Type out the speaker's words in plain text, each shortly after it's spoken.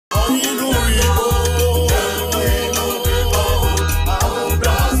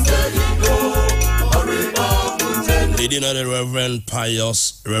Reading of the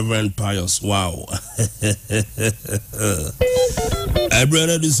Reverend Pius. Wow. I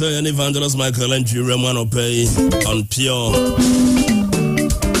brother this an evangelist Michael and Romano Pay on Pure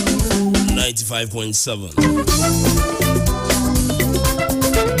 95.7.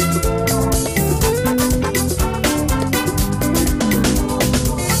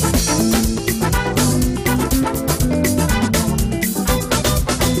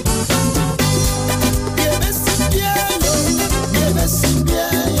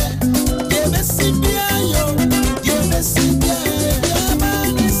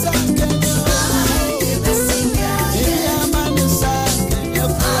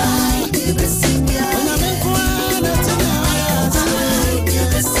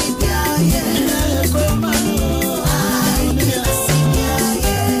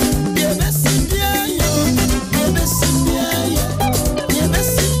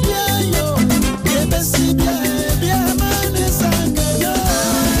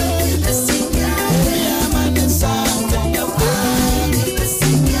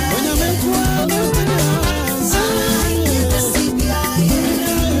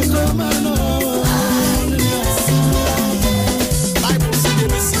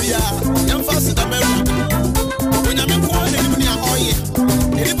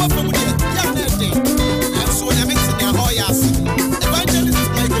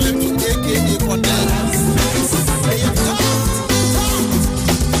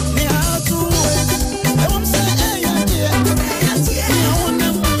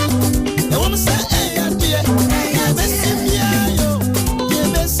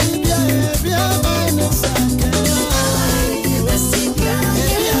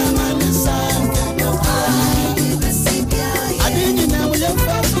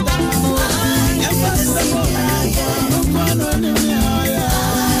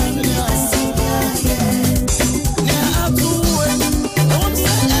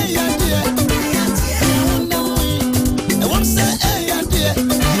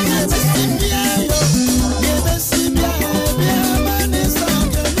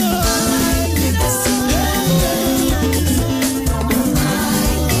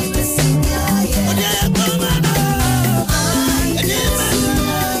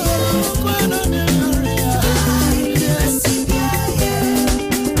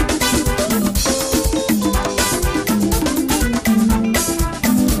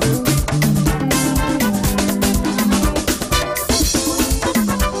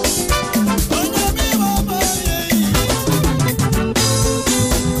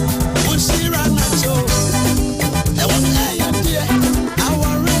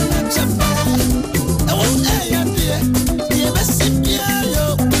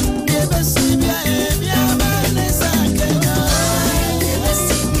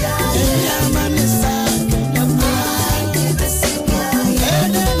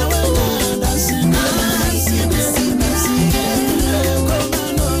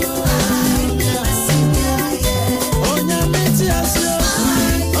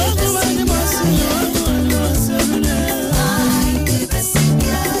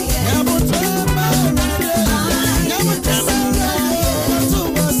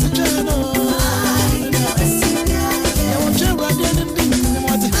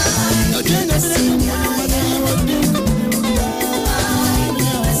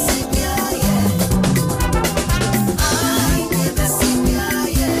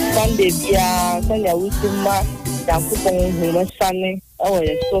 Sanya Wusuma, Yakupon, Humasani,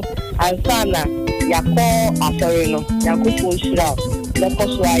 so Ansana, Yako, Asarino, Yakupo Shroud, the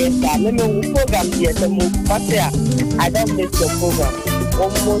Koswaya, let me program here to move Patia. I don't miss your program.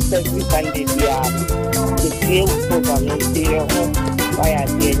 Almost every Sunday, the field program is there. Why I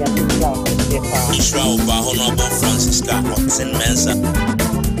did that? Shroud by Honorable Francis Watson Mensa.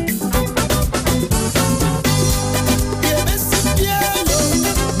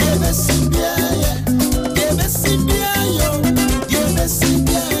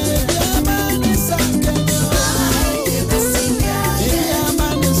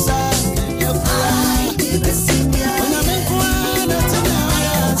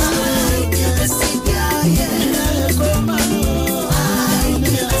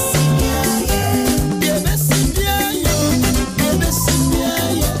 Yeah.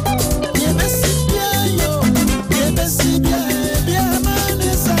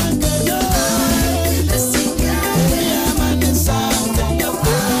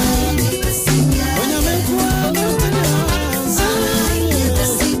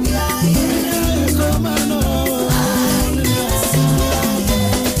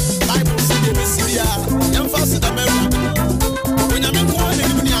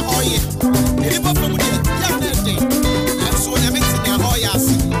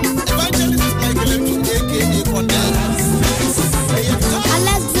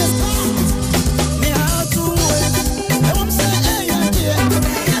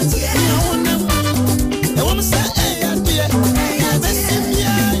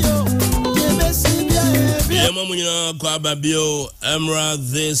 Aqua Babio Emra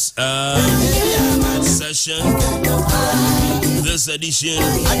this session, this edition.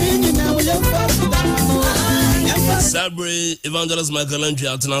 Sabre Evangelist Michael Entry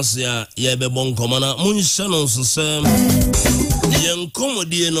Atanasia Yebe Bon Commander Munshanon Sam Yen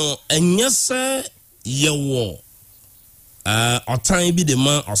Comedy no and yes ye war or time be the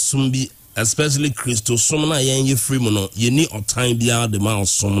man or sumbi, especially Christo Sumna Yen ye free mono, ye need or time be out the man or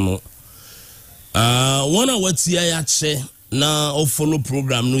sumno. One of what's ye na o follow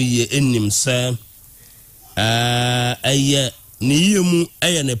program no ye enim say ye ni yemu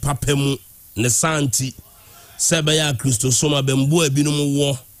ne papemu ne santi Sebaya Christo Soma Bembo Binum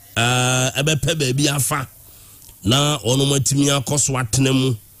war ebepe baby afa na onomatimi akoso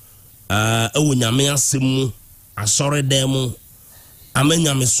atenemu ewo nyame asemu asore demu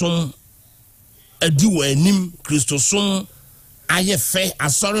amanyame som adi wo anim Christo som aye fe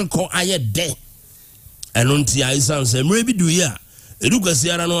asore ko aye de eno nti aisan se mre bi du ya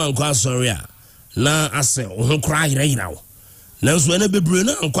edukasi ara no anko asore a na ase ho kra yira wo nanso ene bebre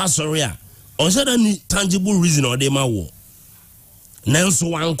na anko asore a said any tangible reason or they ma wo. Nanso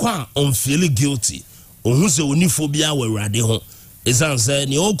wankwa on feel guilty. Ohun se oni phobia we rade ho. Esan say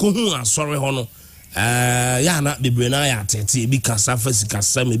ni okohu asore ho no. Ya na bebre na ya tete bi kasafa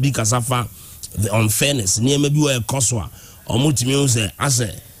sikasa me bi kasafa the unfairness ni ema bi we koso a omutimi hu se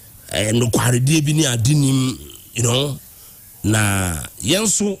ase no kwarede bi ni adinim, you know. Na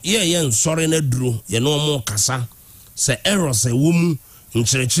yenso yen sore na duro ye no mo kasa se error se wo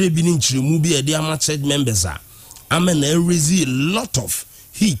nchirechire bi ni nchiremu bi e dia church members a amen na raise a lot of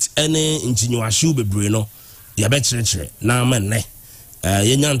heat ene nchinyawahwe bebre no ya be chirechire na amen ne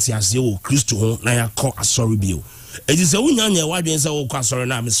yenya ntiase wo Kristo ho na yakọ asori bio eji se wunyanya wadwen se wo kọ asori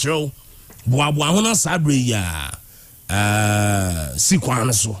na mesrew boabo ho na sabre ya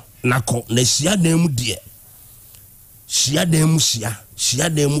sikwan so nakọ na hia dan mu de hia dan mu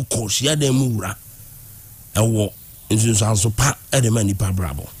kọ hia dan mu wura ewo nsunsanso pa edema nipa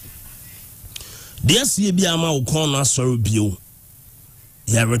brabo de sie bia ma wo kon na soro bio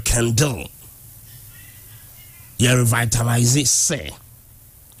ya rekindle ya revitalize se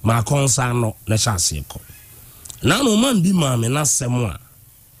ma konsa no na chase ko na no man bi ma me na semo a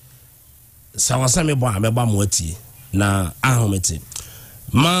sawasame bo ameba mo ati na ahomete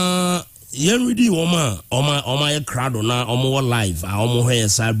ma yen ready oma ye crowd na omo live a omo he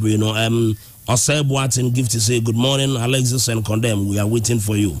sabre no Osei Boatin gift to say good morning, Alexis and CONDEMN. We are waiting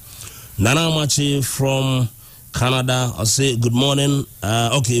for you. Nana Machi from Canada. I say good morning.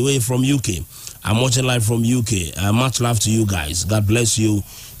 Okay, wait from UK. I'm watching live from UK. Much love to you guys. God bless you.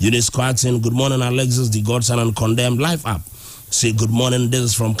 Eunice Quatin. Good morning, Alexis, the Godson and CONDEMN live app. Say good morning. This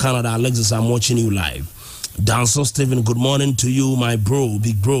is from Canada, Alexis. I'm watching you live. Danso Stephen. Good morning to you, my bro,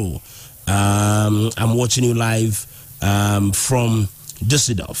 big bro. I'm watching you live from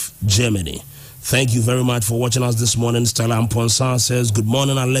Düsseldorf, Germany. Thank you very much for watching us this morning. Stella Amponsa says, good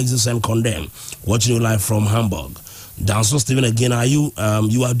morning, Alexis and CONDEMN. Watching you live from Hamburg. Danso Stephen, again, are you?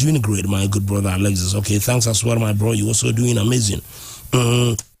 You are doing great, my good brother, Alexis. Okay, thanks as well, my bro. You're also doing amazing.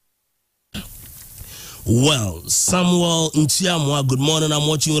 Well, Samuel Ntiamwa, good morning. I'm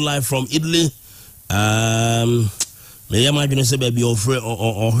watching you live from Italy. May I imagine say baby or free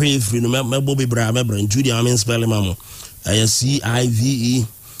my Bobby Bra, remember in Judy, I mean spelling mamo. CIVETA.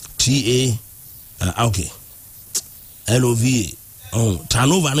 Okay. LOVA. Oh,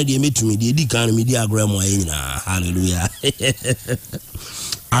 turnover na dey meet to me. Dey kan media gram wa yin. Hallelujah.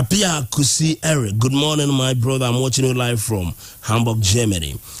 Apia Kusi Eric. Good morning, my brother. I'm watching you live from Hamburg,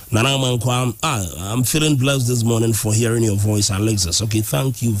 Germany. Nana Mankwam. I'm feeling blessed this morning for hearing your voice, Alexis. Okay,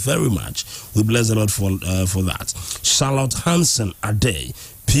 thank you very much. We bless the Lord for that. Charlotte Hansen Ade.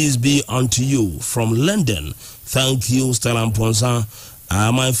 Peace be unto you from London. Thank you, Stella Mponsa.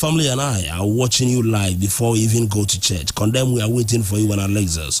 My family and I are watching you live before we even go to church. CONDEMN, we are waiting for you and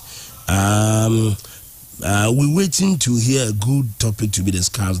Alexis. We're waiting to hear a good topic to be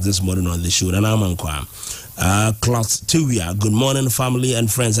discussed this morning on the show. And I'm Tweaa. Good morning, family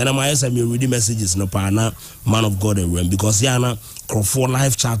and friends. And I'm reading messages no partner, man of God and realm, because Yana for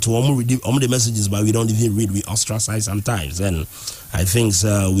live chat to read the messages, but we don't even read. We ostracize sometimes, and I think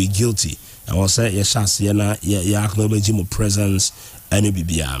we're guilty. I will say yes, you acknowledge my presence and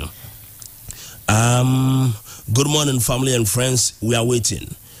bibiano. Good morning, family and friends. We are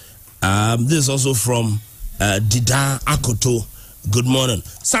waiting. This is also from Dida Akoto. Good morning,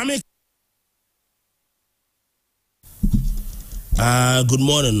 Sammy. Good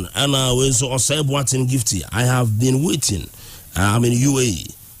morning, and we so Osei Boatin Gifty. I have been waiting. I'm in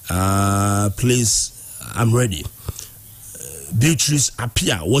UAE. Please, I'm ready. Beatrice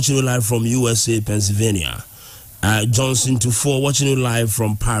Apia, watching you live from USA, Pennsylvania. Johnson to 4 watching you live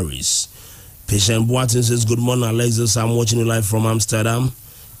from Paris. Patient Boatin says good morning Alexis, I'm watching you live from Amsterdam.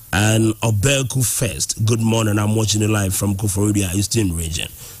 And Oberku first, good morning, I'm watching you live from Koforidua Eastern region.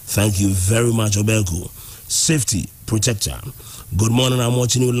 Thank you very much Oberku. Safety Protector, good morning, I'm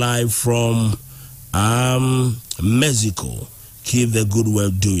watching you live from Mexico. Keep the good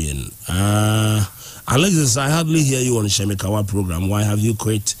work doing. Alexis, I hardly hear you on Shemikawa program. Why have you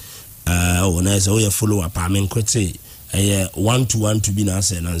quit? Nice. Oh, you follow up. I mean, quit. 1-to-1 to be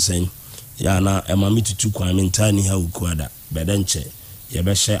nice and saying, yeah, na emami to 2 kwame tani ha ukwada. Bedenche,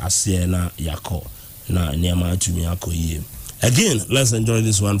 yebeshe asiye na yako na niyama atumi yako yie. Again, let's enjoy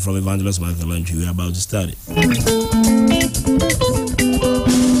this one from Evangelist Michael Entry. We are about to start it.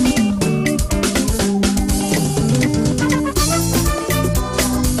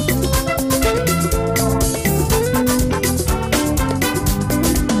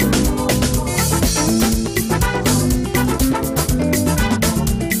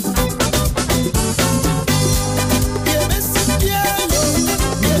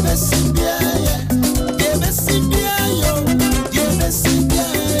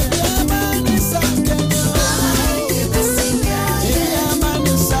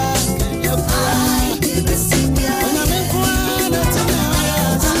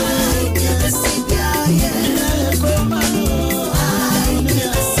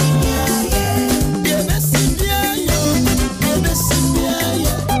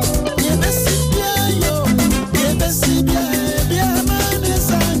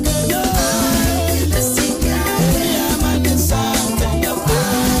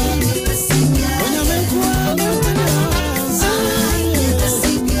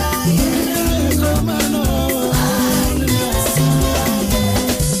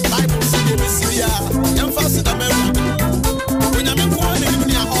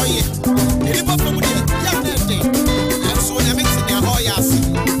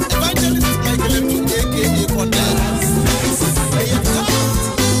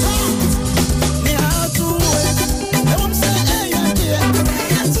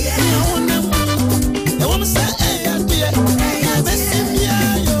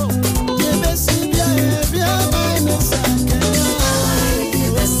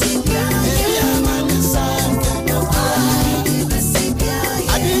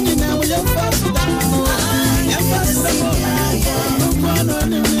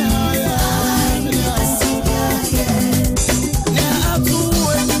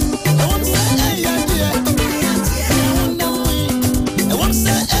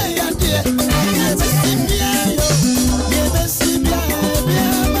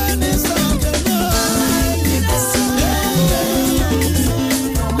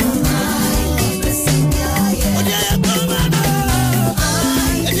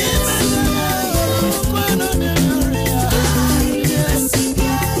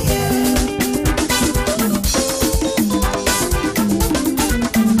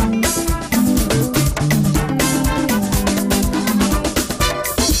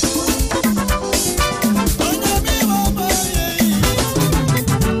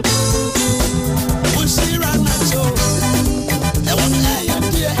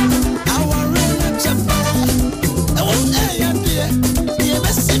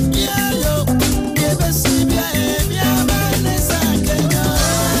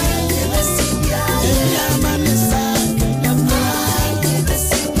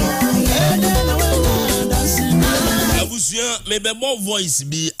 Maybe more voice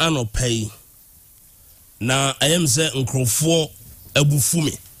be anopay. Na I am say nkrofo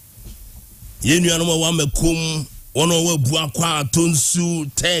abufumi. Yenu anoma wa mekum ono wa bu akwa tonsu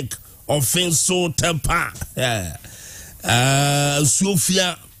tek offenso temper.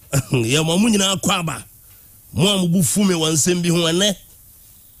 Sofia ya mamu nyina akwa ba. Mo amubufumi wansem bi ho ene.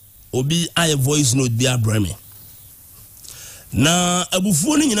 Obi aye voice note bi abrame. Na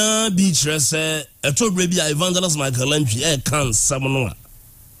abufuo ni nyina bi kire se etobre bi Evangelist Michael Entry kan samno a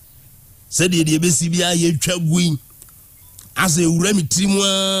se de besi bi aye twagui ase wura mitirimu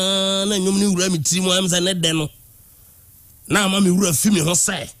na nyom ni wura mitirimu am se ne de no na ama me wura fi me ho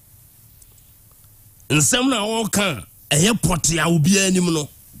se nsem na wo kan eye poti a obi anim no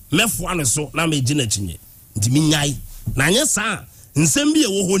mefo ane so na me gina chinye ntimi nyai na anye sa nsem bi e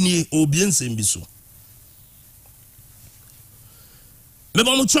wo ho ni obi nsem bi so me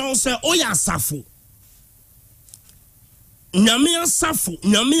ba mo chon se oya asafo nyame asafo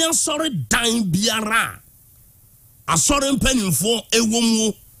nyame asore dan biara asore mpanimfo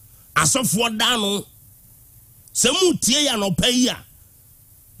ewomu asofo da no se mu tie ya no pai ya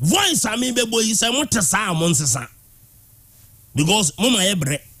voice ami bebo yi se mo tesa amon sesa because mama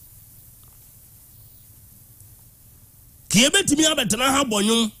ebre Kyei betimi abetena ha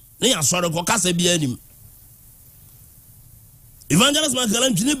bonyum ne ya sori ko kasa bi anim. Evangelist Michael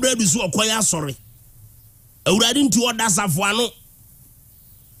ntini bread bi so okoya sori. Awurade nti odasafo ano.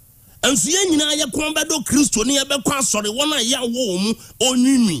 Ensu ye nyina ye kon bedo Kristo ne ye bekwa sori wona ya wo mu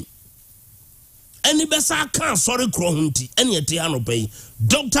onwinwi. Eni besa kan sori kro hunti eni ete anopai.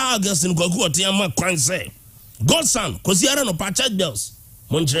 Dr. Augustine Kwaku Otiama kwan say Godson kosiara no pa church bells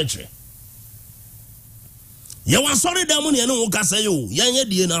monchreche. Ye wa sori da mu ne no wo kasa yo ye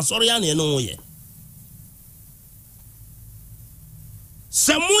die na sori ya ne no wo ye.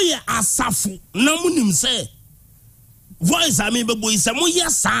 Samuye asafu na munim say voice ami bebo samuye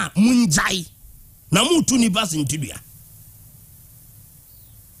sa munjai na mutu ni bas ntidua.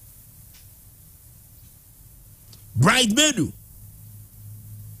 Bright Bedu,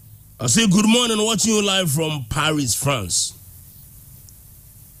 I say good morning, watching you live from Paris, France.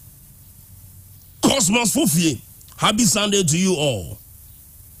 Cosmos Fufie, happy Sunday to you all.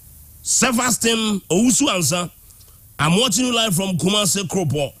 Sebastian Owusu answer, I'm watching you live from Kumasi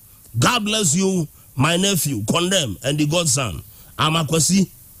Kropo. God bless you, my nephew, CONDEMN, and the godson, Amoako,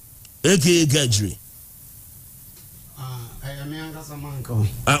 aka Gejri. I am young as a manco.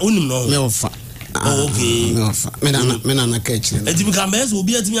 Oh, okay. Menana catch. And if you come best will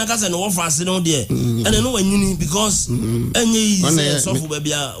be at me and one fast on there. And I know when you because any Sofo baby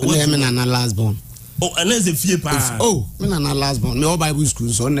menana last born. Oh, and there's a few pa. Oh, menana last born. No Bible school,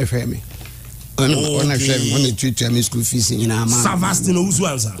 so on the family. On the treat me school fees in our Savastin who's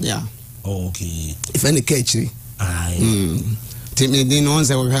answer. Yeah. Okay. If any catchy. Aye. Take me the ones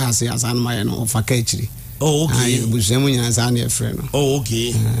that we have say as an my no for catchy. Oh, okay. Friend. Oh,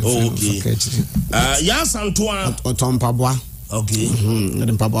 okay. Oh, okay. Yes, Antoine. Otom Pabwa. Okay.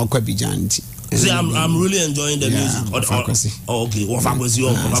 Pabwa Kwabijanti. See, I'm really enjoying the music. Oh, okay. Okay.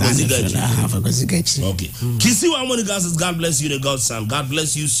 Kisi Wamoni guys, God bless you, the godson. God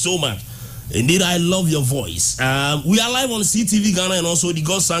bless you so much. Indeed, I love your voice. We are live on CTV Ghana and also the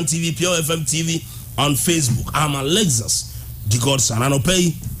Godson TV, Pure FM TV on Facebook. I'm Alexis, the godson. I don't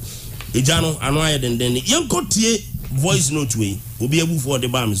pay. Ejano anoye den yenkotie voice note we will be able for the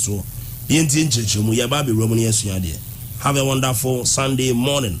bam so yenti nchechemu ya baby roman yesu ade. Have a wonderful Sunday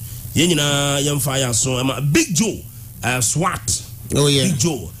morning. Yenyina yemfire so Big Joe SWAT. Oh yeah. Big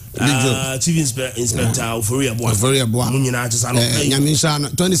Joe. Chief Inspector for Munyina just Nyamisha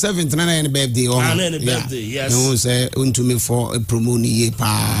 27th na birthday birthday, yes. No say unto me for a promoni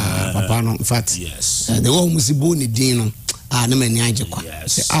papa no in fact. Yes. The one musiboni dino. No many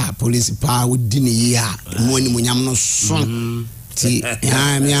yes. Police power with dinner year. Money munyam no son.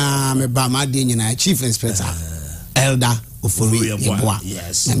 Me ba my dinner Chief Inspector Elder Ofori.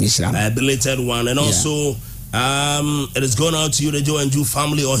 Yes. Belated one and also it is going out to you the Joe and Jew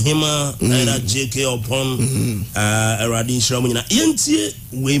family or him either JK upon Eradin Shramina. Yentie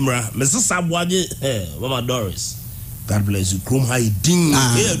Wimra Mr. Sabwaje Mama Doris. God bless you. Krum hai ding.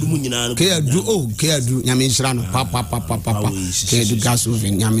 Kyei du munyina. Kyei du nyamishrano. Papa. Kyei du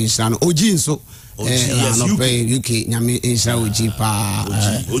gasuvin nyamishrano. Oji nso. No pay UK nyamishrano oji pa.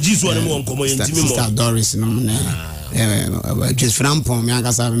 Oji so ane mo nkomo yentimi mo. Sister Doris no ne. Just frampon me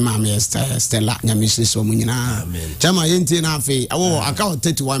akasa mama Stella nyamishrano so munyina. Chama yenti na afi. Awo aka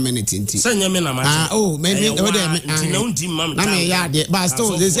 31 minutes nti. Say nyame na ma. Oh me na unti mam. Na me ya de. But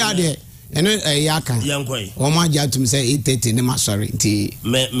still they say de. And yaka Oma Jatum say 8:30 ne masori nti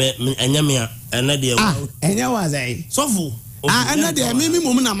me enyamia ene de enya was Sofo ene de me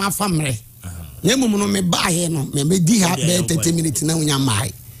mum na mafamre ye mum no me ba he no me di ha be 30 minutes na unya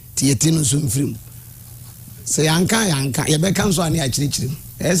mai ti yeti no so mfrim se yanka ye be kan so ani akirikirim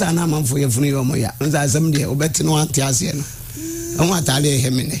esa na manfo ye funu yo moya nza asem de obeti no ante ase no enwa atale he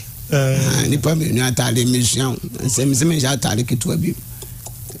me ne nipa me nu atale mission se ja atale kitu abi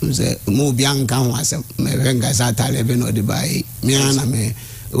mo bianca was me venga satale be no de bai me ana me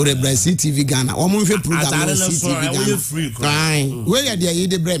ore Brazil TV Ghana o mo hwe program no CTV Ghana we ya de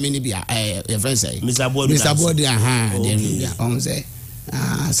de bre me ni bia e friend say Mr. Body aha de on say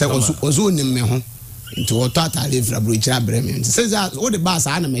say ozo nim me ho nti o totally fra bro chira bre me say o de ba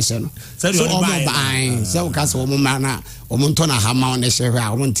sa na me hye no so o mo bai say o ka so o mo ma na o mo ntona ha ma on hye hwe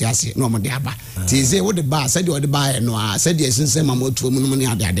a o mo nti ase no mo de aba ti say o de ba say de o de ba no a say de sense ma mo tuo mu no ne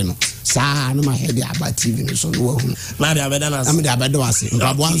ade no sa no ma he de aba TV no so no wa hu na de abeda na am de abeda wase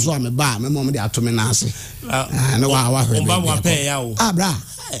mpabo anso a me ba me mo de atome na ase na wa hwe ba wa pe ya o bra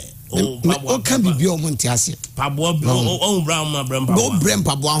o kan bibi o mo nti ase pabo o bra ma bra pabo go bra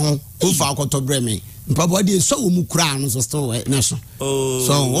pabo ho o fa akoto bre me mpabo de so mu kura no so still na so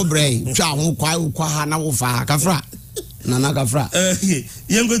so o bre twa ho kwa ha na wo fa kafra nana kafra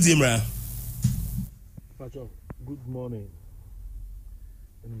yengo dimra good morning.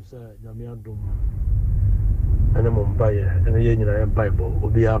 And sir, Adom. And I'm on fire, and a young Bible will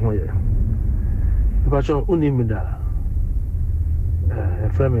be out here. But you're unimida. A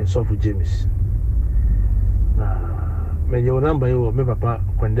friend Sofo James. May your number you me papa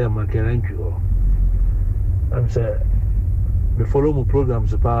condemn my you. I'm saying, me follow my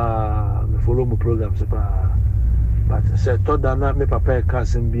programs, but said, told that me papa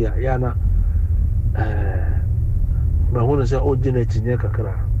cousin be a yana. But when I say, oh, Janet in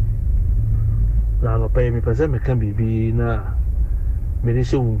Yakakra. Now, no pay me, person, me can be na.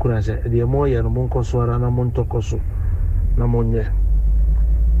 Medicine won't say, the more yan monco swara na montocoso, na monye.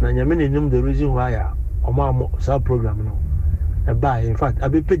 Na yamini name the reason why Omo sub program no. A buy, in fact, I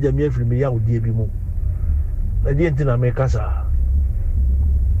be paid the mere from me out dear be more. I didn't make us.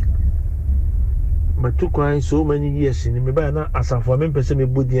 But took crying so many years in me by now as a for me person me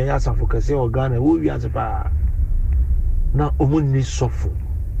body and as a for Cassie or Ghana, who we as a bar. Now, Omuni Sofo.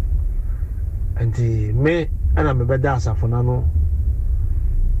 And the me and I'm a bad dancer for Nano.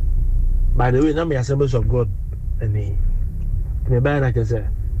 By the way, now me assemblies of God and me by like I say,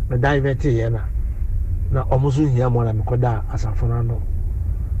 me divert here na omusu hia mo na mekoda asafona no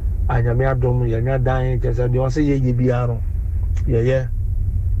anyame adom ye nya dan kese de o se ye bia no ye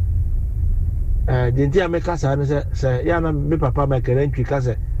dinti ameka sa no se ya na me papa makere ntwi ka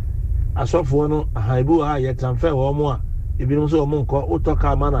se asofo no ahaibu ha ye transfer wo mo a ebinum so mo nko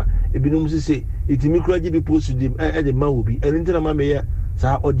utoka mana ebinum sise itimi kura gi bi post dim e de ma obi enti na ma me ye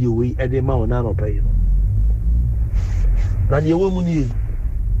sa audio we e de ma ona no pay no na de wo mu ni.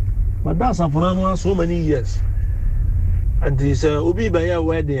 But that's for so many years. And this Obi by your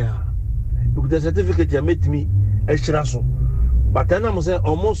wedding. Because the certificate you met me extra so. But then I'm saying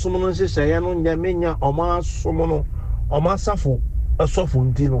almost someone says I am Yamenia Oma Somono Oma Safo a Sofo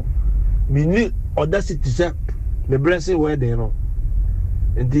Dino. Me need audacity set the blessed wedding. No.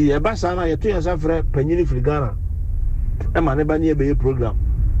 And the Abasana, you 2 years after Penny Frigana. I'm a never near a program.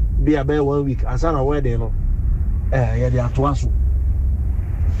 Be about 1 week as an wedding. No. Yeah, they are twice.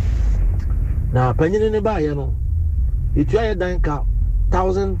 Now, penny in the buy, you know, it was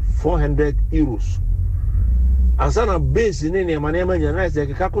a 1,400 euros. As a base in any man, I say,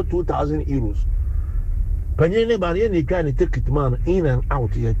 2,000 euros. Penny in the buy, any kind of ticket man in and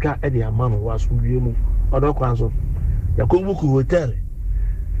out, your car, any man was with you, or no council. You could book a hotel.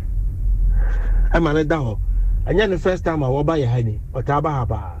 I'm an adult. And then the first time I will buy a honey or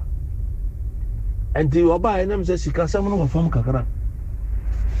tabahaba. And you buy them, says she can summon from Kakara.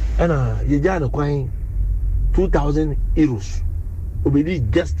 And you got a coin 2,000 euros. We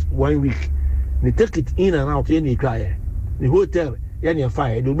did just 1 week. They take it in and out any cry. The hotel, any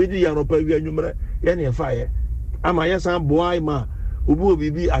fire. The media Europe, any fire. Am I yes, I'm boy, ma, Ubu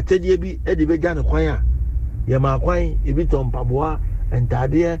be a teddy be Eddie Began choir. Yama coin, a bit on Pabois and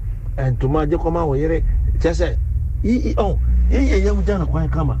Tadia and Tomato Coma, where just said, oh, ye young John, a coin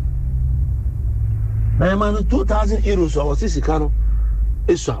come. Now, man, 2,000 euros or Sisicano.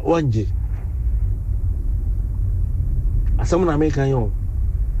 Iswa 1G. Asamu na American yon.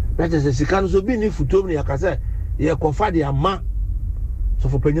 That is a sikano so bi ni futom ni akase ye kofa de ama. So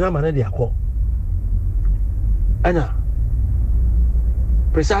for penyina ma na de akọ. Ana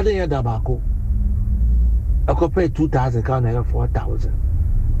presiding ya da ba ko. Akọ pay 2,000 ka na 4,000.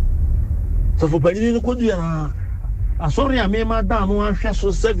 So for penyina ni ko du ya asori amema da no ahwe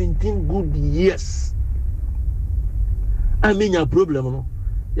so 17 good years. I mean your problem no.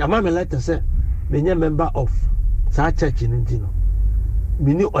 Your mama letter say me nye member of sa church in Intino.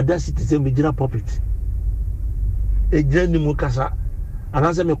 Me ni audacity say me jira puppet. E jira ni mu kasa.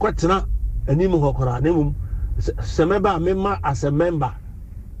 Ana say me kwatena ani mu hokora na mu se member member as a member.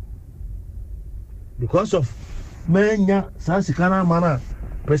 Because of menya sa sikana mana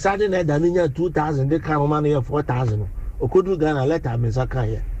presiding na daninya 2,000 de ka mama na 4,000. Okodu Ghana letter me saka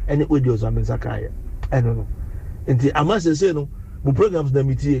here. Any audios am saka here. I don't know. Nti amase say no bu programs na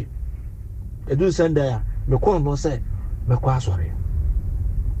mitie edu send there me ko no say me kwa asore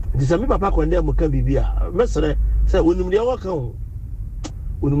nti say me papa condemn mo kan bibia mesere say onum de waka o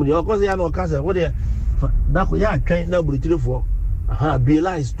onum de waka say ya no ka say wo de da ko ya atwen na burutirefo aha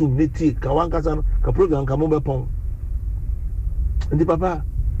realize to neti ka wanka sa ka program ka mo be pon nti papa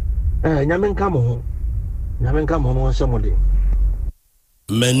nyame nka mo ho no se mo de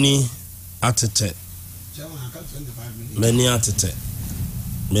many atete many atete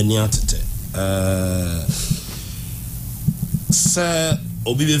sir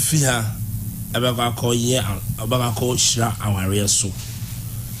obi be fi ha abaka ko ye abaka ko shira aware so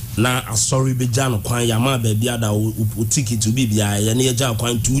na asori be ja no kwan ya ma ba bia da o ticket to bibia ya na ya ja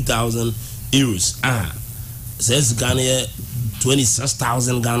kwan 2,000 euros says Ghana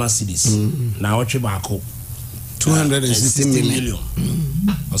 26,000 Ghana cedis. Now what you back 260 million.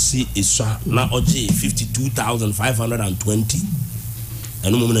 I see it's now 52,520.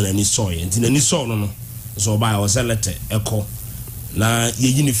 And no moment any soy and in any soil no. So by our letter echo. Na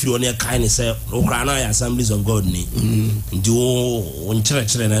ye ni fi on e kai ni say Ukraina Assemblies of God ni nti o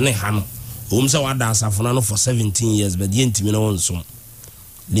nkyerɛkyerɛ na ne ha no o mse wada asafo na no for 17 years but ye ntimi na wonso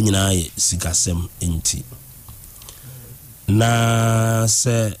ni nyina ye sikasem enti na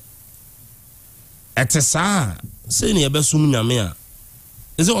se etesa se ni ebesum nyame a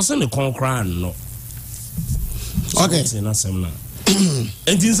ese o se ne konkran no okay na sem na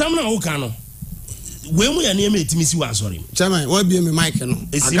enti nsam na wo ka no we mu ya niam etimi si wa sorry chairman what be me mic no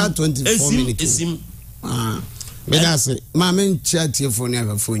aka 24 minutes esim me da say ma me chat phone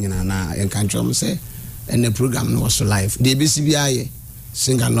ya phone nyina na en kan trom say en the program no was live the bc bi aye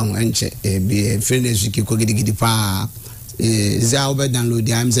sing along enche be friends ki ko gidi pa za obe download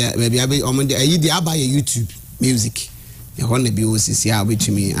am say baby o mo de ayi di aba YouTube music e ho na bi o sisi a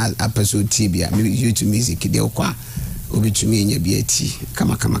obetumi episode TV YouTube music de kwa obetumi nya bi ati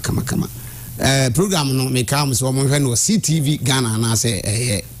kama program no me come so mo hwe no CTV Ghana na say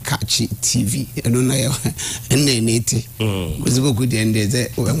Kyei TV no na neti kuzibo ku de ende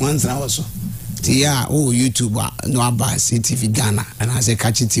ze wanza waso ti ya YouTube no aba CTV Ghana and I say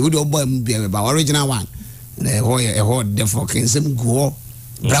Kyei TV we do boy mu be original one na ho the fucking some go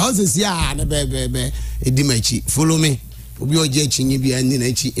browsers ya na be edimachi follow me obi oje chinyi bi ani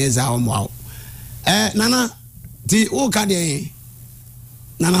na chi eza omo nana ti o ka de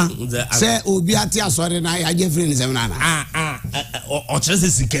nana say obi ati asori na ya je friend sem nana o chese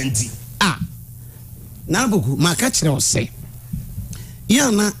sikenti na boku maka kire o say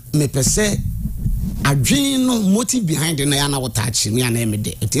ya na me pese adwen no motive behind na ya na wota chi me na me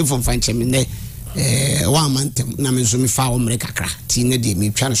de ti from fanche me ne 1 month na me so me fa o mre kakra ti ne de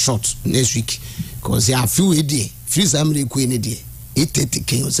me twa short next week cause ya feel e de free samre ku ne de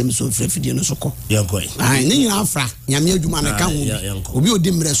 830k o se me so free video no so ko yankoi ne nyina afra nyame adwuma na ka ho obi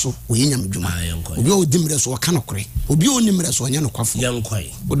odi mre so o ye nyame adwuma obi odi mre so o ka no kore obi oni mre so o nya no kwafo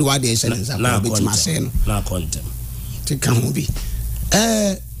yankoi odi wa de ese nza ko betima se no na contem ti ka ho bi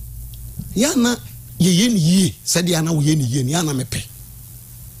ya na ye ni ye se de na wo ye ni ye ni ya na mepe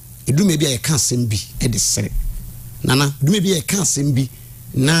edume bia ye ka asem bi e de sere nana edume bia ye ka asem bi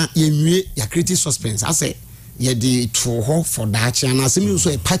na ye nwie ya create suspense ase ye de to ho for that and asem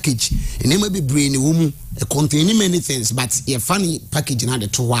so a package enema be brain wo mu e contain many things but ye funny package na de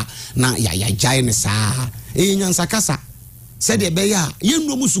to wa na ya jai ne saa e nyansa kasa se de be ya ye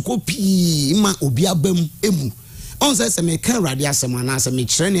nno musuko pi ma obi abam emu on se me kan rade asem na se me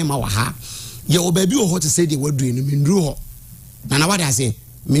kire ne ma wa ha ye obabi wo ho te se de wadu enu me ndru ho na wada se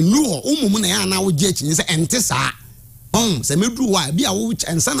me nu ho umumu na ya na wo je chinyi se ente saa se me dru wa bia wo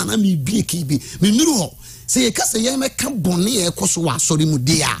ensa na me bie ki bi me nuru ho se ye kase ye me ka bone ye koso wa sori mu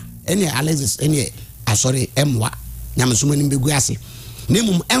dia ene ALEXIS ene asori emwa nyamsoma ni mbegu ase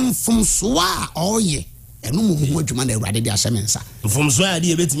nemum emfom so a oye enu mu adwuma na awrade de asemensa mfom so a de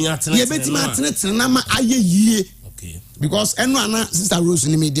ye betimi atene na ma aye yie okay because enu ana sister Rose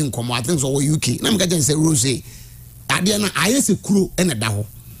ni me di nkomo I think so UK na me ka say Rose ade na ayese kuro ene da ho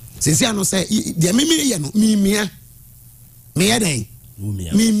sesi ano say de me ye no mimia me ye dey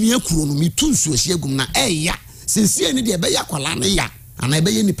mimia kuro no mi tunsu ahia gum na eya sesi ene de be ya kwala na ya ana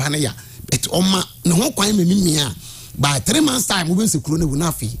be ye nipa na ya but oma ne ho kwan me mimia by 3 months time we be se kuro na wu na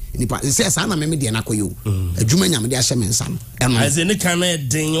afi nipa se sa na me de na koyo adwuma nyame de ahia me nsa no eno ase ne kan na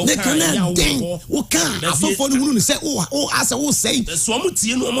den o kan ya wo kan asofo no hunu se o ase wo say so mo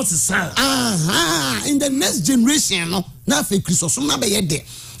tie no mo sesa in the next generation no na afi kristoso na be ye de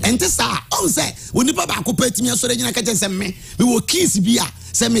ente sa on say wonipa ba ko patimi asore nyina ka se me wo kiss bia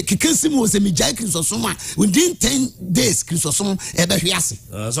se me kekasi mo se me jai kristoso ma within 10 days kristoso e be hwiase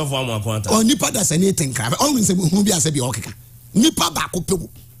so for Amoako anta onipa da se ne tenkra on se mo hu bia se bia okeka nipa ba ko pewu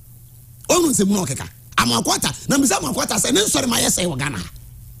on se mo okeka Amoako anta na me se Amoako anta se ne nsore ma yesai wo Ghana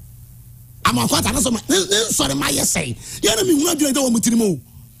Amoako anta na so ne nsore ma yesai ya na me hu adwene da wo mutirimo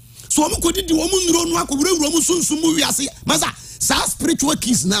so mo kodidi wo mu nuro no akowurawura mu sunsun mu wiase masa sa spiritual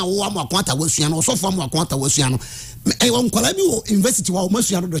keys na wo Amoako anta wasua no so fo Amoako anta wasua no e won kwala bi wo university wa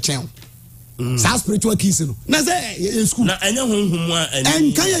masua no do chen sa spiritual keys no na say school na anya honhom a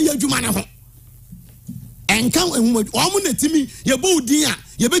enka ya adwuma ne ho enka ehum o mo na timi ye bo udin a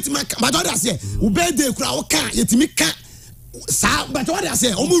ye betima ba do da say wo birthday kura wo kan ye timi kan sa ba do da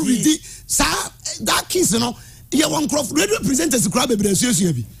say o mo ready sa that keys no ye won crop radio presenters kura be bre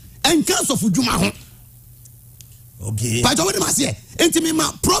asuasua bi enka so fo dwuma ho Okay. But what am I say? Enti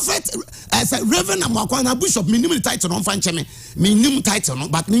ma prophet as a reverend Amoako na bishop minimum title on fanche me minimum title no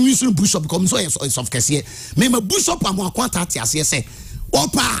but me use bishop because so is of kese. Me ma bishop Amoako tati ase say.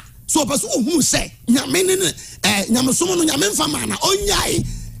 Opa so person who say nyame ne nyame somo no nyame mfa ma na onyai.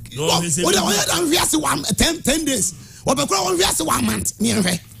 What am we say 10 days. Obekura won we say 1 month. Me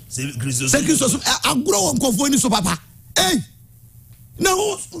nhwe. Say Christos agro won kofo ni so papa. Hey.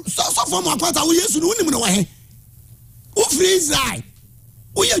 Now so from Akwata we yesu no nim no wa he. O freeze eye.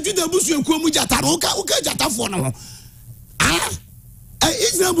 O ya juda busu ekuo mu jata no ka jata fo no.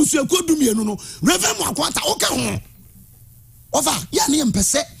 Israel busu ekuo dumienu no. Reverend Akwata o ka ho. Ofa ya ne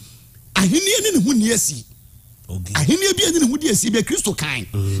mpese ahenie ne hu ne asi. Okay. Ahenie bi ne hu de asi be Kristo kan.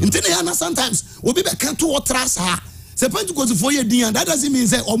 Ntene ya na sometimes obi be kan to otras ha. Se Pentecost for ye din and that doesn't mean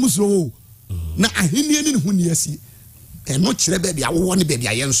say omusro. Na ahenie ne hu ne asi. No chire baby awo ne baby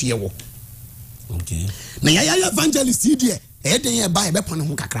ayenso ye wo. Okay. Na ya evangelist die e den ye ba e be pon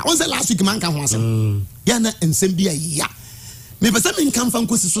ho kakra. On say last week man kan ho asem. Ya na ensem bia ya. Me pese me kan fa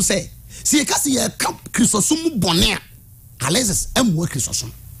nkosi so say se ka se ye ka Kristosum bone a ALEXIS emwo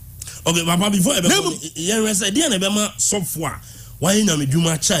Kristosum. Okay, papa before ye rese dia na be ma Sofo a why na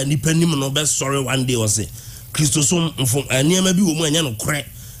medwuma cha ni panim no be sorry one day was say Kristosum mfo aniema bi wo mu anya no kore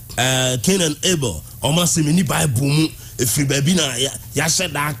Cain and Abel o ma se me ni Bible mu efiri baby na ya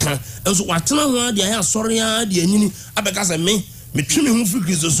sheda aka enso watena ho ade ya sorry ya de anyini abeka se me tweme ho fi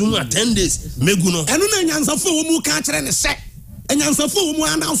Kristosum 10 days megu no eno na nyansafo wo mu ka kire ne se nyansafo wo mu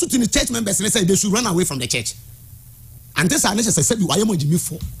announce to the church members they say they should run away from the church and this ALEXIS say bi waye mo jimi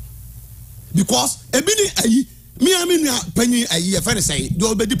fo because ebi ni ayi mi aminu panyi ayi e fere say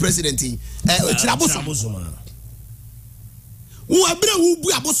do obedi president chirabosom wo abira wo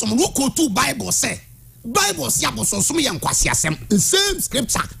bu abosom wo ko to Bible say Bible say abosom ye nkwase asem same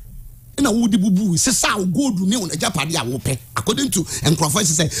scripture na wo di bubu se sa gold ne won ajapade a wo pe according to encrophers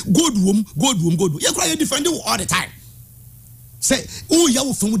say gold wom ye kra ye defend all the time say wo ya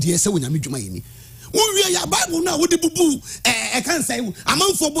wo fam de say wo nyame dwuma ye ni wo wi ya Bible na wo di bubu e kan say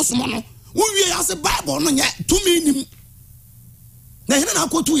amanfo bosom no wo wi ya say Bible no nya to me nim na hena na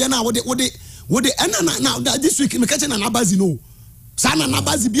akotu ye na wo de na this week me catch na nabazi no sana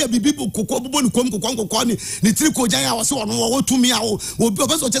nabazi bia bibi kokko bobo ni kokko ni triko jan ya wo se wono wo tumi a wo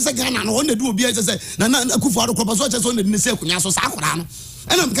obeso chese Ghana no na du obi a chese na akufo ado kropaso chese on ne se kunya so sa akora no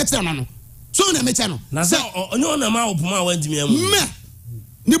ena me catch na no so na me che no na se onyo na ma opuma a wantimi am me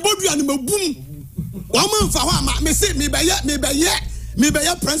ni bodua ni mabum wa ma mfa ho ama me se me be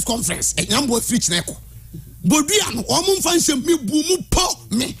ye press conference enyambo free na eko bodua no o mo mfa nsem me bu mu po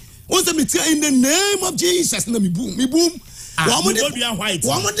me o se me in the name of Jesus na me boom Woman de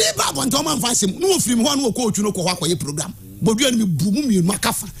Bible and Thomas Fansim, no film one will coach no Kohakoye program. But you and boom, you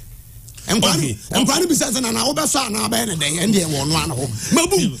Makafa. And Granny besides an hour son, and the one home.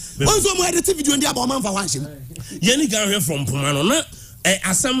 Maboom. Also, my TV and the Abba for watching. Yenny got here from Pumano.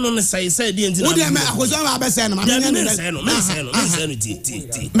 As some non say, said the engineer was on our best and my brain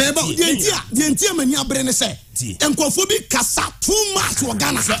say, and Kofobi Cassa too much or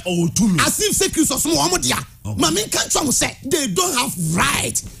Ghana. Oh, to me. As if secrets of small Modia. Mammy can't say they don't have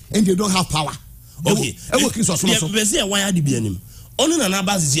right and they don't have power. Okay, why are the being only an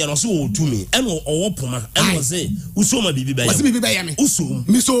abbas here so to me and or Puma and say, Usoma Bibi by me, Usum,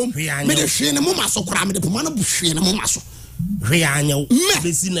 Misso, made a shame a mumma so cram the Pumana bush and a mummaso. Riano,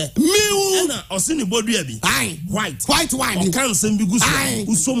 Messina, Mil, or Sini Bodiabi. Aye, white wine, can't send me good.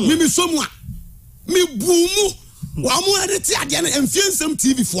 Usum, maybe someone. Me boomu, one more at the again and feel some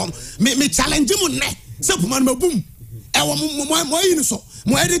TV form. Me challenge him on neck. Some man boom. My so,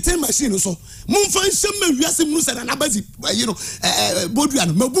 my editing machine so. Moon find some we are some news and abazi, you know,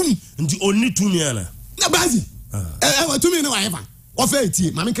 Bodian, Maboom, and the only 2 million. Nabazi, 2 million, however. Of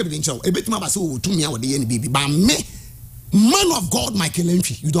 80, Mammy Credential, a bit more so to me, the NBB, but me. Man of God, Michael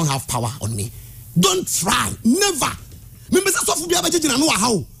Entry, you don't have power on me. Don't try, never. Remember, Sofo be abaji na no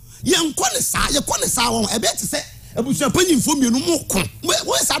how. Ye nkwane sa won e be te se abusu panyin fo mienu mo ko.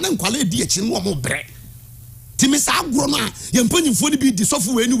 We sa na nkwale di echi no mo bre. Ti me sa agro no a ye panyin fo ni bi di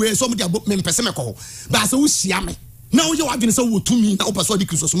Sofo we anyway so mo di abo me mpese me ko. Ba se wo hia me. Na wo ye wa dwene se wo tumi na wo pese di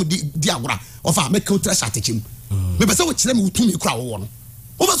Kristo so mo di agora. Ofa me ka utra shate chim. Me pese wo kire me wo tumi kura wo no.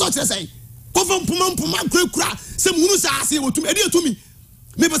 Wo pese kire sei. Kofa mpuma kura se munu sa ase wo tumi e di tumi.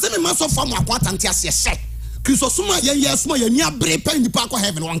 Me pese me ma so fa mo akwata ntia se se. Kristo suma ye suma ye nia bre pa ni pa ko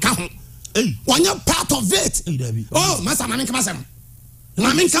heaven won ka ho. Eh, one part of it. Oh, masa mami kama sem.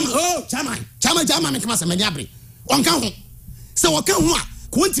 Mami kama oh, chama mami kama sem nia bre. Won ka ho. Se wo ka ho a,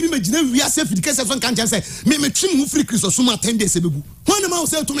 ko ntimi magina wi ase fidike se so kan chan se me twim ho free Kristo suma 10 days ebegu. Ho na ma wo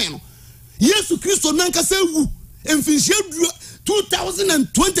se to me no. Yesu Kristo nanka se wu. Enfinsia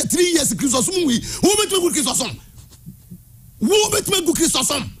 2023 years Christosum we. Who bet me Christosum? Who bet me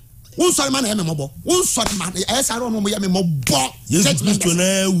Christosum? Who sorry man ememo? Who sorry man? I don't know me ememo. Yes, Christo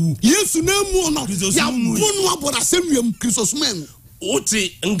na wu. Yes, no more no. Ya bonu abona semwem Christosum.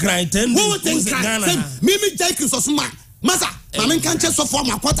 Oti nkraiten. Who think Ghana? Mimi jai Christosum. Masa, mama nka nche Sofo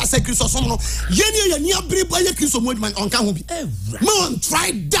ma kwata say Christosum no. Ye ni abere boy Christosum man onka ho bi. Me on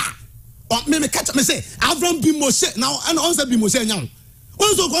try that. Me catch me say Abraham bi Moshe now and also bi Moshe nyaw.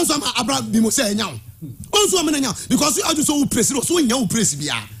 Also konso Abraham bi Moshe nyaw. Also me nyaw because you do so praise so nyaw praise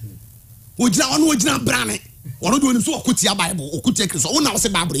bia. Ojina brane. Ono do nim so okutia Bible, okutia Christ. Wo na wo say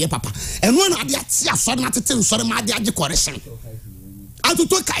Bible ye papa. Eno na ade atia so na tete nsore ma ade age correction.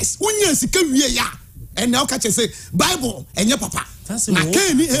 Atoto guys, unya sika wie ya. And now catch say Bible enye papa. Na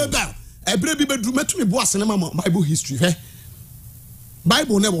kan ni Hebel. Ebre bi bedru metumi bo asene ma Bible history he.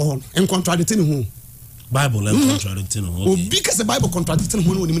 Bible never hon and contradicting who Bible never contradicting who because the Bible contradicting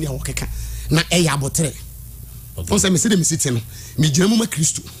who ni wakeka na eya botre on say me say me sit no me giramu ma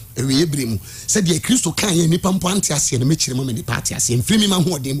Kristo ewe ebremu say de Kristo kan ye nipa mpo ante ase na me kire mo me nipa ate ase mfiri ma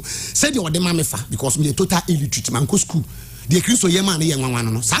ho odem say de ode ma me fa because me total illiterate man ko school de Kristo ye ma na ye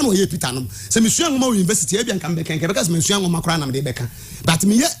nwanwan no sa na ye Peter no say me sua ngoma university e bia nka be kenke because me sua ngoma kra na me de beka but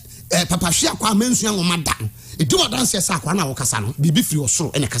me ye papa hwia kwa me sua ngoma da It was dance as a quana or casano, be free or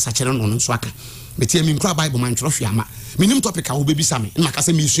so, and a cassachan on swaka. Metia me cry Bible man trophiama. Minim topic I will be some, and my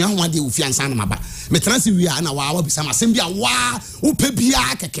cousin Mission one day with Fiansan Maba. Metransi we are now, I will be some assembly, wa,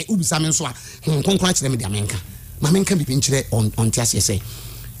 upebia, keke, ubisamen swa, congratulate them, Diamenka. Mamma can be pinched on Tiasia say.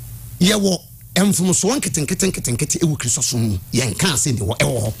 Ye wo, and from so one kitten, Christosum, yan can't send the war,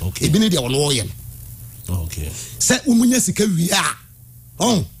 okay, been there on Oyen. Okay. Set Umunyasika we are.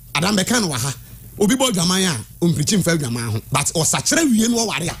 Oh, Adam Becanwaha. Obi boy dwamanya preaching fa dwama but o sachire wie no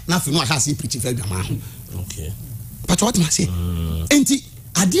ware a na afi no ha se preaching fa dwama okay but what ma say enti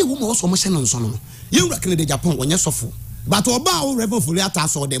ade wo mo so mo hye no nso no ye wura kene de Japan wonye Sofo but oba o reverend for Atta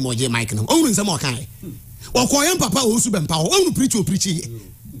so dem oje mic no o nsem o kan o koyen papa o su bempa o preach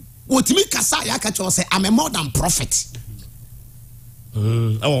o timi kasa ya ka che o say I'm a more than prophet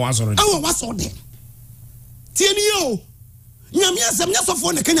awo waso de tieni yo nyame asem nya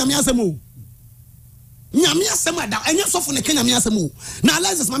Sofo ne kanya nyame asem o nyame asem ada enye Sofo ne kanya nyame asem o na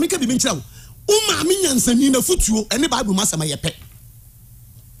ALEXIS mama ka bibi nkyira o ma me nyansani na futuo ene Bible ma asem ye pe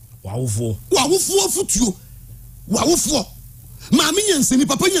wawofo futuo wawofo ma me nyansani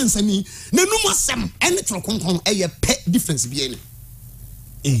papa nyansani na num asem ene tro konkon ye pe difference bi ene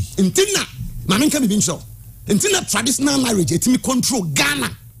ntina mama ka bibi nkyira ntina traditional marriage etimi control Ghana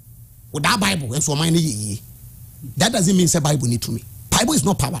with that Bible and so mine ye that doesn't mean say Bible need to me. Bible is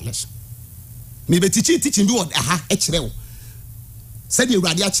not powerless. Me be teaching do what aha e kire wo said the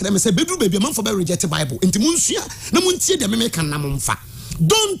radio kire me say bedru baby man for be reject Bible enti munsua na muntie de me kan na mumfa.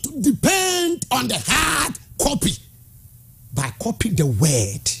 Don't depend on the hard copy, but copy the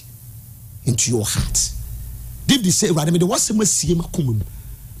word into your heart. David say radio me de wasem asie makomum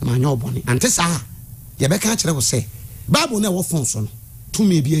na anya obone ante sa ye be kan kire wo say Bible na wo phone so no to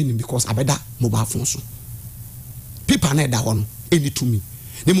me be any because abeda mobile phone so paper na da hon any to me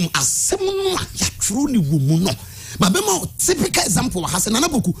ne mum asem no ya twro ni wo mu no ma be ma typical example ha se na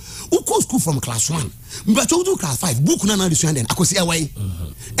boku uko school from class 1 mba cho do class 5 book na de suan den akosi awai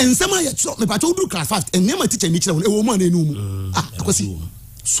ensema ya twro me ba cho do class 5 en nema teacher ni kira wo e wo mu na enu mu akosi.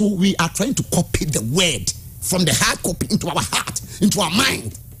 So we are trying to copy the word from the hard copy into our heart, into our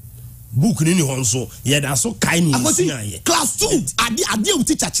mind. Book ni hon so ye da so kai ni nsia class 2 ade o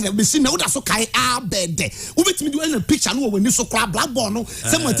teacher kire be sin na wo da so kai abede wo betimi do any picture no wo ni so kra blackboard no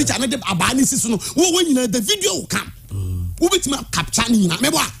say my teacher na de aba ni sisu no wo nyina the video will come wo betimi capture ni nyina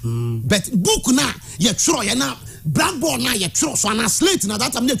mebo but book na ye tworo ye na blackboard na ye tworo so na slate na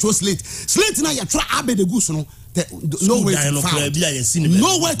that time na tworo slate na ye tworo abede gu so no no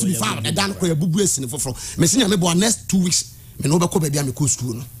way to be found and dan ko ye bubu esini foforo me sin ya mebo next 2 weeks me no be ko ba bia me ko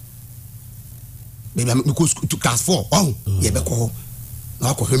school no. Maybe I'm going to class 4. Oh, yeah, because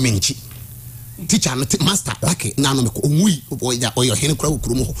I call him Minchi. Teacher, master, like Nano, or your hen crow,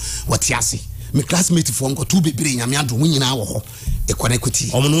 what Yassi. My classmate from go to be bring. I'm doing our equity.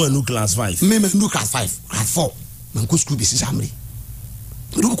 I'm no class 5. Maybe no class 5, class 4. Man, go school, Mrs. Hamley.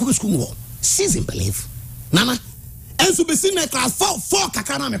 Look, school, season believe. Nana, and so be seen class 4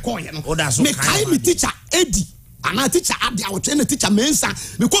 Kakana McCoy. Oh, that's okay. Me teacher, Eddie. And I teacher at the out and teacher mensa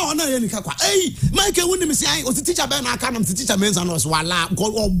because na yen ka kwa Michael woni me say o teacher be na aka na teacher mensa no so wala go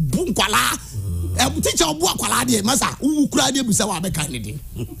obu kwala teacher obu kwala de masa wu kura de busa wa be kan ni.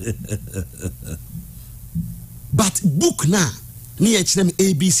 But book na e kire me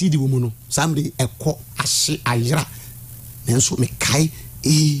ABCD wo mu no Somebody eko ashe ayra. Nenso me kai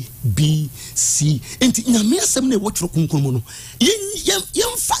A B C. Enti nyame asem na wo tworo kunkunmu no.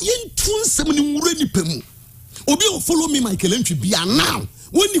 Yemfa yentun sem ni nwura ni pemu. Obi o follow me Michael Entry bia now.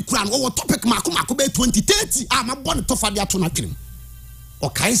 When you cry, what topic mako be 2030. I'm a born to Fabia to nothing.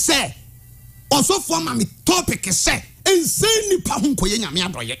 Okay, say. Also for my topic is say. And say ni pahun ko yenya me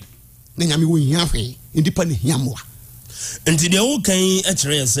adoye. Na nyame wo hia hwe. Independent hiamoa. Enti de wo kan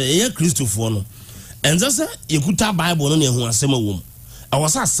ekere say ye Christopher no. Enza say yekuta Bible no ne ho asem awom.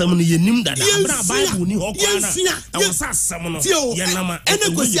 Awasa asem no yenim dada. Abra Bible ni hokwana. Awasa asem no yenama.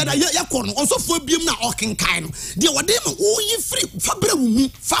 Ene kwesi da ye kor no also for biem na okenkan no. De wode ma wo yi free fabra wu mu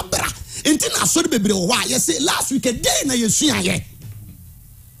fabra. Enti na so de bebre wo wa ye say last week a day na yesua ye.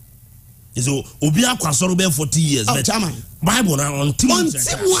 So obi akwasoro be 40 years but Bible na on tim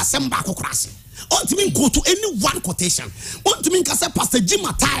asem ba kokrase. On to go to any one quotation. On to mean say Pastor Jim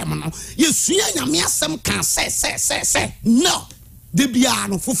time no. Yesua nyame asem kan say. No. De bia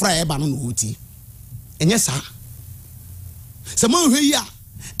no fofra eba no wuti. Enye sa. Se man hwe ya.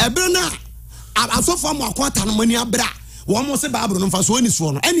 Ebre na asofo mo akwata no mani abra. Wo mo se Bible no fa so ani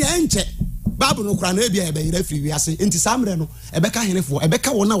so no. Ene enche. Bible no kra na bia ebe yira firi wiase. Enti samre no ebeka henefo.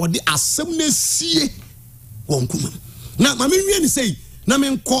 Ebeka wona wode asem na sie won kuma. Na ma menwie ni sei na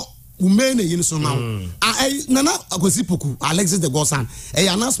menko umene yin so now. Nana akosipoku Alexis the Godson.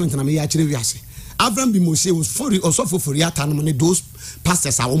 Announcement na me ya kire wiase. Abraham Bimoshe was for also for Atta no those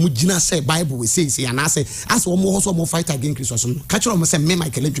pastors are omugina say Bible we say and I say as one more also more fight against Christians. Catch on say me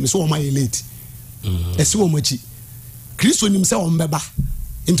Michael Entry so my late. Esi wo machi. Christo nim say on beba.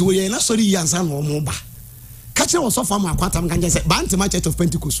 Into we na sorry yansa no mo ba. Catch on so far my quantum kan say Bantima Church of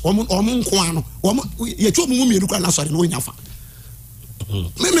Pentecost. Omo nko ano. Omo ye twa mu mienu kwa na sorry no nyafa.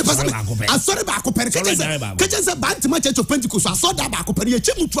 Me pasa I sorry ba ko pere kaje say Bantima Church of Pentecost I saw that ba ko pere ye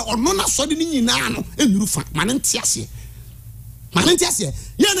chemutu ono na so de ni nyina no enuru fa mane ntiase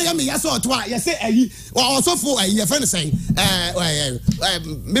ye na ya me ya so to a ye say ayi also for ye friend say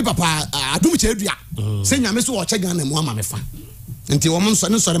me papa Adom Chedua say nyame so o che Ghana mu ama me fa nti wo mo no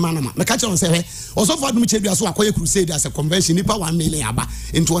sorry man ma me ka che on say also for Adom Chedua so akoye crusade as a convention nipa 1 million aba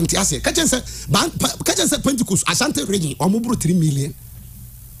into ntiase ka che say Pentecost Ashanti region o mo bro 3 million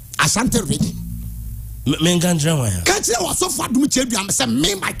Ashanti region. Men can drama. Catch you so far do me say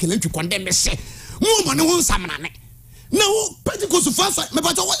me Michael Entry condemn me say. Mo no won samana. No Pentecost first me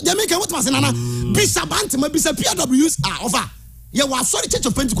but Jamaica what was nana Bishop Bantima Bishop PWs are over. Yeah, was sorry Church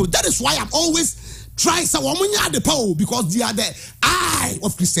of Pentecost. That is why I'm always trying say womunya the power because they are the eye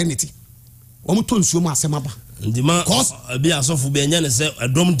of Christianity. Womu to nsuo ma asema ba. Ndima be asofo be nya ne say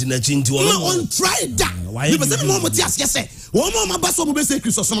Adom di na chi nti on try that. Because say mo ti ase say wo mo ba so mo be say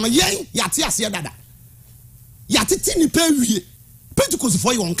Christ so no yen ya ti ase dada. Ya titi ni pe wie. Pentecost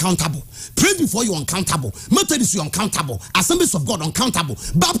before you uncountable. Praise before you uncountable. Methodist you uncountable. Assemblies of God uncountable.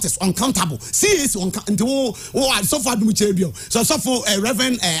 Baptist uncountable. CAC uncountable. Oh, so far do me cherbio. So for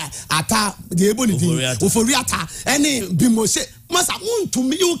Reverend Atta the Ebony Uforiata any Bimoshe. Masa to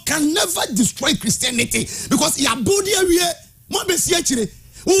me you can never destroy Christianity because ya body area mo be see actually.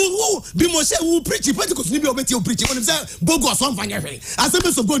 Bimoshe who preach Pentecost ni be obeti o preach. When say bogus one fanya hwe.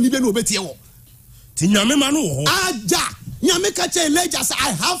 Assemblies of God ni be no obeti e wo. Ti nyame ma no ho. Aja nyame ka che Elijah say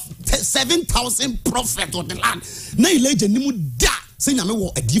I have 7,000 prophets on the land. Na Elijah ni mu da say nyame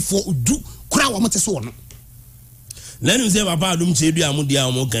wo adifo odu kura wo mate so no. Let him say papa Adom Chedua mu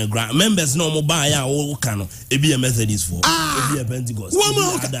dia mo kan gra members na mo ba ya wo kan no e be a Methodist for e be a Pentecost.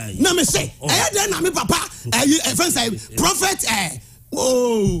 Na me say eh dey na me papa friend say prophet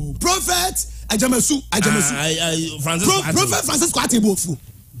prophet ajamasu Prophet Francis Kwatebofu.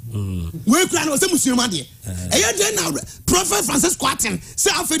 We cry no say musulman de. Eh dey na Prophet Francis Kwatin say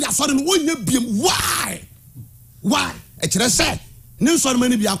afedi asori no wonye biem why e kire say ne nsori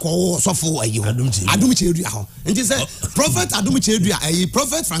mani bia ko sofo ayi ho Adom Chedua ho nti say Prophet Adom Chedua ayi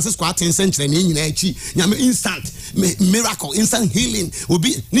Prophet Francis Kwatin say nkire ne nyina achi nyame instant miracle instant healing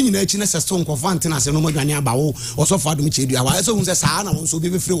obi ne nyina achi na se so nkofo antena se no madwane aba wo sofo Adom Chedua wa so hu say saa na won so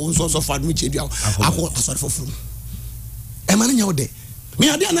be free won so sofo Adom Chedua akọ asori foforo e mani nya wo de me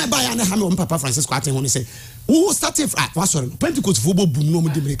ade na ba ya na ha me papa Francis Kwatin ho ni say who started at sorry Pentecost for boom no mo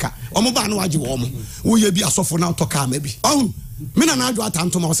de America omo ba na waje wo mo wo ye bi asofo na to ka ma bi me na adu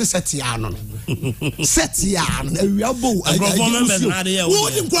atanto ma se set ya no ewia bo members na de ya wo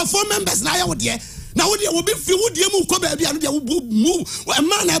di microphone members na ya wo de na wo de wo bi fi wo de mu ko ba bi anu de wo mu e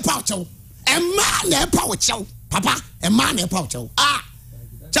ma na e pa chew papa e ma na e pa chew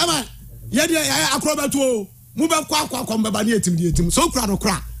chama ye de akrobato mu be kwa mbeba na etim so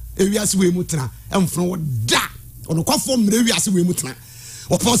kura ewia se we mu tena emfro wo da ono kwafo mre ewia se we mu tena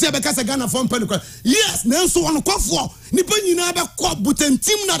Opose be ka se Ghana for Pentecost. Yes, na nso wono kwafo nipa nyina be kɔ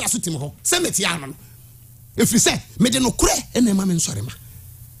butantim na da so tim ho. Se meti ano. If you say me de no kure ena ma me nsɔre ma.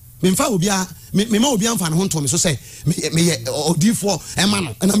 Me mfa obia me ma obia mfa ne ho nto me so say me odifo ema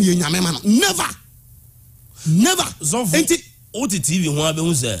no na me nyame ma no. Never. Enti o TV ho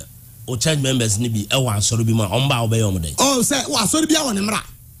abehu say o church members ni bi e wa asɔre bi ma omba obey om dey. Oh say wa asɔre bi a wɔ ne mra.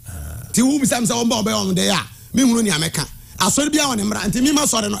 Ti wu bi say omba obey om dey a me hunu ni ameka. Asɔre bi a wɔ ne mra. Enti me ma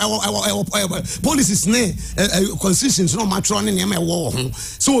sɔre no policies ne constitutions no matro ne ma ɛwɔ ho.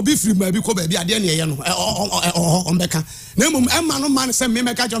 So obi free ma bi ko ba bi ade ne ye no ombeka. Na mum emma no man say me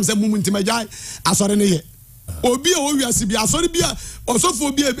meka jam say mum ntimagya asɔre ne ye. Obi a wo wiase bi asɔre bi a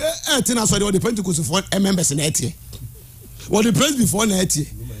osofo bi e tina asɔre o the Pentecost for members na etie. What the praise before na etie.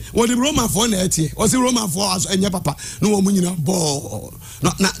 What the Roman for na etie. O si Roman for enye papa no wo munyina bo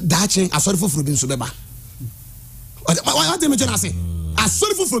na dachi asɔre foforo bi nso beba. What dem je na say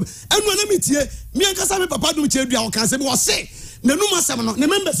asɔre foforo enu na metie me ankasa me papa dum che dua o kan say me wo say na numa asɛm no ne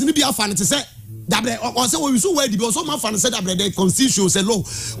members ni bi afa ne te say dabre o say we so word bi o so ma fa ne say dabre the constitution say law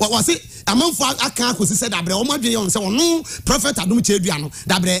o say amanfo aka akosi say dabre o ma dwen yon say ono prophet adum che dua no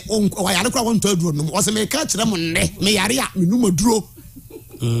dabre o yare kra won to aduro no o say me ka kire mo nne me yare a me numa duro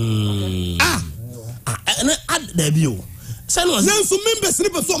na ad da bi o say no so members ni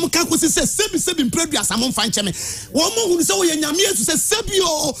be so mo ka akosi say sebi mpredua samon fa nche me wo mo hunu say wo ye nyame yesu say sebi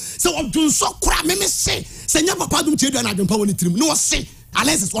o say odunso kra me say nya papa dum che dua na adwempa woni tirim no wo say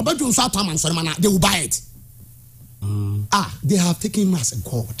ALEXIS wabadun so ataman so man they will buy it. They have taken us as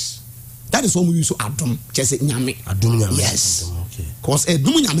God. That is what we use to Adom. Just nyame. Adom nyame. Yes. Okay. Cause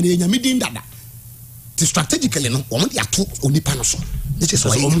Adom nyame din dada. Strategically no, omo dey ato onipa no so. This is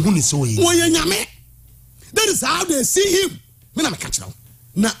why omo ni so yi. Nyame. That is how they see him. Me na me catch now.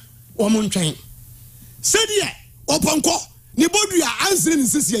 Na omo ntwen. Said ye oponko ni bodua answer ni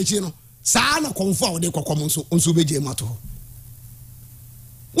sisi achi no. Saa na konfo a de kokom nso beje mato.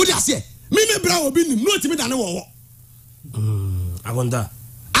 What do you say? Me bra obi nim no timi dane wo. Akonta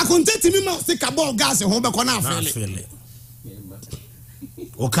timi ma se ka ball gas ho be ko na afele.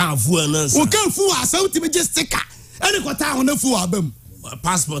 O kan fu anansa. O kan fu asa utimi je sticker. Ene ko ta ho na fu abam.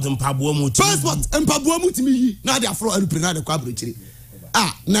 Passport mpaboa mu timi yi. Na dey afro aeroplane na dey kwa brochiri.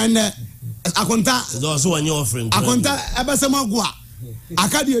 Na akonta do so wanye offering. Akonta ebesem ago a.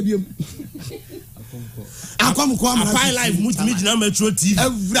 Akade abiem. Akwam Pai live mutimi gina Metro TV.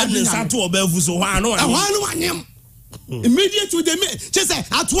 Every sato obavu so ho ano anyem. Immediate to the she say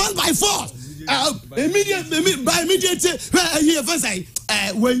at 1/4. Immediate here for say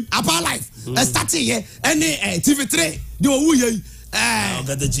when Pai live start here any TV3 the owu ye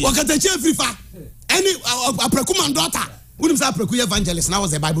okatachi afrifa any apreku man daughter unim say apreku evangelist now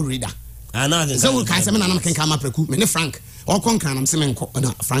was a Bible reader. So we can say me na ken kama apreku me ne Frank o kon kan am se me nko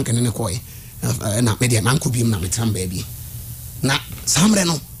na Frank ne koy na media man could be na metram baby na samre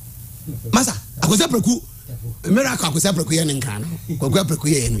no masa akosa preku miracle akosa preku ye nkan no kwakwa preku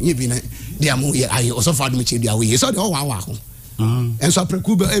ye no ye bi na dia mo ye ayi o so fa dum che dia we so de o wa ho enso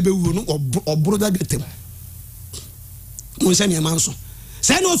preku be wu no obro da getem mo se ne man so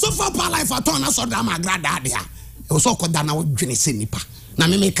se no so fa pa life aton na so da ma grada dia o so ko da na wo dwene se nipa na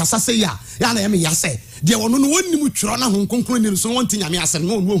me kasa se ya na me ya se de wono no wonni mu twiro na ho konkron ni so won tinyame asem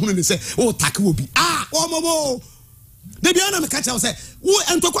no no hunu ni se o take obi o mobo de bia na me ka cha se wo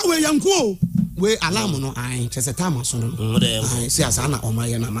entokwa we yanko we alarm no ai chese time so no ai se asa na o ma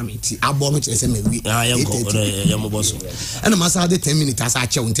ye na ma me ti abo me chese me wi yanko ya mobo so ena masa de 10 minutes asa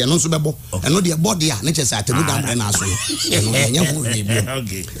che unte no so bebo eno de body a ne chese atemu da na so eno nya ho we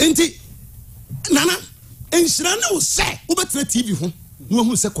bi enti nana enshira na o se wo betre TV ho no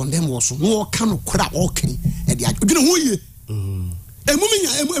hu se CONDEMN wo so no ka no kra o kan e de adwene ho ye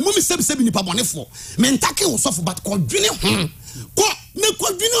emumi sebi ni pa bonefo me ntake wo sofo but ko dwene ho ko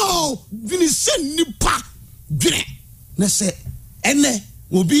dwene o dwene se nipa dwene na se ene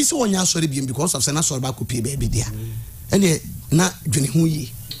obi se wonya sori biem because of se na sori ba ko pie ba bi dia ene na dwene ho ye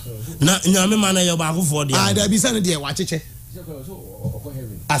na nyame ma na ye ba ko fo dia da bi se ne de wa cheche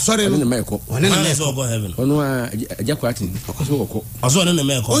sorry no meko one na meko go heaven ono ajakwati oso ne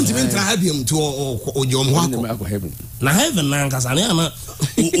meko on ti mentra habiem to ojom ho akọ heaven na heaven na nkasa ne ana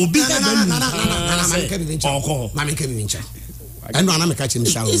obi ka ba na me ka bi ncha eno ana me ka chi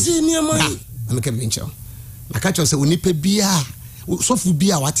misha isi ni ama na me ka bi ncha na ka cho se onipa bia sofu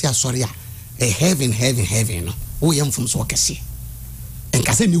bia wate asori a heaven no o yem fom so kese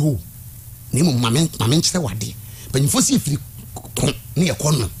enkase ni ho ni mo mame nchire wade panifo si firi ne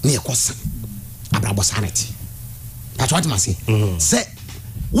ekono ne ekosa abrabo sanity that's what I say say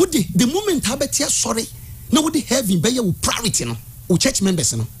would the moment habetia sorry no would heaven be your priority no church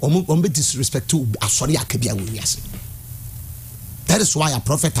members no be disrespect to asori akabia we yes. That is why a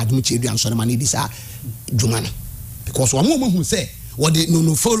prophet Adom chedu ansori man this jumana, because one woman who say what the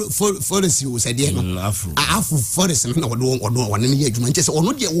no forest you said no afu forest no one any juma say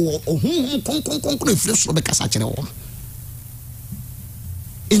ono de kon fresh no be kasa kire wo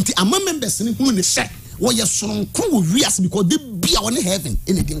enti ama members ni hu ne say wo ye sonko wo wias because they be on heaven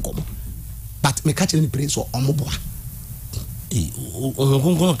anything come but me catch any praise so omoboa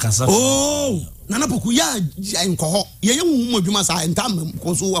oh nana poku ya nko ho ye hu adwuma sa entam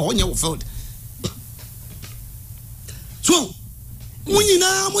ko so ho nye wo field so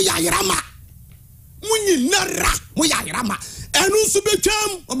munyina mo ya yerama munyina mo ya yerama enu so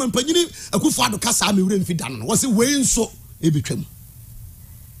betwam o mampanyini akufo ado kasa me wure mfida no wo se we nso e betwam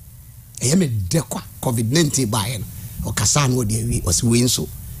me dekwa covid-19 bae no o kasa no de wi o se we nso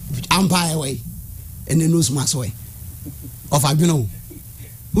empire way ene no smas way of adweno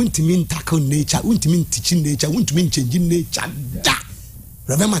untimi ntaka nature untimi teach nature untimi change nature da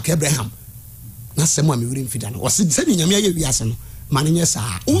Reverend Abraham na semo me wure mfida no o se se nyame aye wi ase no manenye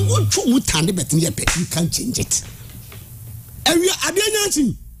saa unchu mutande betini ye pe you can change it ewi ade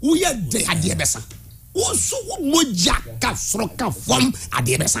nyanchi wo ye de ade besa wo so moja ka soro ka fom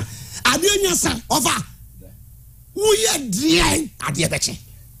ade besa ade nyasa over wo ye de ade beche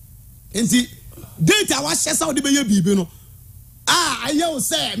enti date wa shesa wo de be ye bibi no aye wo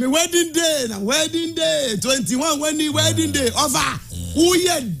say me wedding day 21 wedding day over wo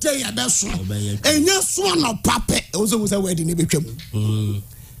ye de ya beso enya so no pape wo so say wedding e betwam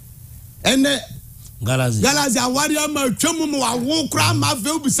ene galazi awari ama twam mu wa wo kra ma fe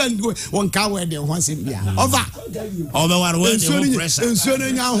obisand won ka wedding ho asem bia over obe war wedding pressure enso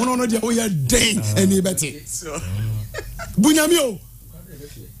na nya hono no de wo ye den eni beti bunyami o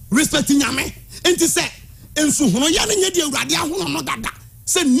respect nyame enti say enso hono ya na nya di awurade ahono no dada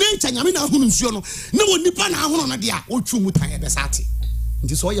se nature nyame na ahono nsuo no na wonipa na ahono no de a otwu mu tan e besate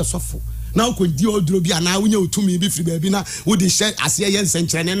nti so ye sofo na okodi oduro bi ana wonya otumi bi firi ba bi na wo de hye ase ye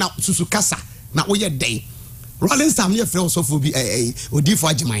nsenkyerene na susu kasa na wo ye den rolling sam ye frɛ sofo bi odifo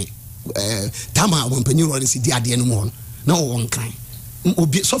agiman tama wonpanyi rolling si di ade no mo na wo won kan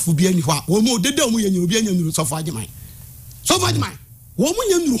obi sofo bi ani ho a wo mo deda mo ye nya obi anya nuru sofo agiman wo mo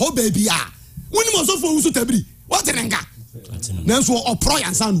nya nuru ho ba bi a woni mo sofo wusu tabiri what renga na so opro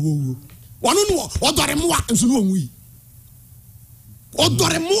yansa no wo wono no odore mo a nso no onwi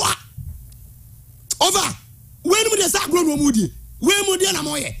odore mo a over when mu de sa agro no mu die we mu de na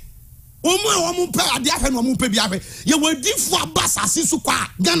mo ye o mu pa ade ahwe no mu pa bi ahwe ye wadifo abasase so kwa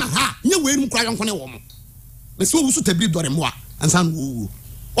Ghana ha nye we mu kra yonko ne wo mo be so wusu tabiri dore mo a ansa no wo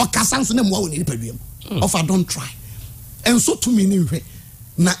o kasa nso ne mo wo ne paduam offer don't try enso to me ni hwe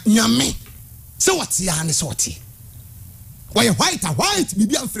na nyame se wati ya ne se wati why white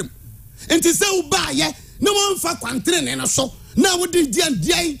bibi afrem enti se u ba ye ne won fa kwantre ne no so na wo di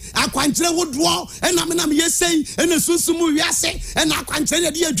dian akwankyere wodo ena me na me yesei ena susumu wiase ena akwankyere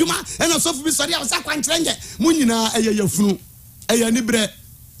ne di adwuma ena sofu bi sori a sa akwankyere nge munyina eyeyafunu eyani bre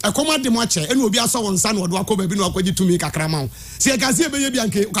ekoma de mo ache ena obi aso won sa na wodo akọ ba bi na akwaji tumi kakra ma wo se ekase ebeye bi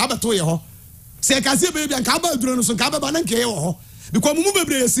anke ka abeto ye ho se ekase ebeye bi anka ba duro no so ka ba na nke ye ho because mumu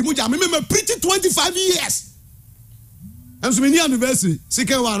bebre yesi mu ja me preach 25 years enso me ni anniversary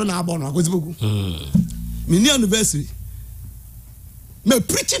sike wa no na abo no akwezi bogu me ni anniversary me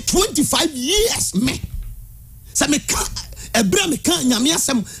preach 25 years me say me kan ebra me kan nyame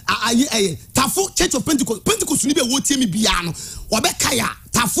asem aye tafo church of Pentecost ni be wo tie me bia no wo be kaya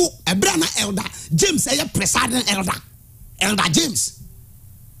tafo ebra na elder James presiding elder James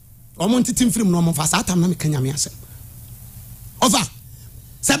o mo ntitim film no mo fa sa tam na me kan nyame asem over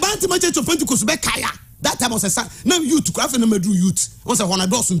Sabanti ma church of Pentecost be kaya that time was a son now youth craft na madru youth on say hona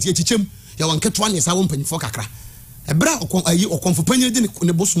dos ntie chichem ya wanketo ane sa won panifo kakra ebra okonfo panyi de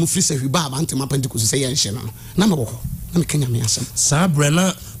ne bosom free se hwiba Sabanti ma Pentecost say yen hye no na me boko na me kanya me asem sa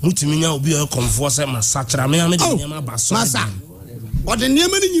brena mutumi nya obi o konfo se masachra me ame de nyama baso masa o de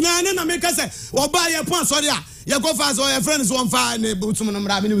nyama ni nyina na me ka se oba ye pon sori a ye go fa so your friends won fa ne botum no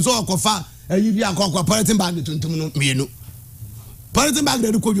mra me ni so okofa ayi bi akokwa politin bag tuntum no mienu politin bag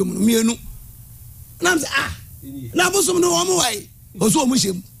de ko biom no mienu na say na bosom no wo mo wai o so mo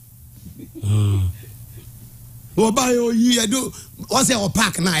shem o ba yo yi edo o say o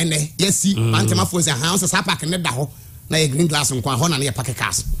park na ene yesi antema fo say ha o say park ne da ho na ye green glass nkwa ho na ye park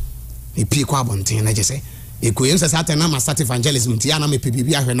cars e pie kwa bonten na je say e ko yen say satan na ma start evangelism ti na me pe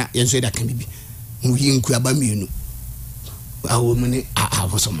bibia hwe na yen so da kan bibi mu yi nku aba mienu awo mu ni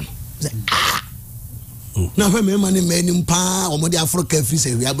bosom no na hwe me ma ni mani mpa o mo di Africa free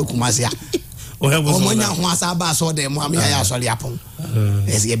say wi abekumase a Omonya ho asaba so de mo amia ya sori apon.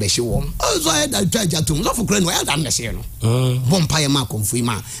 Ese ye be hye wo. So I da twaja tum so for kra no ya da nese no. Bompa ye ma konfu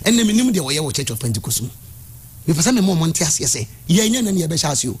ma. Enne menim de wo ye wo Church of Pentecost. Me pesa me mo monte ase se. Ye nya na ne ye be hye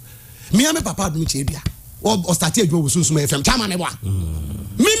ase o. Me am papa Adom Kyei o start adwo wo sunsun FM chama ne bo.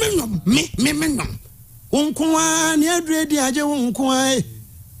 Me nom. Wonkoa ne adredi age wonkoa e.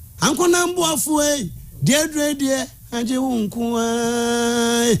 Ankona mboafo e. De adredi age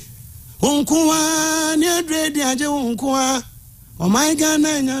wonkoa e. Wonkoa ne adredi age wonkoa. Oh my God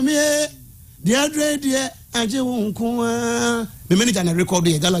na nyame de adredi age wonkoa. Me manager na record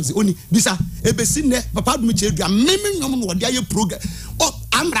the Galaxy oni bisa ebesi ne papa Adom Kyei dua me nom no de aye program. Oh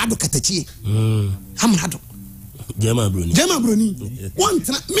amrado katachi. Amrado Jema broni. One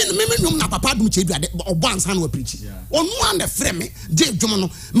time, me na papa Adom Kyei dua obo ansan wa preach. Onu an de frɛ me de dwom no.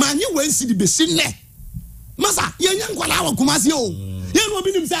 Ma nye wan si di besi ne. Masa yenya nkwala wa kumase o. Ye no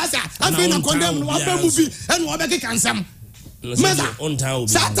bi nim sa afi na condemn wa ba movie and wa be keka nsɛm. Masa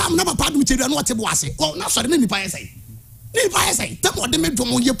satam na papa Adom Kyei dua no wote bo ase. O na sɔre na nipa yesai. Nipa yesai. Tamo de me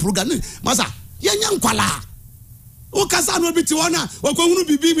dwom ye program. Masa yenya nkwala o kasa no bi ti wona o ko hunu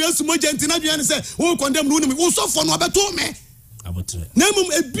bibi bi esumo gentina bia ne se o condemn no ni o Sofo no abeto me abotre na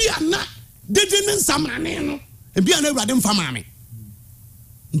mum ebia na dede ne nsamrane no ebia na awurade mfa maame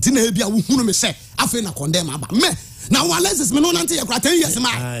ntina ebia wo hunu me se afi na condemn aba me na wa ALEXIS me no nante ye kra 10 years ma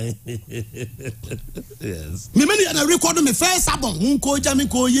yes me many na record me first album nko jami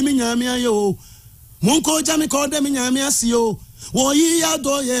ko yimi nyame ayo munko jami ko de me nyame asio wo yi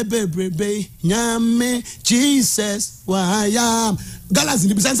ado ye bebrebe nyame Jesus wa ya Galaxy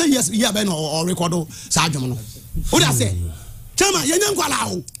ni bisanse yes ya be no record sa adwom no o da say chama ye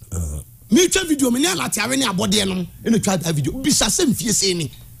nyankwala o mi twa video me ne alate awe ne abode no e twa da video bisase mfie se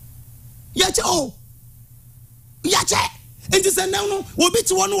ni ya che o ya che enti se no wo bi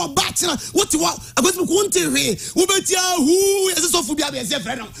ti wo no wo ba tena wo ti wo agosi ko nte hwe wo be ti ahu ye Sofo bia be se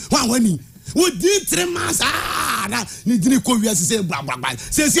frɛ no wan wani wo di 3 months na ni dini ko wiase se bla bla bla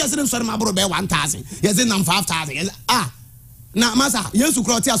se se sori ma bro be 1000 ye se nam 5000 na masa Yesu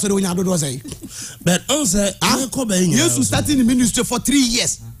kroti asori onya dodo say but on say ko be nya Yesu starting the ministry for 3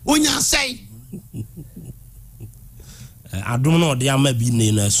 years onya say Adom no de ama bi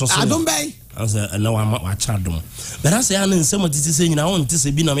ne na so Adom be say na wa cha Adom but I say an nsem titi se nyina won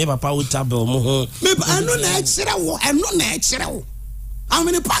tise bi na me papa wo tabel mo ho me anu na ekire wo how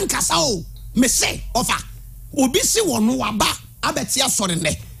many pankasa o me say offer obi si wono waba abeti asore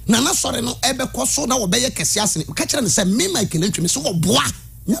ne na na sore no ebe koso na wo be ye kese asene ka kire ne say me Michael ntwe me so wo boa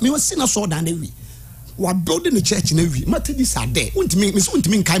me we si na so dan na wi wa building the church na wi Methodist are there untimi me so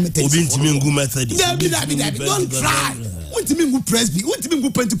untimi nkai Methodist obi ntimi ngu Methodist don't try untimi ngu Presby untimi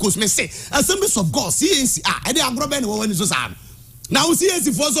ngu Pentecost me say Assemblies of God CAC e dey agro be na wo wani so sa na wo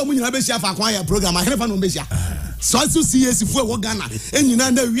CAC for so mu nyina be share fa kwa ya program a herefa no be share so CAC for wo Ghana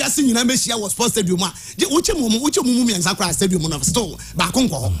enyina na wiase nyina be share was sports stadium a uche mumu me nsa stadium no still ba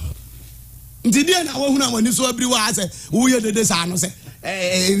konko ndidi na wo hunu amani so abiri wa say wo ye dede sa no say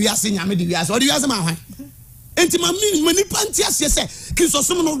wiase nyame de wiase o de wiase ma hwan enti mani panti ase say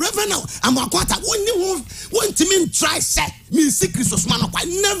Christosom no reverend Amoako Atta won timi try say me see Christosom no kwa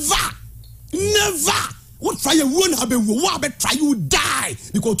never what try you won have wo abe try you die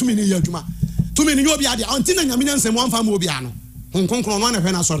because to me ni adwuma to me ni obi ade until na nyame nsem wan fa ma obi ano nkonkron no na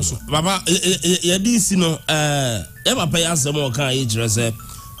hwe na soro so baba ye di si no e papa ya asem o kan ye kire se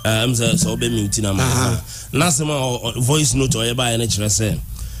say so be mute na ma na asem voice note o ye ba ye na kire se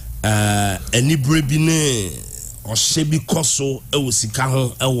ani bre bi ne o hye bi koso e wo sika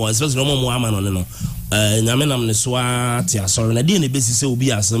ho e wo especially mo ama no no nyame nam ne so ati asori na di na be si se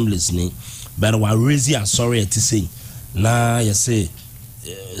obi assemblies ni but we raise ya sorry to say na you say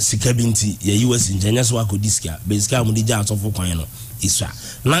sika binti ye US engineer so akodi sika basically mo di ja atofo kwan no iswa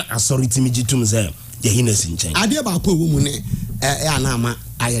na asori timi gitum say ye hines nchen ade ba ko wo mu ne ana ama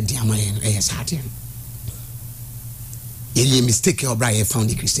aye di ama ye no e sade ye mistake your brother found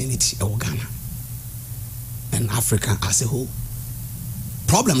the Christianity in Ghana and Africa as a whole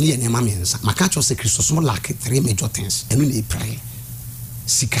problem ni ye ma mensa maka cho say Christosom lack 3 major things enu na pray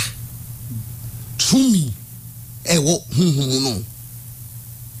sika tumi ewo no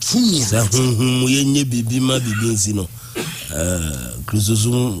tumi sa ye nye bibi ma bibi nsi no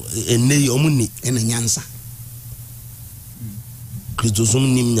Christosom ene omuni ena nyansa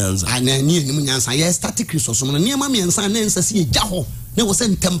Christosom nim nyansa ana ni nim nyansa ye start Christosom no niam mensa na nsa se ye gya ho na wo se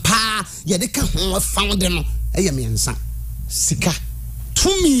ntempa ye de ka ho found no eye mensa sika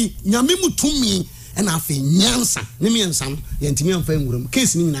tumi nyame mu tumi ena afi nyansa ne mensa no ye ntimi amfa nwuram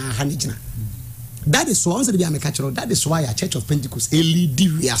case ni na ha ne gina. That is why that is why a Church of Pentecost lead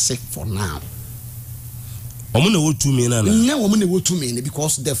we are sick for now. Omune wo tumi na na. Na omune wo tumi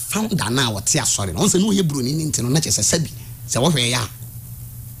because the founder now what ya sorry. On say no ye broni ni ntino na chese sabi. Se wo hwe ya.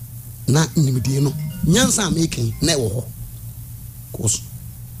 Na nimdie no. Nyansa making na wo ho. Cause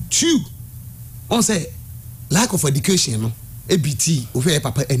 2 on say lack of education no ABT over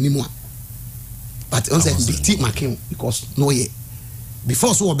papa anymore. But on say BT making because no ye.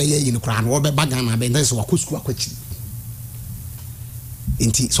 Before so obey ye in kran wo be bagan na be then so akọ school akwachi.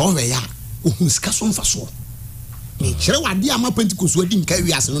 Enti so we ya ohun sika so mfa so. Me kire wade ama Pentecost wadi nka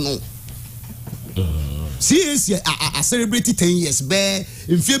wiase no. CAC a celebrate 10 years be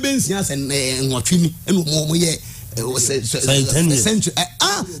mfie be nsia se nwotwini eno mo ye 10 years.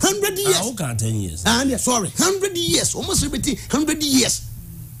 100 years. How can 10 years? Yeah, sorry, 100 years. Almost celebrate 100 years.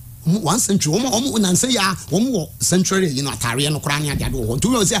 1 century. Omo say ya omo century you know atare no kra nya ade wo.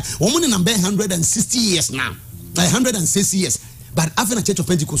 To say omo ne number 160 years now. 160 years. But after the Church of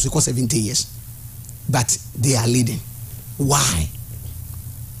Pentecost, we call 70 years. But they are leading. Why?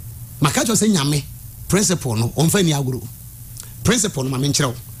 Makacho say nyame principle no onfa ni agro. Principle no ma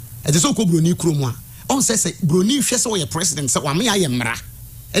menkyerɛw. E so ko broni krom a on say broni hwɛ sɛ wo president sɛ wa me aye mmara.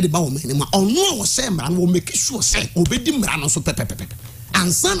 E de ba wo mani ma ɔno a wo sɛ mmara no wo make sure sɛ obedi mmara no so pepepepe.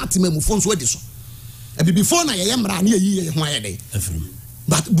 Ansa na temamufo nso adi so. E before na ye mmara na ye ho aye dey.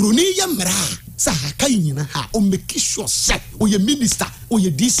 But broni ye mmara sa haka nyina ha o make sure say o ye minister o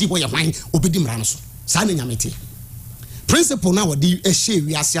ye DC o ye hwan obedi mmara no so. Sa na nyame te. Principle na wodi ehye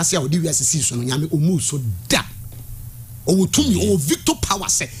wiase ase a wodi wiase si so no nyame omu so da. O tumi o victor power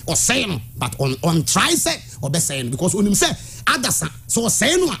say o say no but on try say o be say no because onim say adasa so o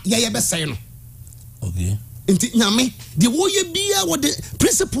say no ye be say no. Okay. Enti nyame de wo ye bia wo de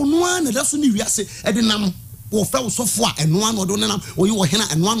principle no na da so ni wiase e de nam wo fa wo sofo a eno an odo nam wo ye wo hena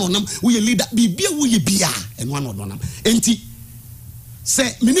eno an onam wo ye leader bibia wo ye bia eno an odo nam enti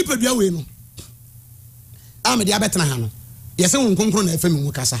se mini padua we no am de abetena ha no yese won konkron na afemi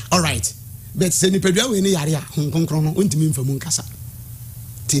mu kasa all right but se ni padua we ni yare a hon konkron no ontimi mfamu kasa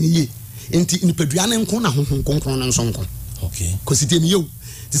tini ye enti ni padua ne nkon na hon konkron no nso nkon okay kosite ni yo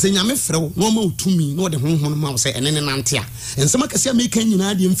ti se nyame frew no ma otumi no de honhon ma se ene ne nante a ensema kase a meka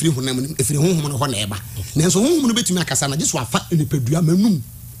nyina de mfiri honam efiri honhom no ho na eba nenso honhom no betumi akasa na jesu afa ni padua manum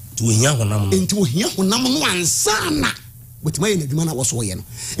ti wo hia honam enti wo hia honam no ansana wetima ye na dwuma na wo so ye no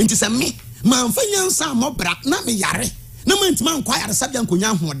enti se me ma mfa nyansa mobra na me yare na ma ntima nkwa yare sabia nkonya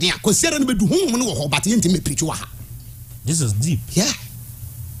hoden a kosiere no bedu honhom no wo ho but ye ntime preach wa ha. This is deep. Yeah,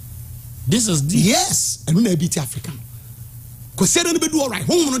 this is deep. Yes, and na biti African kosiere no bedu all right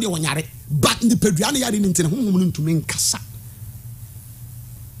honhom no de wonyare but the padua na yare ni ntine honhom no ntumi nkasa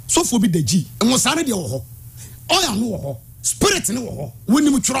Sofo bi daji enwo sare de wo ho oya no wo ho spirit ne wo ho woni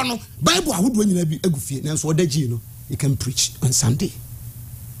mu tworo no bible ahodo nyina bi agufie nanso odaji no you can preach on Sunday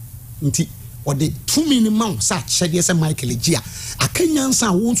nti ode tumi ni ma sa chede se Michael Gia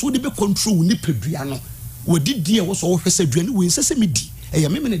akanyansa wo nso de be control ni padua no wodi die wo so wo hwese dua ni we se medi eya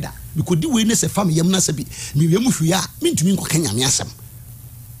memene da bikodi we ne se fam yam na se bi mi we mu hwe a mentumi nkwa kanyame asem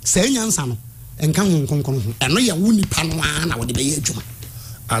se nyansa no enka honkonkon ho eno ye wo nipa no a na wo de be ye adwuma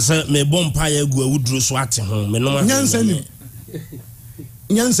asa me bompa ya gu awudru so ate ho me no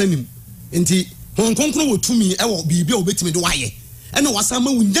nyansa nim enti honkonkon wo tumi e wo bibia obetimi de waye ena wasama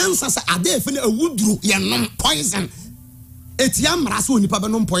wo nyansa sa ade efe na awudru ye nom poison etia mra so onipa be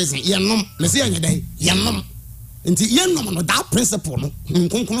nom poison ye nom me se anya dai ye nom enti ye nom no that principle no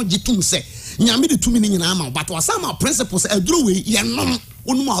honkonkon gitum se nyame de tumi ni nyina ama but wasama principle se aduru we ye nom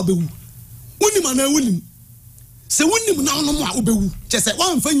onum a obewu onim na wonim se wonim na ono mo a obewu chese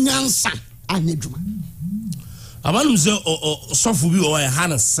wamfa nyansa anya dwuma abanum se sofo bi o ha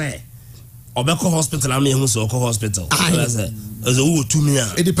na se obeko hospital am ehun se okọ hospital as a wo tumi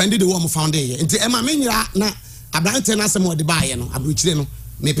a it depended the one found there nti e ma menyira na abrante na asem ode baaye no abrochire no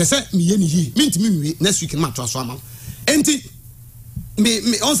me pese me ye ni hi mentimi nwe next week ma to aso ama enti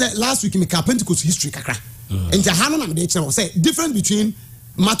me on say last week me ka Pentecost history kakra enti ha no na me de kire say difference between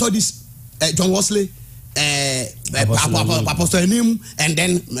Methodist John Wesley Apostle Adom and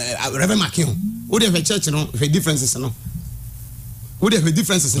then Reverend McKeown. What if a church no the differences no? What if the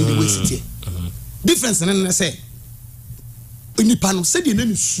differences in the way city? Difference and say nipa no said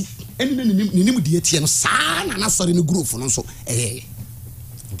you su eni ni mu de tie no sa na sorry no group no so okay,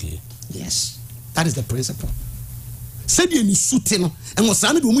 yes, that is the principle. Said you su te no and was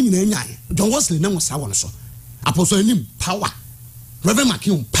sa na do mu nyina nya John Wesley na was sa won so Apostle Adom power, Reverend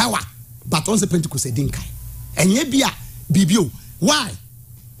McKeown power. But on the Pentecost dinkai enye bia bibio why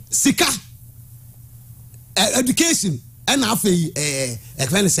sika education and afei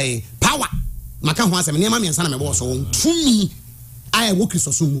can say power maka ho asem niam amiensa na me bo so tumi I wo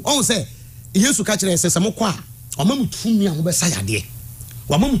Kristo so mu on say Yesu ka kire sese mo kwa omamu tumi a mo be sayade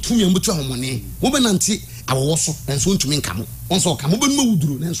wamamu tumi a mo tu ahomone wo be nante awowo so enso ntumi nka mo onso ka mo be no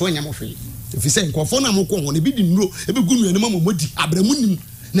wuduro nenso anya mo hwe efise nkofo na mo ko ho ne bi di nro e be gunu enema mo modi abramu nim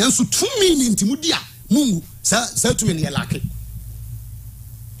nenso tumi ni ntimudi a mungu sa tumi ne yelake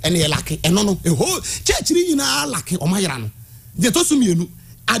ene yelake eno no eho church ni nyina alake o mayra no de to sumienu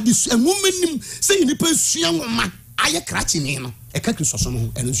adisu enwomanim se nipa sua nwoma aye krachi ni no e ka Kristo so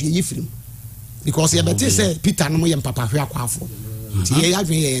no eno so ye firim because ye bete say Peter no ye mpapa hwe akwafo ti ye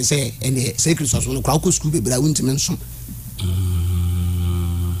adwen ye say ene say Kristo so no kwa ko school bebra wuntime nso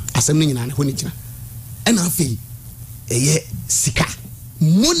asem ni nyina ne ho ni gina ena afei eye sika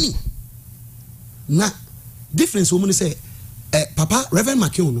money na difference woman say papa Reverend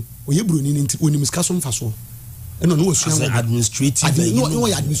Makeo no oye broni ni onim sika so mfaso eno no osua as administrative no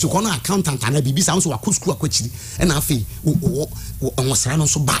administrative no accountant na bibi sa so wa school akwachiri ena afei onwosra no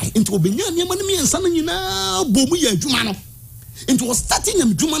so buy into obenya niam na miensa na nyina bomu ya adwuma no into was starting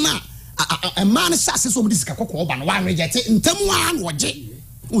am adwuma na a man sase so mudi sika kokko ba no wa reject ntam wa na oje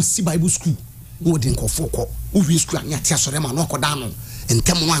o si bible school wo de nkofo ko o wi school anya tia sore ma no okoda no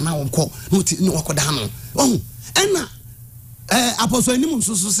ntam wa na wonko no ti no okoda no ena apostle ni mum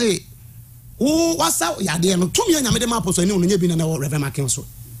so say o wasa yade no tumi anya me de ma apostle ni no nya bi na Reverend Makeo so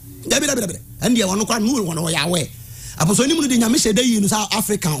dabi and dia wono kwa no wono ya we apostle ni mu de nya me shede yi no South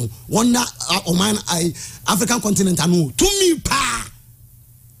African wona oman African continent anu tumi pa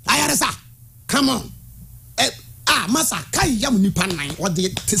ayaresa come on masa kai yam nipa nan what the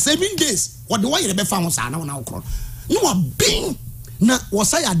 7 days what the way be fa ho sa na wona okro no abin na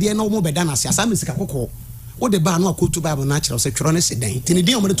wosa yade no mo beda na sia me sika kokko wo de ba no akotu bible na kire se tworo ne sedan tini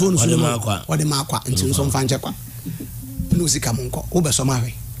din o me to no so wo de ma kwa nti so mfa nche kwa no sika mo nko wo be so ma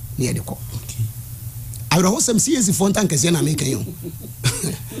hwe ne ye de ko awra ho sam CSC fontan kase na me kan yo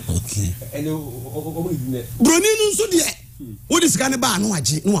okay broni no so de wo de sika ne ba no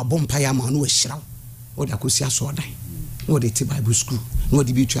age no abom pa ya ma no ahira wo de akosi aso dan no de ti bible school no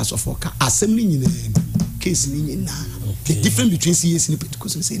de bi twa Sofo ka asem ni nyina case ni nyina the difference between CSC and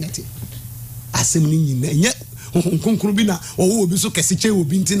Pentecost say nothing asem ni nyina nye nkonkron bi na wo obi so kese che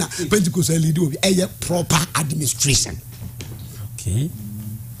obi ntina Pentecost lead obi eye proper administration okay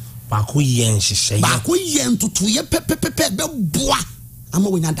ba ko yen hihye ba ko yen tutu ye pepepepe be boa ama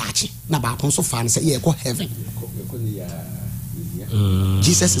wonya dachi na ba ko so fa ne say ye go heaven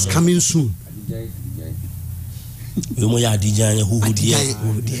Jesus is coming soon yomo ya dijanye huhudie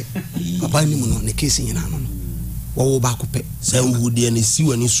papa ni mu no ne case nyina no wo ba ko pe say huhudie ne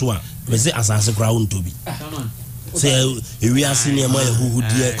siwani so a me say asase kra wontobi say ewi ase ne ma ya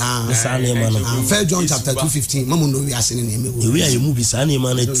huhudie ne sa ne ma no 1 John chapter 2:15 mamu no wi ase ne me ewi aye mu bi sa ne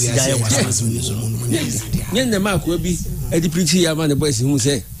ma na tiga ye wasase ni so nye ne ma ko bi edi preach ya ma ne boys hu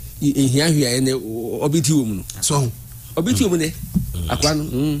say ehia hwia ne obiti wo mu no so obiti wo mu ne akwa no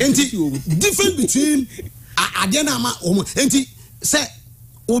enti different between ade na ma omo enti say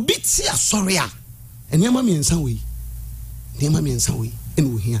obiti asori a enema me nsa we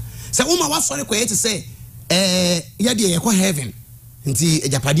enu hia say wo ma wasori ko yeti say ye de ye ko heaven nti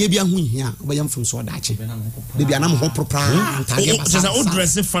ejapade bia hu hia obeyam fun so daache de bia na mo ho propra antade ba say o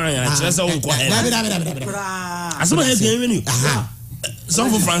dress fine a say say o ko heaven asema he gan wenu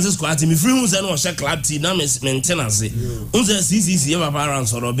Sofo Francisco ati mi free hu say no share club tea na maintenance unse CCC e baba around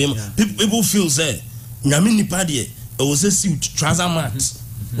so robim people feel say nyame nipa de e wo say suit trouser mat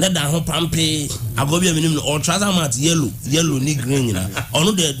na da ho pampe agobi aminim no trouser mat yellow ni green na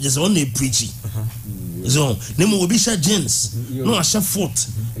ono de just on dey preachy so ne mo obi share jeans no a share foot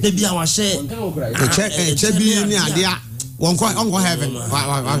de bia wa share che bi ni ade a onko heaven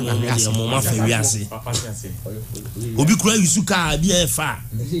mo ma fa wiase obi kura yusuka bia e fa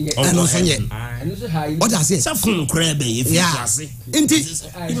ono so nye what does it sa fun kura be e fi wiase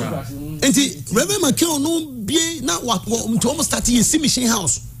enti Reverend Makeo no bie na what almost start in mission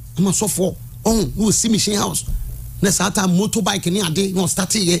house am Sofo no mission house na sata motorbike ni ade no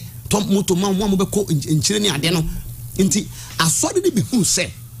start ye tom moto ma mo be ko nchire ni ade no enti asori de be hu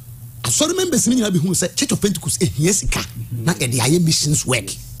se asori members ni nyina be hu se Church of Pentecost ehia sika na e de aye missions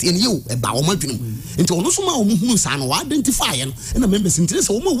work tie ne yo e ba wo madwenu enti ono so ma wo hu sa no identify ye no na members ntire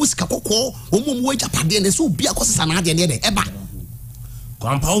se wo ma wo sika kokko wo mo wo japade ne so obi akosesa na ade ne de e ba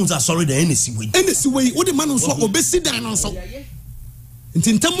compounds are sorry the NC way wo de man so obesi dan no so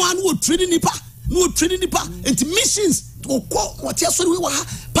enti ntamo anu wo training nipa enti missions okọ wati asori we wa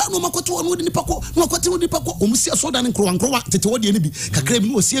pa no makoto wo de nipa ko no makoto wo de nipa ko omusi aso dan nkrowa tete wo de ne bi kakra bi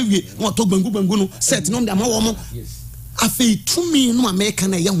no osi awie no to gbangu no set no de ama wo mo afei tumi no America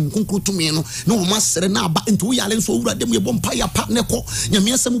na ya hunkunkuru tumi no na o masere na aba nti wo yale nso owura dem ye bom pa ya pa ne ko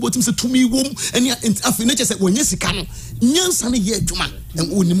nyame asem botim se tumi wom ene afei ne chese wonye sika no nyansa ne ye adwuma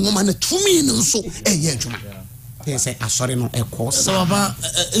onim wo ma na tumi no nso ye adwuma say asori no ekọ so baba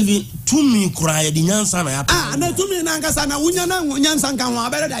even tumi kura ye di nyansa na ya pa na tumi na ngasa na wunya na nyansa nka ho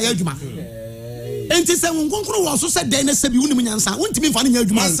abere da ye adwuma enti se nkonkoro wo so se den na se bi wunim nyansa wontimi mfa ne nya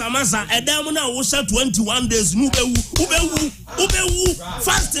adwuma masa edam na wo se 21 days nu ubewu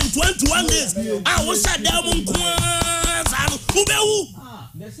fasting 21 days wo se edam nko sa no ubewu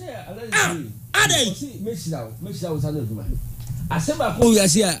adai meshira wo sa na adwuma aseba ko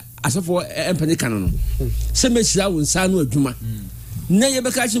wiase a asofo empene kan no se meshira wo sa no adwuma na ye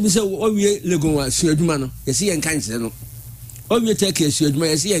beka chi bi se o wie legon wa su adwuma no ye se ye nka nkyere no o wie take su adwuma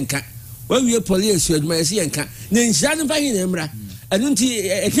ye se ye nka we police adwuma yesi yenka ne nhia ne fahin na mra anu nti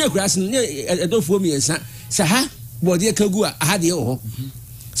eke kurase ne edofo mi yensa saha bode kagu a ha de wo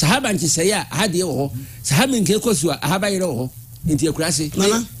saha banchi sey a ha de wo saha menke kosu a ha ba yere wo nti kurase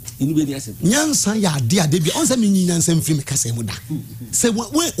nana inu be ni asem nyansa ya de bia on se me nyansa mfiri me kasa mu da se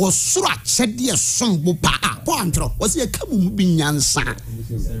we osoro a chede sombo pa a po antro wo se ka mu bi nyansa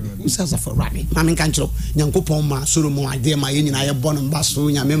usasa for rami mami kan chiro nyankopon ma soromo ade ma ye nyina ye bono mba so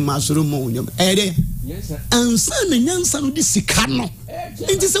nyame ma soromo nyom ede ansa me nyansa no di sika no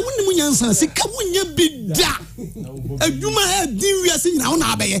nti se wonni mu nyansa sika wonya bi da adwuma e di wiase nyina wo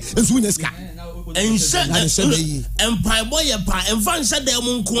na abaye enso wonya sika empire boy pa enfan sha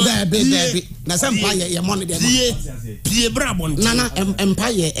dem nko baby na se empire ye money dem pie brabon nana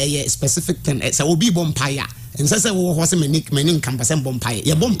empire ye specific thing se obi bompire ense se wo ho se many campus bompire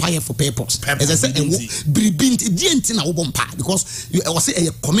ye bompire for purpose as I say bribint dienti na wo bompire because you say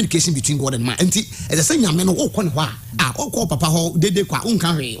a communication between God and man enti as I say nyame no wo ko ne ho a o ko papa ho dede kwa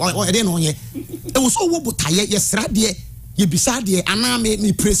unka hwe o ede no ye e wo so wo botaye ye srade ye bisade ana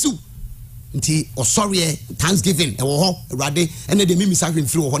me presu nti sorry Thanksgiving e wo ho awrade ene de mimi sahwe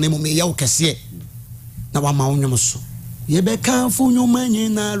mfiri wo ho na mo me ye wo kese na wa ma wonwom so ye be kan fu nwoma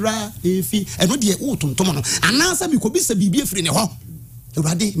nyina ra efi eno de wo tontom no anasa mi ko bi se bibie firi ne ho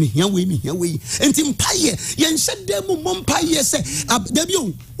awrade me hia we enti mpaye ye nhede mu mpaye se da bi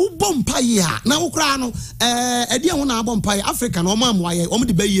o wo mpaye a na wo kra no ede ho na abom mpaye Africa na o ma moaye o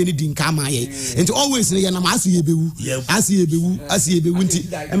de baye ni din ka maaye enti always ye na ma ase ye bewu nti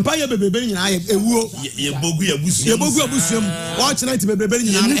mpaye bebebe nyina ye ewuo ye bogu abusuam wo chena nti bebebe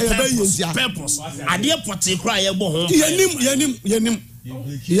nyina ye baye ntia purpose ade pote kra ye bo ho yenim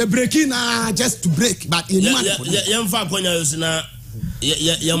ye breaking na just to break but ye mfa akonya yosina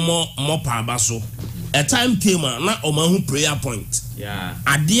ye mo pa baso a time came na o ma hu prayer point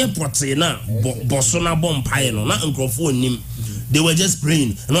ade pote na boso na bompae no na nkrofo nim they were just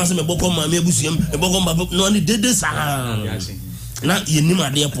praying and I say me boko ma me abusuam me boko ma no ni dede sa na ye nim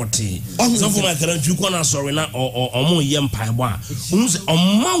ade pote so for my current you na sorry na o mo ye mpae bo a hu se o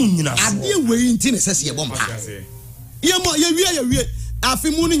ma nyina so ade we nti ne sese ye bompa ye wie afi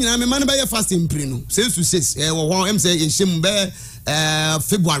mu ni nyina me man ba ye fasting pre no 6 to 6 wo em say ye shem be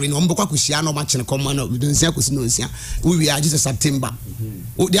February no mbokwa kuhia no ma chene koma no nsia kosi no nsia we are just September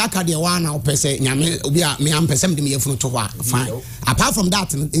o de aka de wa na opese nyame obi a me am pesem de me yefunu to ho fine apart from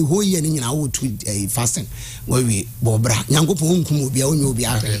that a whole year ni nyina wo to fasting we bobra nyankopon nkum obi a onye obi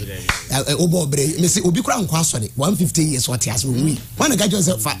a o bobre me say obi kura nkwa asore 150 years what has we when ga just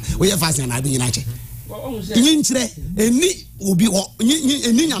we fasting na be nyina che nyinchire eni obi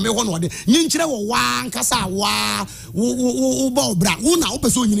eni nyame ho no de nyinchire wo wa nkasa wa wo bobra wo na wo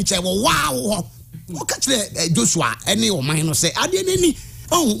pese onyini che wo wa wo ho ka kire Joshua eni o man no se ade neni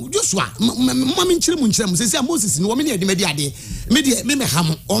oh Joshua mama nchire mu se se Moses no wo me ne de medi ade me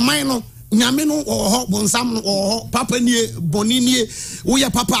ham o man no nyame no ho bonsam no ho papa nie boni nie wo ye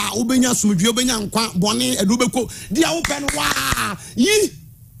papa wo benya sumdwe wo benya nkwa boni edu beko dia wo pe no wa yi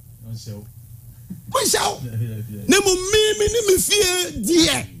Konshao ne mo mi ni me fie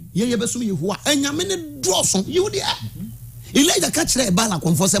die ye besum Yehowa anyame ne droso ye wo dia Elijah ka kire bala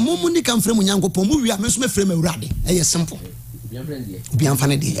konfo se mo ni kan frem nyankopon mo wi a me so me frem awurade eye simple obi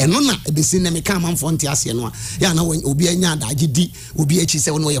amfane die eno na ebesi ne me ka manfo nti ase no a ya na obi anya adaje di obi achi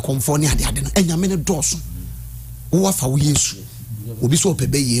se wo no ye konfo ne ade no anyame ne droso wo afa wo Yesu obi so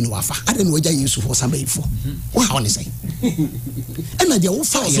pebe ye no wafa ade no wagya Yesu for sambayifo wo ha woni say ena dia wo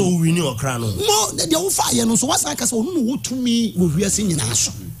fa so wi ni okra no mo dia wo fa ye no so wasa ka se wo no wotumi wo wiase nyina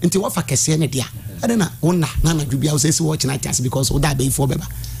so nti wo fa kese ne dia ade na wona na na dubia wo say wo china tias because wo da bayifo beba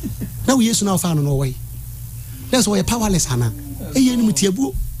na wo Yesu na wo fa no no way that's why powerless ana eye ni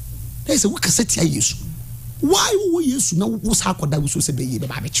mutiabuo that's wo kaseti ya Yesu why wo Yesu na wo sa akoda wo so se beye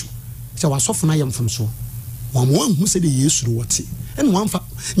beba bechu se wa sofo na yam fam so one who said the years to what and one fa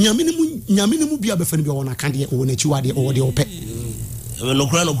Yaminimu be a befriend on a candy or Nechuadi or the Ope. No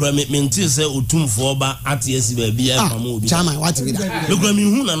crown maintain say Utum for ba at yes baby. Chama, what with that? Look at me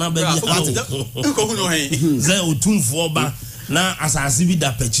who and I say Utum for ba. Na asase bi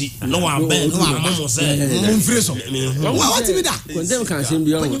da pechi no wa be no amamo say mfire so what bi da condemn kan sem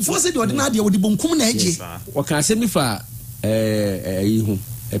bi on for say the ordinary dey bonkum na eje o kan sem fa yi hu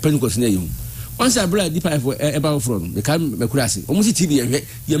Pentecost na yi hu once I brought deep for about from the can mekurase o mu si TV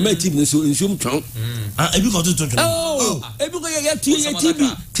ye ma TV no so nsum twon ebi ko to ebi ko ye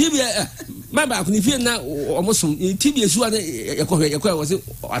TV ma ba ko ni fie na o mo som TV esu ana ye ko wo se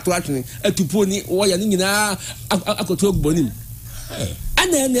ato atwene atupo ni wo ya ni nyina akoto ogbonim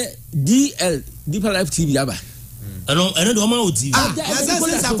ana DL Deep Life TV aba eno de o ma o TV yes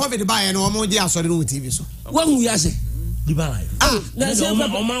say COVID buy no mo dey asori no TV so wa hu ya se Deep Life na se o ma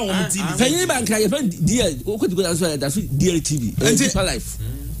TV fanyi ba nka ye fan DL o ko diko answer that DL TV Deep Life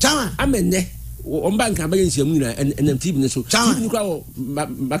chama amenne o mba nka ba yen siamu na NMTV ne so TV ni kwa wo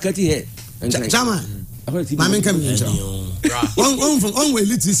marketing here chama mama nka mi nchira on we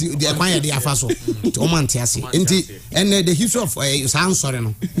litisi the kwanya dey afa so o man tiase enti and the history of san sorry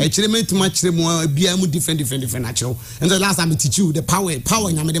no e kire metima kire mu bia mu different akire and the last time I teach you the power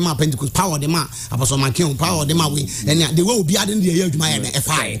nyame dem Pentecost power dem apostle Makion power dem we and the way obi ade dey adwuma ya na e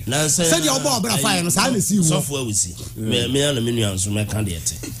fire said your boy bra fire no sa na si wo Sofo awusi me na me nua nso me kan de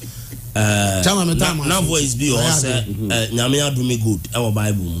ete chama metama na voice bi o say nyame adome good e wo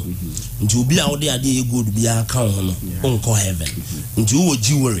Bible mu nti obi a wo de ade good bi aka ho no onko heaven nti wo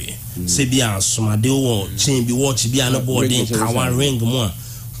jiwere se bi asomade wo chain bi watch bi ana boarding kawa ring mu a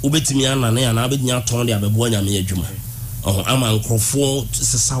obetimi ana na ya na abenya ton de abebo nyame adwuma ama nkrofo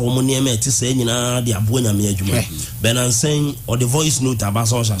sesa wo mo ne ma ti se nyina de abo nyame adwuma benansen or the voice note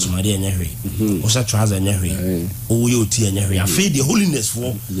abaso o asomade enye hwe o sha trouser enye hwe o ye oti enye hwe afi the holiness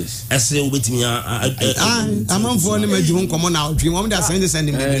for ese obetimi amanfo ne madwum komo na otwe mo da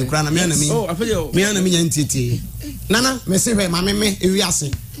send me kra na me na me nya ntiti nana me se hwe ma me ewi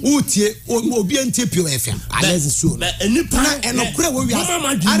ase utie obi antie pio FM ALEXIS so na enipa na enokure wo wi ase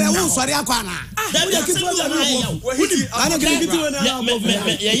are wo sori akwa na ana kiti na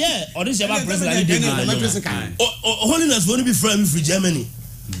audition about president holiness won't be from Germany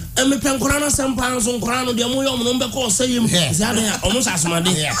and me penkora na sampa so nkora no de mo yo no be ko sayim zade ya almost asomade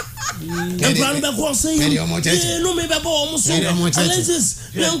nkora no be ko sayim no me be bo almost so ALEXIS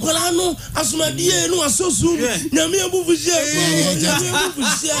nkora no asomade no asosu nyame abufushia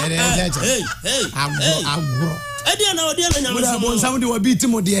hey agro some de wabiti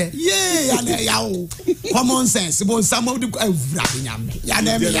mo de ya na yawo common sense bon some de avura nyame ya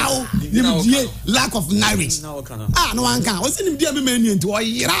na me yawo nim lack of knowledge no one can o se nim dia me mani enti o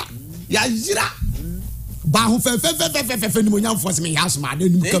yira ya yira ba ho fe ni mo nyam force me house ma de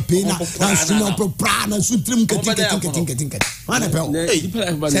nim campaign na sumo propra na sutrim ketin wana pe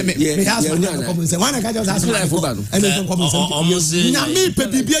se me house ma common sense wana ka just house ma and common sense nyame pe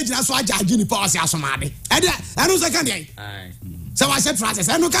bibia gina so ajaji ni pa o se asomade eno se kan dey se wa se Francis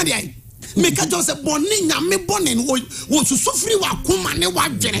eno kan dey me ka just bonni nyame bonni wo so sufri wa kuma ne wa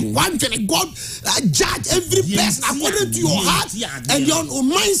dwene God judge every person according to your heart and your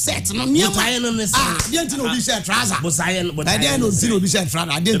mindset no niema didn't know be share trouser but I didn't know be share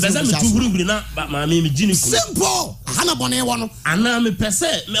trouser I didn't know ma me gini simple hana bonni wo no ana me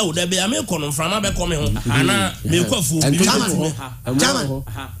pese me wo da be am e kono frama be come ho ana me kwafu chama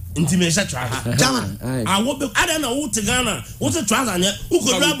inti me sha trouser chama awo be ada na wo te Ghana wo te trouser ne wo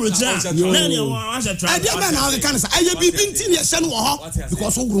ko bra brocha na ne wo sha trouser ade be na wo kan say aye bibi nti ne sha no wo ho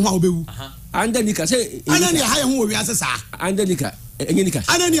because wo guru ma wo bewu andanika say anani ha ho wo wi ase sa andanika enyenika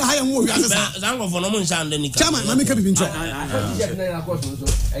anani ha ho wo wi ase sa zango fo no mo sha andanika chama ma me ka bibi nto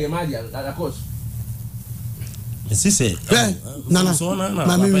sise nana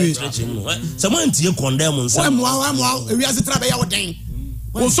ma me wi someone tie condemn nsa wa wi ase tra be ya wo den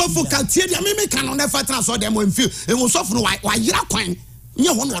wo Sofo ka tie dia me ka no na fa tra so dem mfil wo Sofo no wa yira kwan nye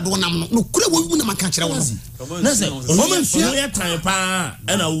ho no do nam no kure wo mu na maka kire wo na se o man ya tan pa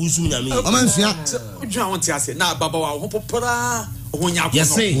na wo sum nyame o man sua odwa won ti ase na baba wa ho popora ho nya ko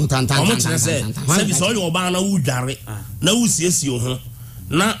yesi o man tire se bi so yo ba na wo dware na wo siesie ho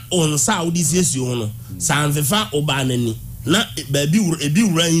na on sa wo di siesie ho no sanfefa o ba nani na baby ebi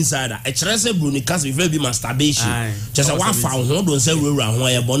wura inside a kire se bruni cast we be masturbation just wa fa ho do nsa wura ho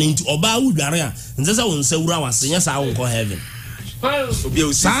ya boni nti oba wo dware a nse se won nsa wura wase nya sa won ko heaven obi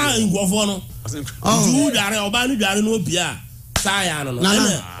o sa ngofo no ju dware oba ni dware no bia sa ya no no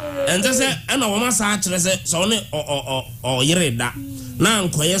nse se na wo ma sa kire se so ne o yire da na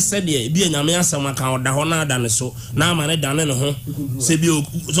nkoye sede bi anyame asem aka oda ho na ada ne so na amane dane ne ho se bi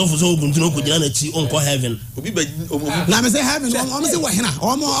Sofo so oguntuno ko gina na chi onko heaven obi ba na me say heaven o me say we hena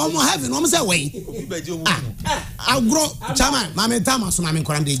o heaven o me say we obi ba di agro chairman ma me tama so na me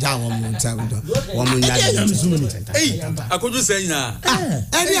nkoram de ja wo mo ta wo mo nya akoju say na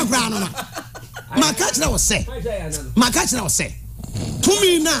eni akra no ma catch na wo say to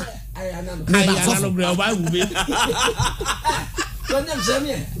me na ayana no bre oba gube CONDEMN say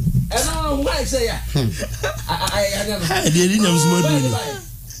me eno why say ya ayana de ni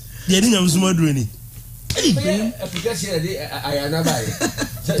nyam suma duro ni application de ayana bai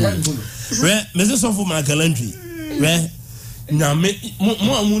re me se Sofo makalantri re nyame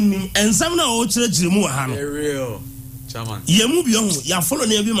mo amunim ensam na o kire mu ha no real chairman ye mu bi ho ya follow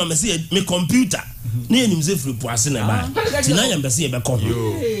na bi ma me say me computer na enim se free poase na ba ti na yam be se ye be ko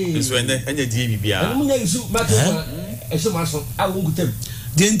yo eso ene die bibia mu nya isu mato eso maso awu ngutem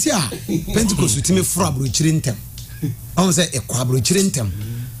de ntia Pentecost timi fro abrochire ntem on say ekwa abrochire ntem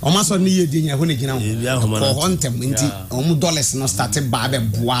o ma so ne ye de nya ho ne gina ho ko ntem nti o mu dollars no start ba be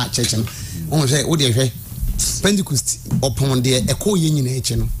boa church no on say wo de hwe Pentecost opon de eko ye nyina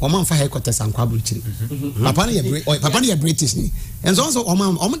eche no o ma mfa headquarters ankwa abrochire papa ne ye British ni enzo so o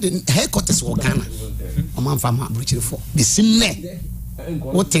ma de headquarters wo Ghana o ma mfa ma abrochire for the simne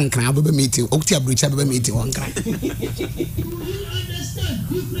what think can abebe meeting okti abrochire abebe meeting on kan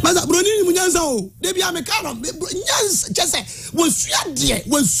Maza broni ni munyanza o debi ameka no nyanza chese wosua de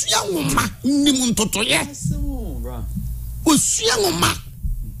wosua nwoma ni muntoto ye wosua nwoma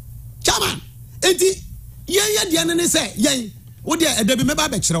chama enti ye de ne se ye wo de edebi meba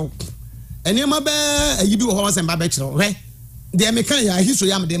be kire wo eni ma be ayibi wo ho se mba be kire wo he de ameka ya hiso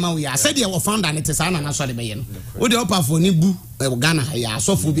ya mde ma wo ya se de wo founder ne te sa na so de be ye no wo de opafo ni bu Ghana ya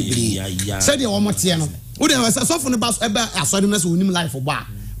Sofo bibiri se de wo mote no wo de Sofo ne ba asode na so onim life ba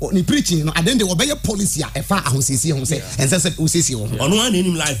ni preaching no adende wo be ye policy a efa ahosisi ho se ense osisi ho ono an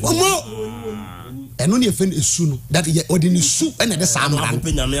enim life mo eno ne efe esu no that ye odini su ene de sa amara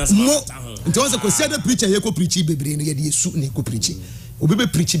mo nti won se ko se de preacher ye ko preach bibiri no ye de esu ne ko preach obi be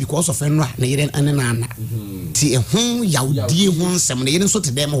preach because of eno na ye ene na na ti ehun yaudie ho nsem ne ye so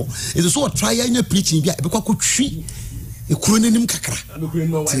te dem ho is so try ya preaching bia e be kwa ko twi ekuro nanim kakra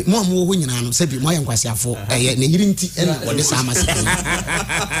ti mo amwo ho nyina no se bi mo yankwasiafo eye ne yiri nti ene wode sa amase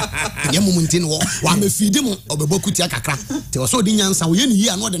nyemu munti no wa mafidi mo obebokutia kakra ti wo so di nyansa wo ye ne yi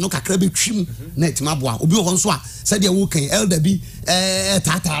ano de no kakra be twim na etima boa obi ho nso a se de wo kan elder bi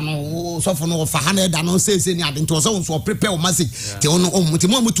tata no Sofo no fa ha na da no se ni ade nti wo so nso prepare o message ti wo no muti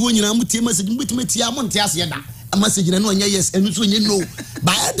mo amutu nyina muti message mbetima tia mo ntia se da message na no nya yes enu so nya no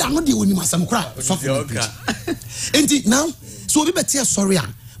ba da no de woni masam kra Sofo enti now so obi betia sorry a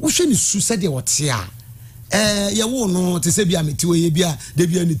wo hwe ni su se de wo tia ye wo no te se bia meti wo ye bia de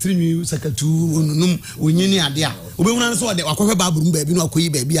bia ni trinwi sakatu onunum onyini ade a obehuna so de akohwe baburu ba bi no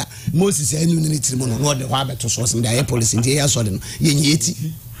akoyi ba bia Moses anu ni tirimo no no de ho abeto so sem de aye police ndi ye so de no ye nyeti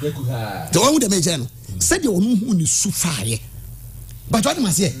to wo de meje no se de onu hu ni su faaye but what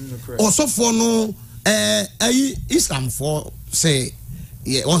must say Osofo no ayi Islam for say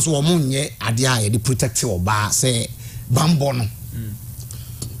ye once wo munye ade a ye de protect oba say bambo no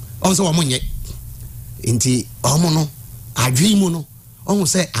once wo munye inti omo no adwimu no omo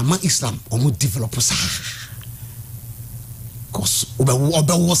say ama Islam omo develop sa cause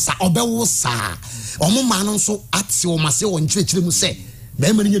obewosa omo ma no so ati o mase won chirechire mu say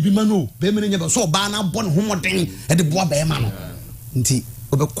be mane nya bi ma no be mane nya ba so ba na bo no homoden e de boa be ma no nti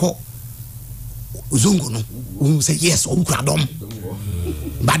obekọ uzungu no say yes o nkura dom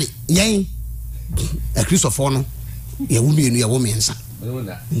badi yen a Christopher no ye wumienu ye womensa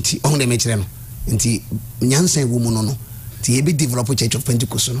nti on de mechire no nti nyansan wo mu no ti ye be develop Church of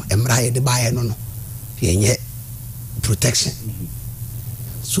Pentecost no emra ye de bae no ye protection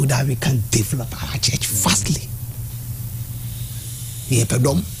so that we can develop our church fastly ye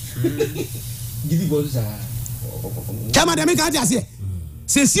pedom gidi boza chama de me ka ja se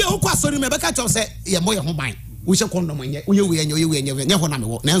o kwa sori me be ka cho se ye mo ye ho ban wo hye condom nye wo ye we nye ho na me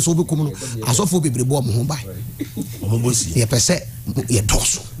wo na nso obi kum no Asofo bebrebo mo ho ban ye pese ye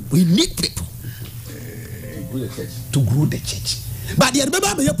doso we need people to grow the church but the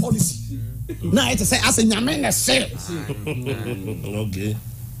remember be your policy na it say as nyame na say okay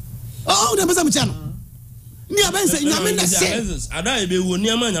oh the person channel ni aben say nyame na say ada e be wo ni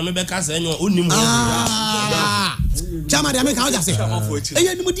ama nyame be ka say nyo onim ho chama de America how say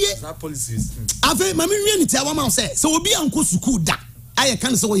eh ni mudie policies ave mama nwie ni tia wa ma say so obi anko school da aye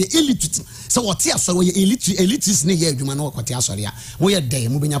kan say wo ye illiterate so what tia so wo ye illiterate ne ye adwuma na wo tia so ya wo ye dey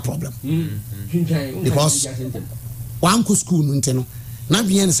mu benya problem because one ko school no nteno na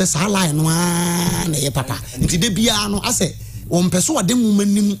bien se sa line no na ye papa nti de bia no ase o mpeso ode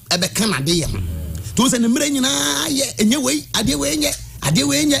mumanim ebe kan ade ye to se ne mre nyina ye enye wei ade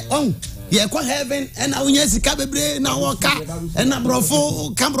wei nye on ye ko heaven and awunya sika bebre na woka na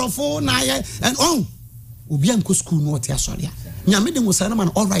brofo kambrofo na ye and on obi anko school no oti asori a nyame de musana man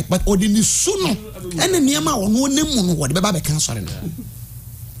all right but odi ni su no ene niam a wono nemu no wode beba be kan asori no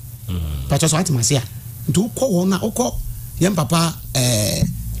pacho so ati masia nti ko wona okọ yem papa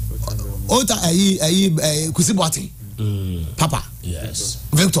ota ayi kusibwati papa yes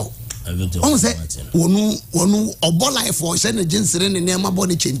Victor on say wonu obo life o se ne jinsere ne niam abo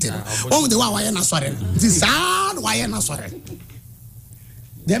ne chente on de wa ye na sori nti sa wa ye na sori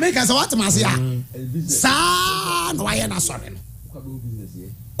de make us what masia sa wa ye na sori no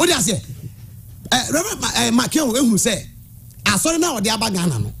o di ase Reverend Makion ehunu say asori na ode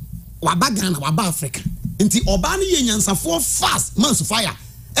abagana no wabagana waba Africa nti oba ne ye nyansafo fast months fire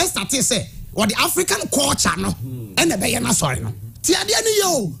start say what the African culture no and be ye na sori no ti ade ne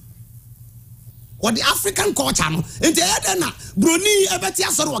yo what the African culture no nti ade na broni ebeti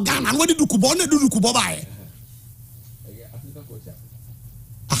asori wo Ghana no wodi dukubo na dukubo bae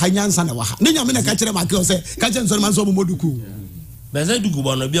ahanyansa na waha ne nyame na ka kire Makion say ka kire nsori man so mo duku be say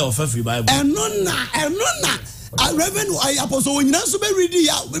dukubo no bia ofa free Bible eno na Reverend Apostle when you so be ready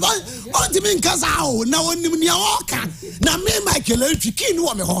ya on the main casa na onim nia oka na me Michael Chikin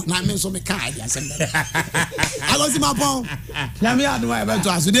wo me ho na me so me kai ya sem I was my pon na me adu e be to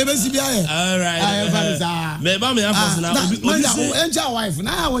aso de be si bia ye all right me ba me afọ na obi enja wife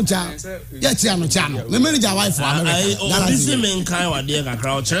na won cha ya chia no me manager wife for America obi si me kan wa de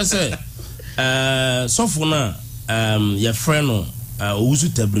kakra o kire se sofo na your friend no owusu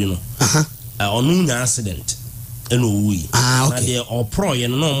tabri no onu nya accident eno wi okay na de opro ye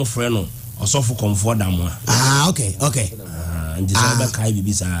no mo frɛ no osofo comfort damwa okay ndi so be kai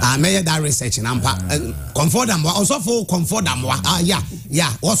bibi sa me that research na mpa comfort damwa osofo comfort damwa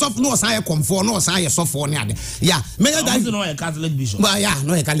yeah osofo no osan ye comfort no osan ye sofo ne ade yeah me that no ye Catholic bishop no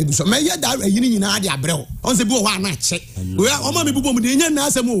ye Catholic bishop me that yini nyina ade abrɛw on se bi wo na che we o ma me bubo mu de nya na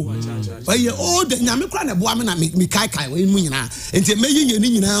asem o ye o de nyame kra na boa me na me kai we mu nyina enti me ye ni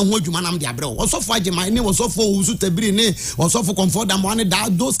nyina ho adwuma na me de abrɛw osofo agema ne osofo usu tabiri ne osofo comfort damwa ne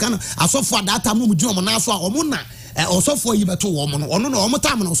that those kind asofo adata mu dwuma mo na so a o mu na osofo yi beto wo mo no ono na o mo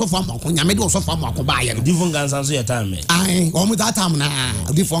tam na osofo Amoako nyame de osofo Amoako ba ye no different cancer so your time ai o mo that time na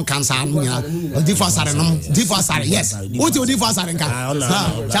different cancer no ya different sare no different sare yes what you different sare nka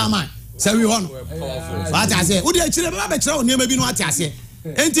chama say we on what I say wo de akire ba kire o niam bi no ate ase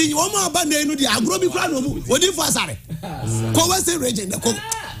enti wo mo aba na enu de agro bi kra no mu o different sare ko western region de ko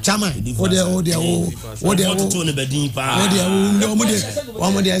chama o de to ne bedin pa o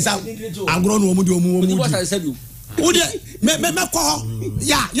de sa agro no o mu Ode me ko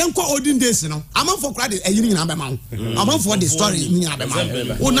ya yenko odin days no amanfo kra de ayini nyina be ma ho amanfo the story nyina be ma ho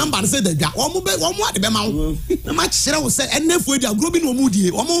o number say the dwa omo ade be ma ho na ma kire wo say enefo edi agro bi no mu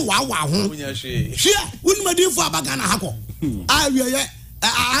die omo wa ho hwe unimadi fo abagana hako awie ye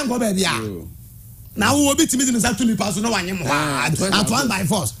ango be bia na wo obi timi din sa tumi pass no wanye mo at one by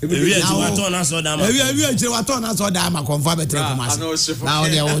force ewi waton na so da ma ewi waton na so da ma confirm be tre commerce now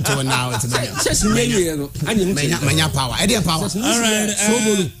they want to now it's just me no ani manya power e dey power all right so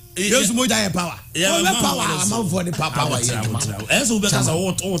bolu yes mo ja power power am for the power eso be kasa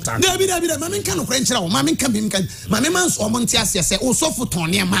what na bi ma men kan no kra nkyira wo ma men kan ma men man so mo ntiase se o so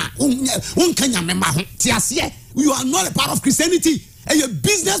fotone ma un kan nya me ma ho tiase you are not a part of Christianity. A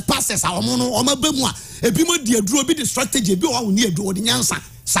business passes our mono or my bemwa, a bimo dear drew be the strategy, be all near draw the answer,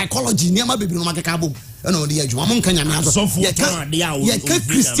 psychology, near my baby no make a boom. And all the edge, one can so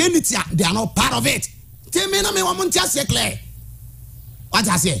Christianity, they are not part of it. Tell me, I mean, one just clear. What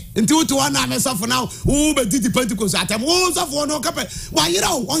I say, until to one I'm for now, who but did the Pentecost at them, walls of one or couple. Why, you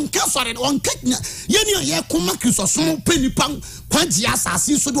know, one castle and one cake, Yenya, Kumakus or small penny punk, Pantias, I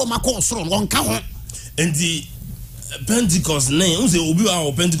see so do my course on one cover. And the Pentecost name, say obi wa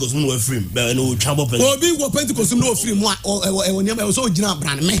Pentecost no free, but no trouble Pentecost. Obi wa Pentecost no free mo o nyama so gina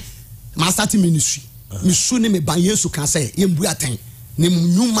brand me. Ma start ministry. Me su ne me ban Yesu kan say ye mbu aten. Ne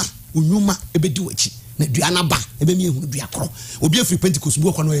unyuma ebedi wachi. Na dua na ba ebe me ehunu dua kro. Obi afri Pentecost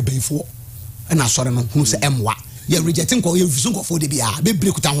bu ko no e banfo. E na sore no hu se emwa. Ye rejecting ko ye visu ko fo de bia be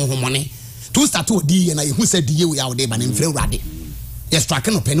break ta honhomone. To start o di ye na ye hu se di ye we ya o de ba na mfre urade. Yes,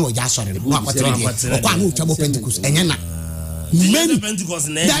 tracking up penny or just sorry. No, what no trouble Pentecost. And yana many Pentecost.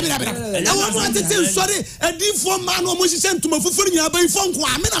 I want to tell sorry. A deformed man almost sent to my foot in your bay phone.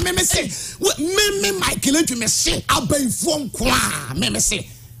 I may say, what me Michael to me say, I'll bay phone qua, may say.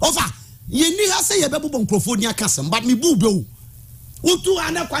 Over, ye need I say a baby microphone, but me boo. Utu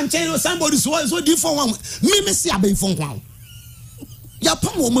ana kwanchen somebody so di for one. Me see abey fon kwa. Ya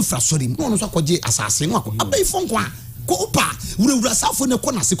pam wo me fra sori. No so akwaje asase no akwa. Abey fon kwa. Ko pa wura safo ne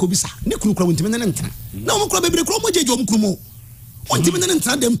ko na se ko bisa. Ne kunu kura wontime ne ntra. Na wo kura bebre kura mo jeje wo kunu mo. Wontime ne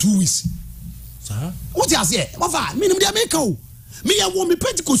ntra dem 2 weeks. Sa? What you say? Wafa, me nim dia make o. Me ya wo me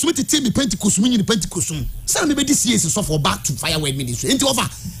Pentecost me tete me Pentecost me nyini Pentecost. Say me be this year so for back to fire word ministry. Enti wafa,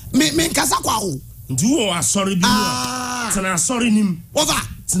 me nkasa kwa o. Nti wo asori bi no. Tena asori nim. Wafa,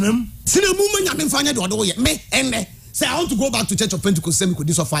 tenam mu manya me mfanya de odo ye. Me enne. Say I want to go back to Church of Pentecost say me could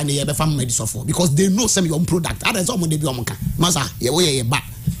this of fine ye be fam me this of because they know say your own product. Others some dey be omonka. Masa, ye back.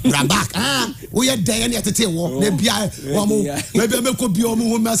 Bra back. We ye dey na tete wo. Na bia wo mo. Maybe me ko bi o mo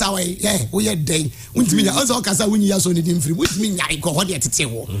ho masa we. We ye dey. Untimi ya also kasa wunyi ya so ne dim free. Untimi nya ko ho dey tete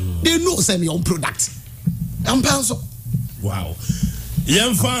wo. They know say your own product. Ampanso. Wow.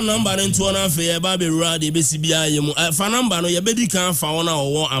 Yem fa number nto na fe ye ba be rade be sibia ye mu. Fa number no ye be di kan fa wona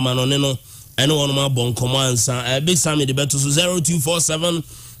wo amanone no. Ene wonu ma bon komansa. Big Sammy the beto 0247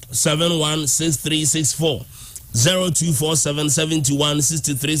 716364.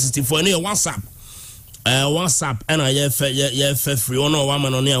 0247716364 and WhatsApp and I fe free on no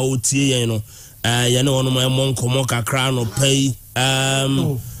one on o tie yen no ye no no mon komo kakra no pay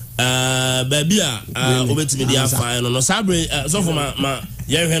baby obetimi dia fa no sabre so for ma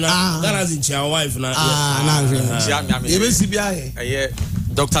ye hwe na that has in your wife na ye be sibia ye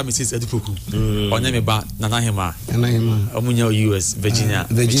Dr. Mrs. Edukoku onye me ba nanahema omunya US Virginia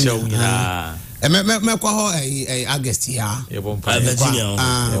me kwa ho August ya Virginia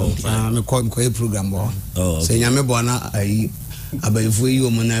me ko program bo se nya me bo na abayifu yi o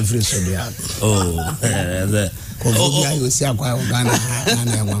mo na free so dia ko bia yo si akwa o Ghana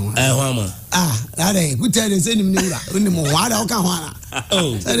na enwa hwama ade kutele se nim ne wura oni mo wa da o ka hwana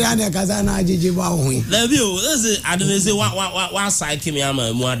se ane kaza na ajiji ba ho yi na bi o se adene se wa psyche me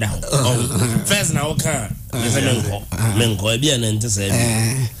ama mu ada first na o ka menko bia na ntse o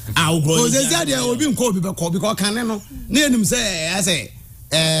se ade obi nko obi be ko because kan no na enim se say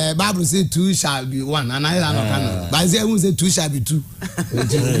Bible say 2 shall be 1 and I don't know but say who say 2 shall be 2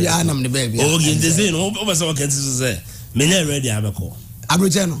 we are nam the baby oh get say no o person can say me na ready abeko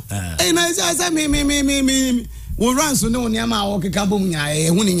abroje no na say me we run so no niam a wo keka bom nya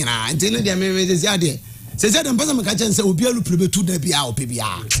hu ni nyina nti ne de me say ade say dem person me ka chen say obi alu prebetu da bia o pe bia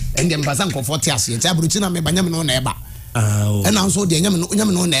en dem person comfort ase ti abroje na me banyam no na eba na so de nyam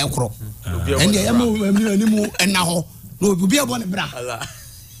no na ekro en de yam ni mu en na ho no obi abone bra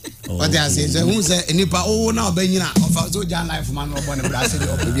what I say who say nipa na obanyina of so jan life man no born bra say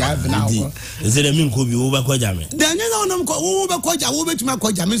obi have na ho is it me nko bi wo ba kwaja me den na onam ko wo ba kwaja wo betuma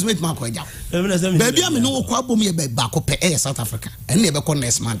kwaja me so betuma kwaja baby am no kwa bom ye ba ko pe South Africa and e be ko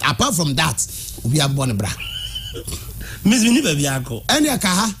next month apart from that obi have born bra miss me ni baby akọ and ya ka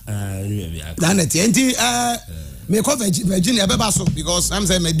ha ni baby akọ dan enti me ko Virginia be ba so because I'm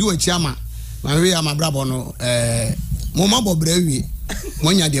say me do a chairman my we am brabo no mo ma bo bra wi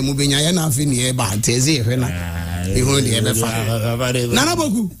monya de mu benya ya na afi ni e ba teze ehwe na ehun de e be fa na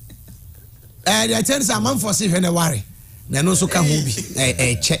boku de tell say man for se hwe na ware na no so ka ho bi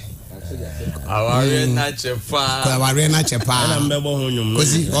che aware na chepa na mbebo ho nyum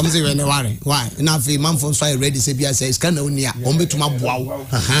kozi om se hwe na ware why na afi man for so ready say bia say ska na onia om betuma boa wo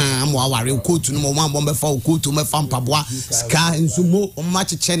am ware kotu no mo man bom be fa kotu me fa mpaboa ska nsumo om ma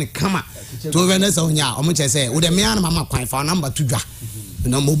cheche ne kama to Venesa onya omo che say wo de me ana mama kwan fa number to dwa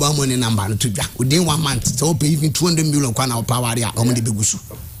no mobile money number no to dwa within 1 month so pay even 200 million kwa na power ya omo de begusu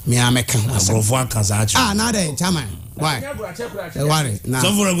me ameka afrofo akaza achi na de chairman why why na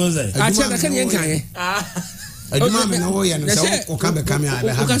so for go say achi na kan yen kan ye aduma me no ye no so o ka be kam ya be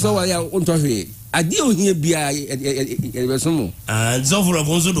ha o ka so wa ya onto hwe ade ohia bia ye be so mo so for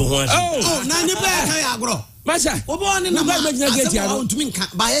go so do ho achi oh na ni be kan ya agro Masha, obo ni na ba me gate ya no ntumi nka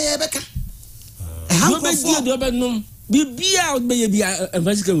ba ye beka no be die do be num bibia be ye bia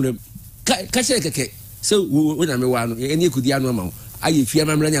emfasika wuram ka che keke so we na me wa no eni ekudi anu ma aye fia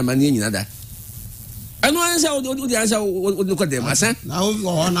mamra nya ma ne nyina da anu an sa o di an sa o ko dem asa na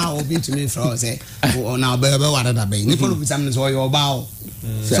o na o bi tumi fra say o na be wa da be ni polo bitam so yo ba o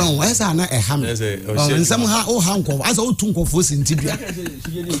so why sa na e ham o nsam ha o ha nko asa o tu nko fo sintibia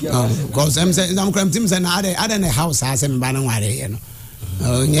cause am say am kram tim say na ada na house asa me ba na ware ye no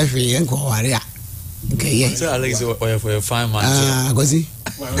o nya hwe nko ware a okay so Alex or for a fine man gozi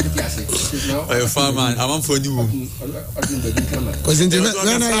or fine man I want for you cause into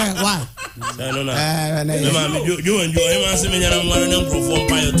why no you enjoy him as me na one na perform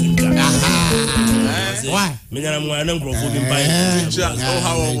pilot Why? Me na mo na nkrofo bi mpa. I'm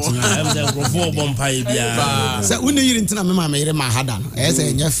the nkrofo bo mpa bia. Say we yiri ntina me ma me yiri ma hada no.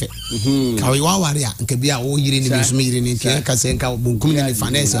 Say enye fe. Ka we wa ware a nka bia wo yiri ni bi so me yiri ni ka se nka bonkum ni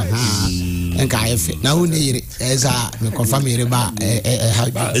finance ha. Nka ayefe. Na wo yiri eza me confirm yiri ba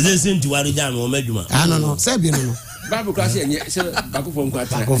ha. Is it sin to wari jam o madwuma? Ah no. Say bi no. Bible class enye se bakofo nkwa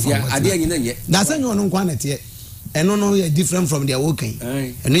tra. Ade enye na enye. Da say nyo no nkwa na tie. Eno no ye different from their working.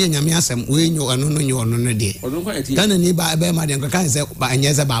 Eno ye nyame asem we nyo eno no nyo no no de. Kana ni ba ma de nka say ba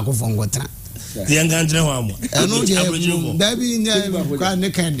enye se ba akofo ngotra. Tie nka ntre ho amo. Eno je dabi nya kwa ne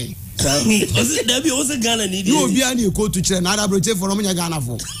kande. Osi dabi o se Ghana ni di. You obi ani e ko tu kire na adabroche for no nya Ghana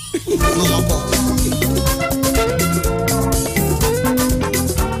for. No mo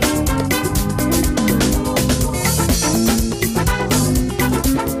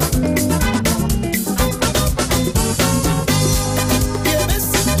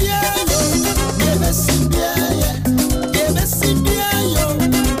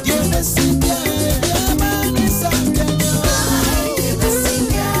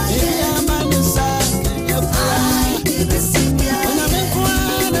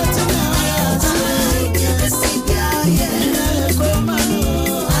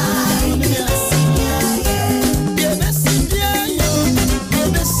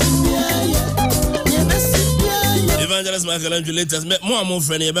Latest mo am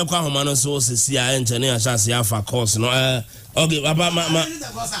friend ye be kwa homa no so sisi a enchene a chance afa course no okay baba ma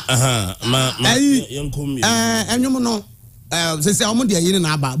yenkom enwom no sisi a mo de yiri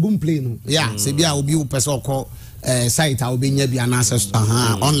na aba boom play no yeah se bia obi wo pese okọ site a obenya bia na access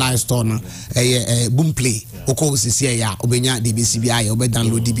online store no boom play okọ sisi ya obenya DBC bia ya obe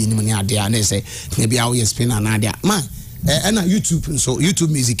download DB ni ne ade a na se na bia wo spin na ade man na YouTube so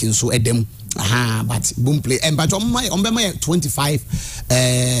YouTube music so edem but boom play and but on my 25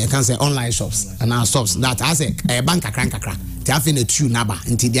 can say online shops and our shops that as a bank akra te afi na tune naba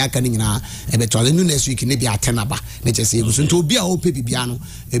nti dia kan nyina e be tole nu next week ne bia 10 naba ne chese egu so nti obi a ope bibia no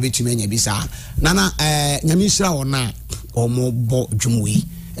e be tumi anya bi sa nana nyame hira wona omo bo dwumwe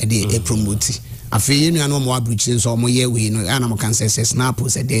e de promote afi yenu anu mo abruchi so omo ye we no ana mo kan say snap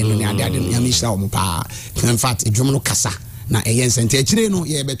se de no ne ade nyame hira omo pa in fact edwum no kasa na sente akire no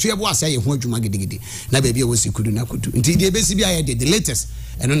ye beto ye bo asa ye ho adwuma gidigidi na ba bia wo sikudu na kudu nti de besi bia ye the latest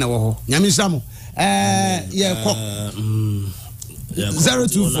eno na wo ho nyame samo ye ko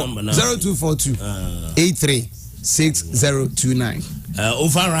 0242 836029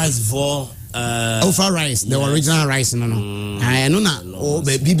 over rice for over rice the original rice no no na o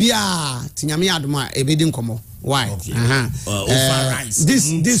bibia ti nyame adoma e be di nkomo. Why? Okay. Over rice.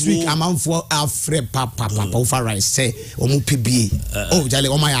 This week I'm on for Alfred Papa over rice. Say omu PB. Jale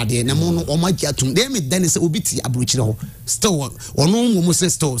oma yade na mo no oma giatum. Dey me then say obi ti abrochi ho. Still ono mo say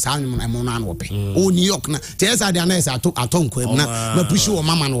still sa nyum na mo na no pe. O New York na. Te say dey na say atonko em na ma push o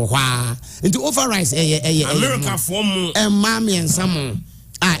mama no hwa. Into over rice America form mama ensam.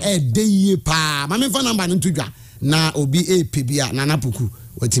 Dey ye pa. Mama fa number no tudwa. Na obi PB na napuku.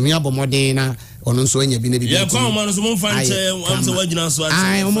 Otimi abomoden na ono nso anya bi na bibi. Yeah, come on, so mo fanche am so wagina so ati.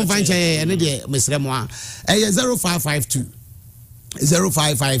 Ai, mo fanche ene de mesremo a. 0552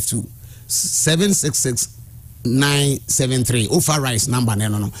 766 973 Ofa rice number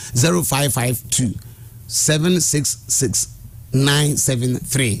no 0552 766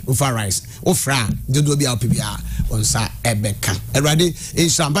 973 Ofa rice ofra dodo bia opibia onsa ebeka erade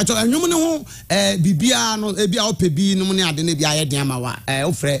insha but enwum ne ho bibia no ebia opebi no ne ade ne bia ye den amawa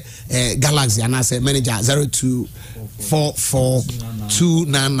ofre galaxy anase manager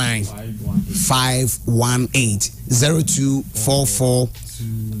 0244299518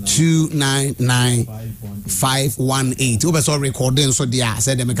 0244299518 obeso recording so dia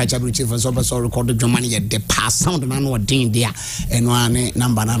said them catch up chief so obeso recorded the money the pass sound na no din dia eno ane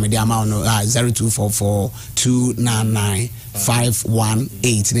number na me dia ma no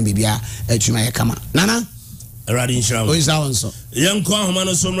 0244299518 ne bibia atuma ye kama nana erade inshallah o isa wonso yenko ahoma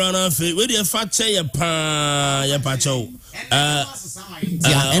no somra na fe we dey fa che ye pa ye pa cho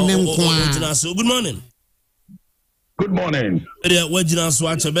good morning. Good morning. What did you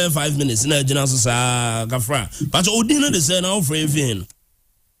watch about 5 minutes? Na jina so sa kafra. But odin de say na offer even.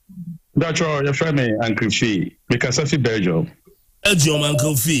 That's all your friend me Uncle Fee because I feel Belgium. Belgium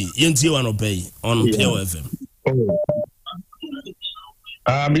Uncle Fee. Yenti one pay on Pure FM.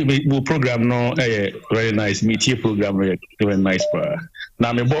 We program no very nice media program very nice pa.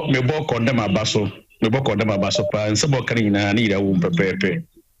 Na me bo condemn abaso. Me bo condemn abaso pa and some kan na need a wo prepare.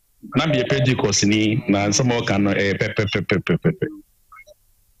 Na be Pentecost ni na some kan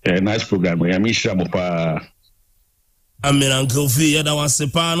nice program. Ya mi sha mo pa. Amen Uncle Fee ya da wase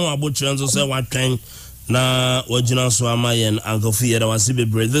pa no abotwe nso say watwen na wajina so amayen Uncle Fee that was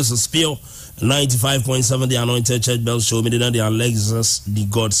bebre. This is Spill 95.7 the Anointed Church Bell Show. Me the ALEXIS the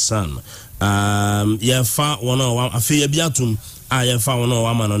God Son. Ya fa one afi biatum ya fa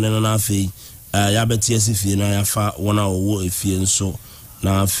one man no na afi ya beti asifi na ya fa one wo efie nso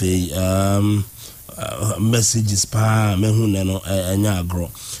na afi messages pa mehu ne no enya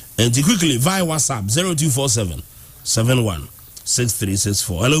agro. And quickly via WhatsApp 0247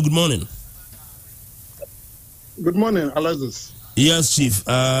 716364. Hello, good morning. Good morning, Alexis. Yes, Chief.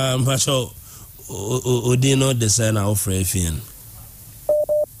 Pastor Odino the son of Frefian.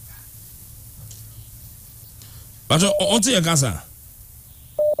 Pastor, on to your casa.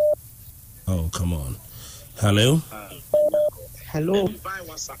 Oh, come on. Hello. Hello.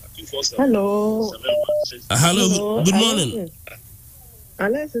 Hello. Hello. Good morning.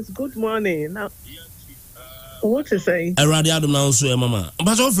 Alexis, good morning. Now, what you say? I rather Adom now, so Mama.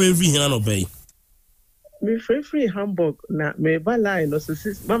 Pastor Frefian, I don't pay. Me free Hamburg na me bala no so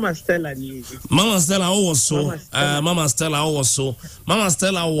Mama Stella ni. Mama Stella also Mama Stella also Mama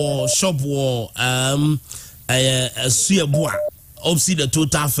Stella was shop war a sueboa opposite the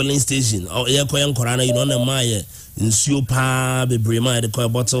Total filling station or ya koyan korana you know na my nsuo pa bebre ma de koy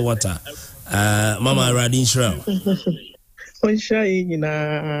bottle water Mama Radin Shroud. On shy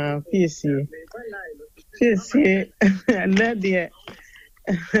na PC na dia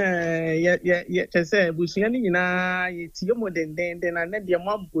ya say busuya ni nyina yetiyo modern na na de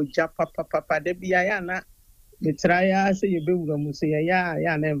mo boja papa de bia ya na metraya say ye bewura mu say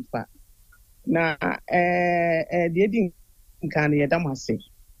ya na mfa na de din kan ye damase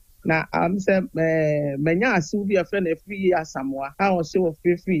na am say manya asu bi afre na free asamwa ha o say of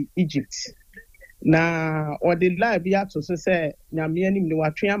free Egypt na o de live ya to say nyame anim ni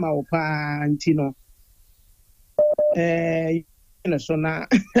watwe ama wo pa ntino so na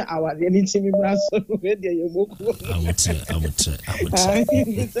our anything so we dey yomoku I would say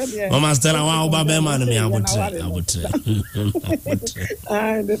Mama Stella wa oba be man me I would say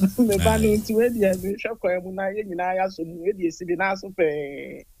me banu ti we dey me hwekwa mu na ye nyina ya so we dey sibi na so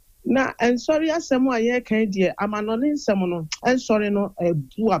pe na en sorry asem a ye kan die amanone nsem no en sorry no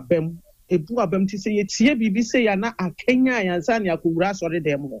ebu abam ti se ye tie bibi se ya na akenya ya nsa ne akowura sorry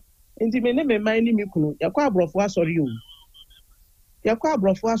dem ho enti me ne me man ni me kunu yakwa abrofo asori o yakwa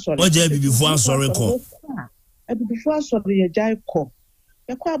abrofo asori oje bibifo asori ko bibifo asori ye jai ko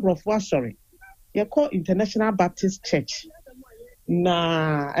yakwa abrofo asori yakwa International Baptist Church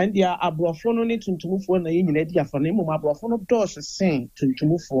na andia abrofo no ni tuntumufo na ye nyina di afa na mo abrofo no dos sen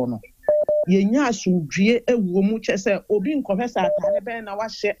tuntumufo no ye nya asundue ewuo mu chese obi nkofesa atare ben na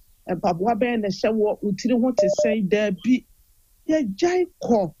wahye empaboa ben na hye wo utiri ho te sei da bi ye jai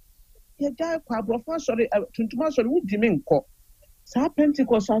ko abrofo asori tuntuma asori wudi me nko sa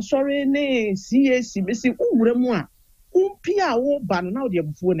Pentecost asori ne CAC besi uwure mu a umpia wo ba no na ode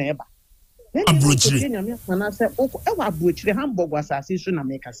abufuo na eba abrochire nyame kana se ewa abrochire Hamburg asase so na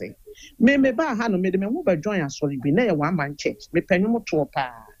make say me ba ha no me de me hu ba join asori bi na ye one man church me panyu to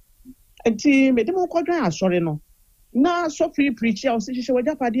pa enti me de mo ko join asori no na so free preach ya o se hye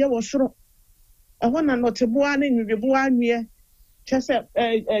wajapade e wo soro ehona na noteboa na nwibeboa anwie chese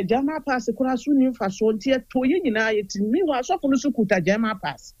jama pass kura su ni fa so ntie to ye nyina ye timi wa so funu su kuta jama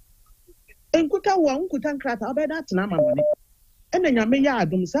pass enkuta wa nkuta nkrata obeda tena mamone ena nyame ya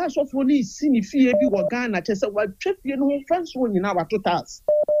adom sa so funu ni si ni fie bi wo Ghana chese wa twefie no ho fans wo nyina wa totas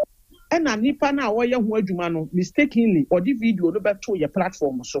ena nipa na wo ye ho adwuma no mistakenly odi video no beto ye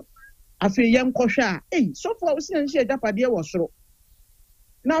platform so afi ye nkwohwe a so for wo si nhye japade wo soro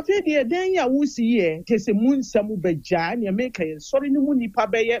na fe de den ya wusi ye kese munsamu beja na make ye sorry ni mu nipa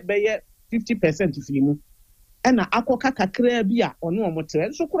beye 50% fi mu ena akoka kakra bi a ono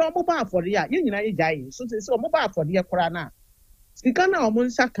omotere so kura mo ba afore a ye nyina ye jaye so se mo ba afore ye kura na sika na omo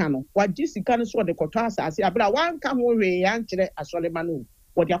nsaka no waji sika no so de koto asase abra wanka ho we ya nkire asore ma no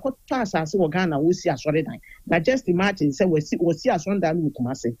wodi akoto asase wo Ghana wusi asore dan na just imagine say wasi asore dan no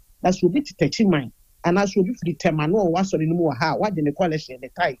kumase na so bi titechi man ana so bi free temano o wasori no mu ha wade ne collection the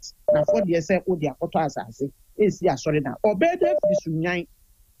tight na for the say o de akoto asase esi asori na obede free sunyan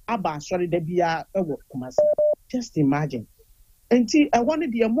aba asori da bia ewo kumase just imagine enti I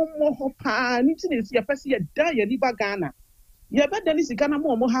wanted the mommo ho pa ni ti ne si yapese ye da ye riba Ghana ye beda ni sika na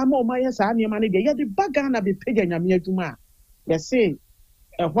mo ha ma o ma ye sa ne ma ne de ye de ba Ghana be pega nyame adwuma ye say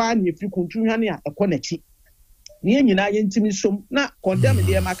ehwa ne free kuntunhwane a ekonachi ni nyina ye ntimi som na condemn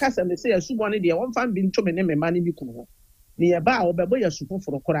de makasa me say asubone de won fan bi ntome ne mema ne bi kunu ni ye ba obebo ye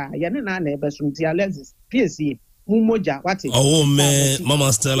sufoforo kora ye ne na ebe som ti ALEXIS PSA mumoja what is oh me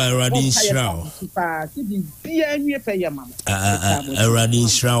Mama Stella Radin Shroud Radin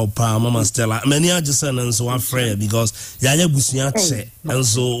Shroud pa Mama Stella many are just and so afraid because yaya busua che and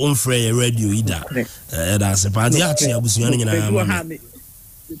so on free radio ida that's a party actually busua nyina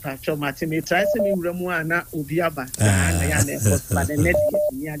Pacho Martin try to me remu na obiaba na ya na but the net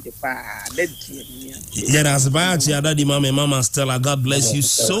near the pa yeah that's about daddy Mama Stella God bless you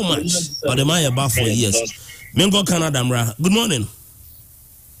so much but the my about for years Mingo Canada mra good morning.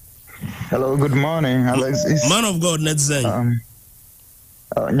 Hello, good morning, Alexis. Man of God, let's say.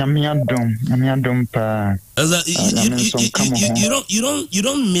 Nyami Adom pa. You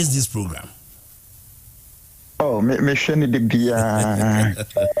don't miss this program. Oh, me sheni de bia.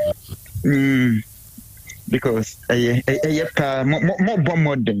 Because pa more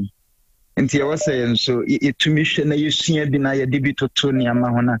modern. Nti I was saying so it to me shena you see bi na ye de bi toto ni ama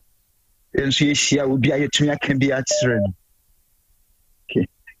ho na. Enso ye hia obi aye tumi aka bi a kire no.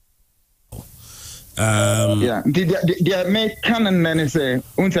 Yeah, the make canon then say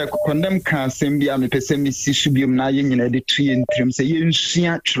unta condemn can sembia me pese me sisubium na ye nyina de tue ntrim say ye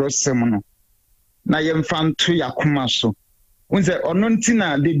nsua twerosem no na ye mfa nto yakoma so unta ono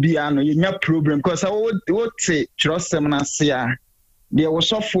ntina de bia no ye nya problem because what twerosem na se a de wo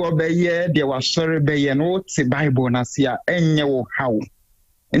sofo be ye de wa sori be ye no te bible na se a enye wo hawo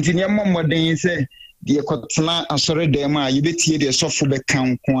nti ne momoden say de kotena asori dem a ye betie de sofo be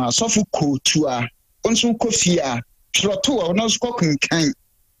kan ko a sofo kotu a onso kofia troto a ono sko kan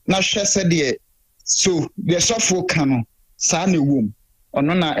na hwese de so the sofo kano sa na wom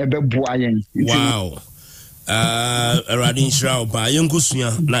ono na ebeboa yen wow Radin Shroud ba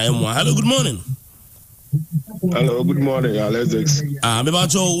yenkosua na emo hello good morning. Hello good morning Alexis me ba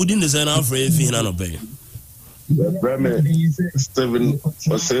cho within the zone of free na no pay Bremen Steven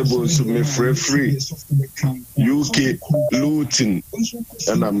was able to make free UK looting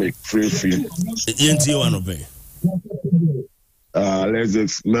and I make free yenti one obey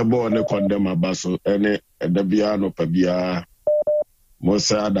Alexis me born the condemn abaso any the biano pabia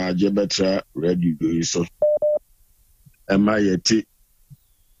mosa da je betra ready do so am I yeti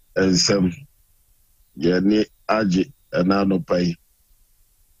and some yani aji and I no pay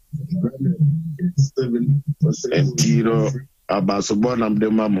Tiro abasobon am de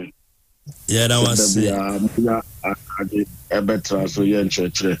mamu. Yeah, that was it. Ebetra so yen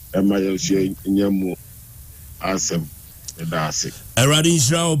church ema yesu nyemu asem that's it. Radin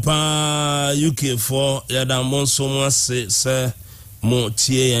Shroud pa UK for ya da monso mo se mo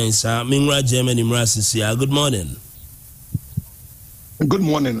tie yan sa minra Germany mra sisia good morning. Good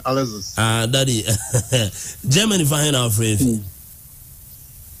morning Alexis. Daddy Germany fine our free.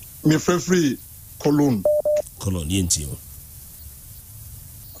 Me free Cologne yenti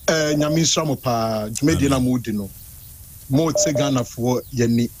nyami nshamo pa dwumedi na mudi no mo te Ghana for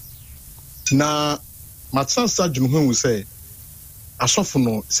yani na matsansa dwumhu say asofo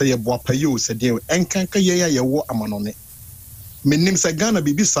no say ye boapa ye o se de enkanka ye ya ye wo amanone menim se Ghana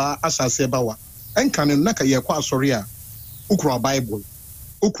bibisa asase bawa enkan no naka ye kwa asori a ukura bible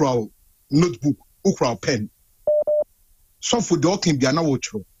ukura notebook ukura pen sofo de okin bia na wo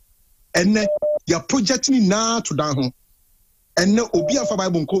chro ene ya project ni na to dan ho ene obi afa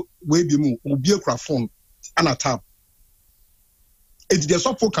bible nko we bi mu obi akura phone ana tab edide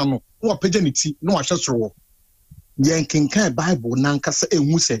sofo kan no wo page ni ti no ahwe soro yen kenkan bible na nkasa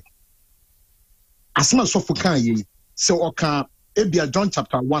enhu se asema sofo kan ye se oka ebia John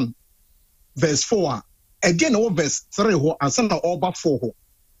chapter 1 verse 4 again o verse 3 ho asana over 4 ho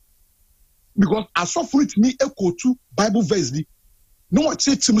because asofo it me ekotu bible verse ni no what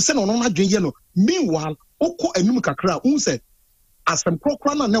say to me say no na dwen ye no meanwhile oko anum kakra un say asem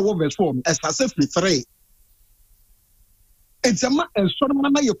krokra na wo verse 4 esase free 3 ejama ensorma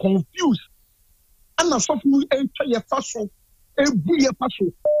na ye confused ana sofu entwa ye faso ebu ye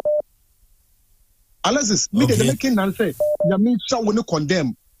faso Alexis me dey making nan say ya me sha wo ne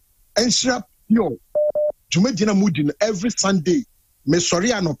condemn enshira yo jumedi na mudi every Sunday me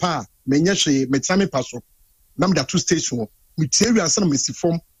sorry anopa me nyehwe me tame paso na me da two station me tie wi ansa na me si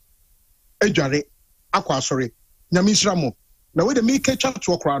form adware akwa asori nyame nhira mo na we dey make catch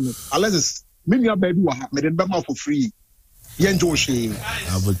to okra no Alexis me nua ba bi wa ha me dey be ma for free ye njo hwe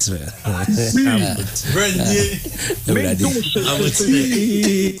abutre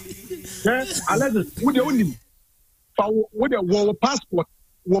Alexis we dey only for we dey wo passport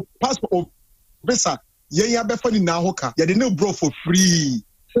of visa ye ya be fa ni na hoka ye dey no bro for free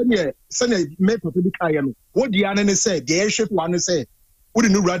sene make for the car no what the ane say the airship one say we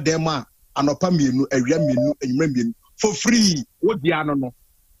no rad them anopa mienu awia mienu enwuma mienu for free what the ane no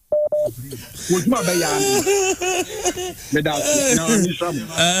What's my bayan? Without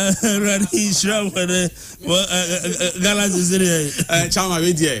Ready, Shram, Galas is it? Chama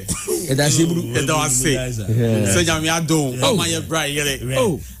Vidia. That's It does say. Say, Adom. Oh, my bright.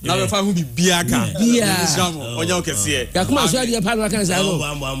 Oh, now if I would be Biaka. Or you can see it. Yakuma, so you're part of the cancer.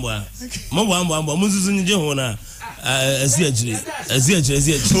 Mamba, Moses in Johona. As yet.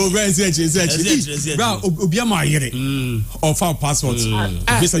 So very is Obiama here. Of our passports.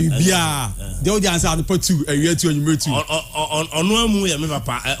 This are you Bia. The audience are the put two a year to a year two. On one way,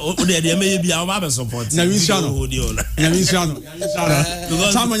 Papa, there may be our mother support. Navishano.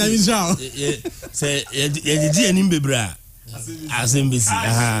 Say, you didn't be bra. As in busy.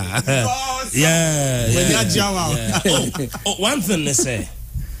 Yeah. One thing they say.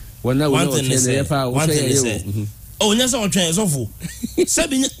 One thing they say. Oh, yes, our train is awful.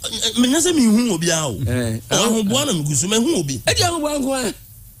 Sabine, Minasami who will be out. Oh, one of Gusuma who will be. I don't want one.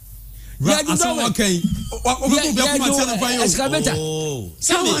 Okay.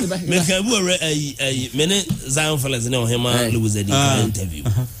 Someone make a minute Zion fellas know him lose the interview.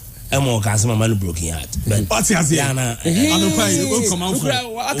 Amoako asema manu broken heart. What's Yana? Come on for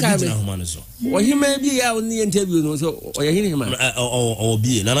well, he may be out in the interview, so or you hear him or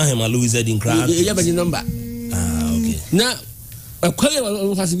be none of him. Louis in crowd. You have a number. Okay. Now, a quail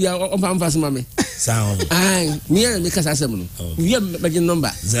was be on fast mammy. Sound. Near because I said, you have a number.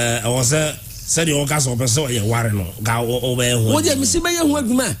 I was said your castle, but so you warren. Go over. What did Mr. Mayor want,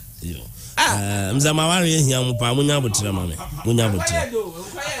 man? Mzamawari Yamupa Munyabutre, mammy. Munyabutre.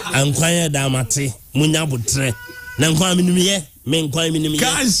 I'm quiet, Damati, Munyabutre. Nanquamini, men quamini.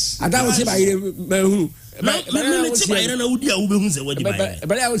 Gosh, I don't say by who. I don't know what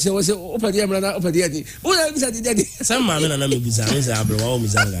but I would say, was open the umbrella over the edge. What is that? Some man and I'm a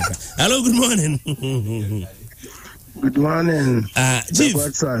hello, good morning. Good morning. Chief, we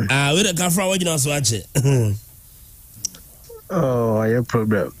don't come from what you know, watch it. Oh, I have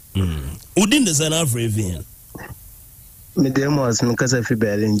problem. Who didn't design our Fravian? Me demos, because I feel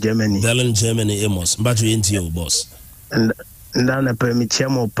in Germany. In Germany, Amos, battery into your boss. And then I permit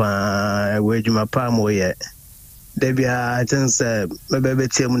Chamopa, where you my palm way. Debbie, I think, my baby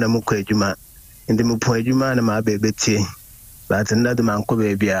Tim Namuka, in the Mupoiduma and my baby tea. But another man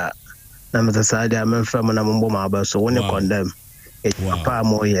could be a number side, I'm a family Namumba, so when you condemn it,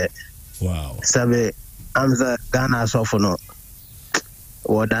 palm way. Wow. Sabe, I'm the Ghana Sofo.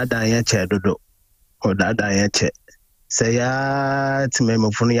 Or that I do, or that I say, to me,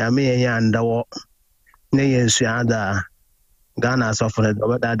 Mufuni, and the walk. Nay, Shianda Ghana softened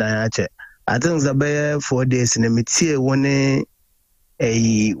over that I think the bear 4 days in a meteor one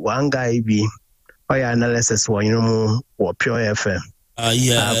one guy be or analysis one you know or pure FM.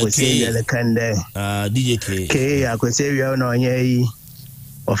 Yeah, I could say the Kande DJ Kyei, I could say we are no ye.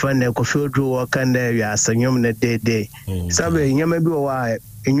 Often they could feel through or Kande, we are saying the day. Sabe, you may be why,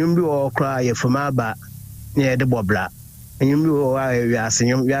 and you be all cry from our back near the Bobla. And you know why we are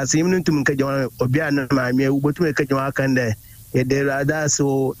seeing to make a joint or be an my mere would make a joint and there are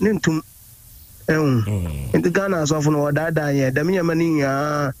so nintum. In the Ghana often or that day, the mere money,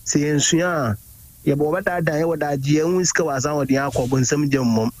 saying, Shia, your boy that day, what I dear whisker was out the aqua when some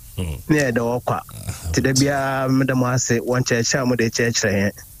jump near the Oka. To the Bia, Madame Massey, one church, with the church.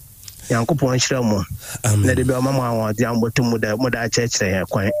 Yanko Point Shramo. Let it be a mamma, the Ambotum with the mother church.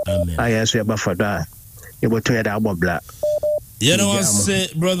 Quite. I ask you about for that. You were to that black. You know what say,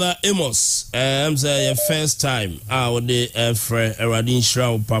 brother Amos? I'm saying your first time. Would the friend Radin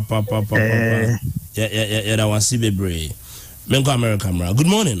Shroud, papa. Yeah, that was CB Bray. Menko American. Good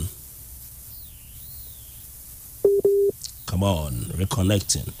morning. Come on,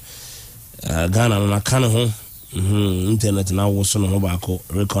 reconnecting. Ghana, na kind of internet now was on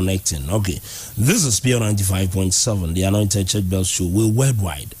reconnecting. Okay, this is PO 95.7, the Anointed Church Bell Show. We're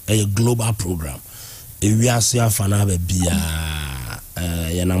worldwide, a global program. We are seeing Fanabe Bia,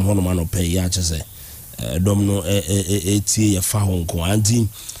 Yanam Honomano Pay, Yachase, Domino, A.T. Fahon, Anti,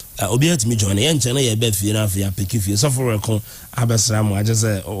 Obiat me join the engine, a bed for enough, ya pick if you suffer a con Abasram, I just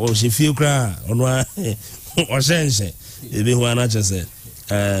say, oh, she feel cry, or sense, if you want to just say,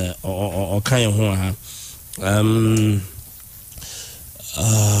 or kind of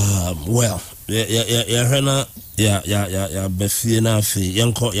well, yeah, Befina,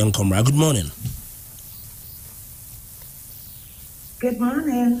 young comrade, good morning. Good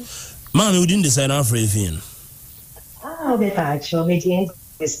morning. Mommy, we didn't decide our Fravian. Oh, the patch of it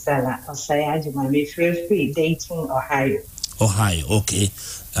is Stella, or say, I do my free dating Ohio. Ohio, okay.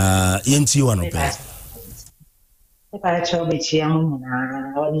 Into one of that. The patch of it young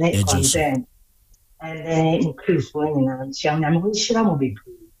or next condemn. And then increase when I'm young, I'm wish I will be.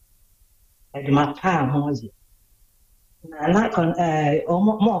 adwuma pa ho ye na kon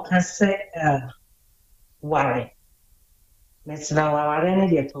mo kan se ware mesra ware ne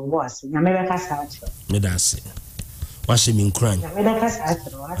de to boss na me be ka sa acho me da se washe min kran na me be ka sa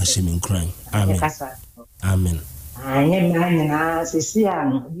acho washe min kran amen amen anye na sisi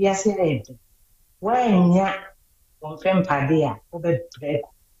ano bia se ede wanya on fem padea obe break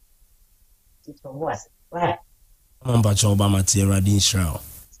to boss wa mamba cho ba matira din shraw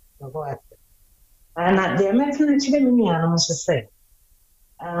ana de me kan chire mi ano so se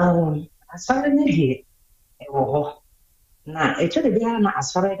asare ne die ewo na echo de bia na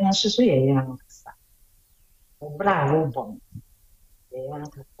asare ne so ye ya no kasa obra wo bom ye ya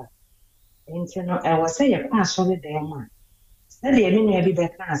kasa enteno ewo se ye kwa asare de ma se de mi ne bi be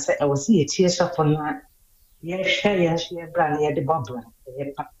kan se ewo se ye tie so fo na ye hwe bra na ye de bobla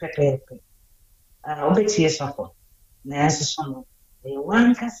ye pepe obetie so fo na so no ye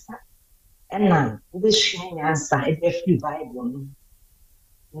wan kasa ena ubeshia nyansa ebe free bible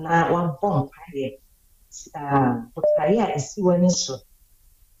na wan bom paye potaya isi wani so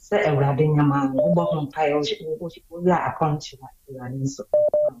se ewrade nyama ubo hom paye o ya akonchi na ni so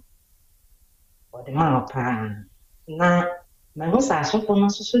o de ma pa na go sa so kono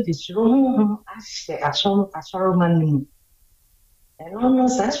so di chiro ho ahye asoro manu eno no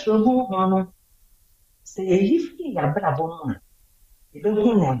sa chiro ho no se yi fi ya bra bomo ebe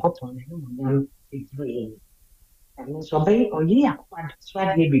hu na nkopon na mu nyam bebre and so be o yi akwa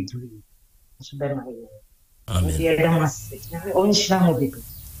swa de bebre so be ma ye amen ye da mas on shira mo bebre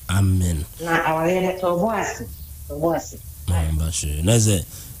amen na awale to boase mamba she na ze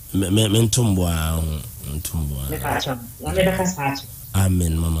me ntumbo me ka cha na me ka sa cha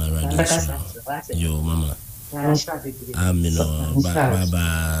amen mama radio yo mama na shira bebre amen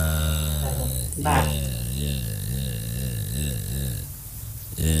bye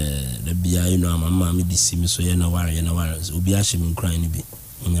the bia you know mama me disimi so ye na ware obi a shemi nkran ni bi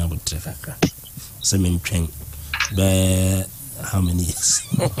onya botre kakra so me ntwen be how many years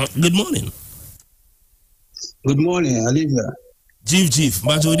good morning Olivia chief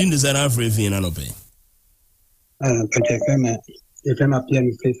but we didn't design for everything na no pay Pentecoma pia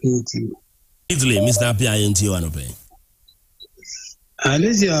mi fefiti Italy Mr. Pia yenti wa no pay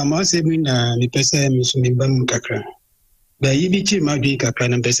Alexia ma se mi na mi pese mi so mi bam kakra ba yibi chi ma dwi kakra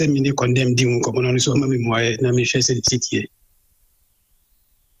na pese mi ni condemn di un ko no so ma mi moye na mi hwese titie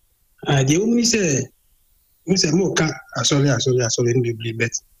de umi se mo ka asole ni bibli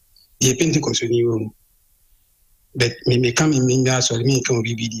bet de Pentecost ni wo bet me come in that so me can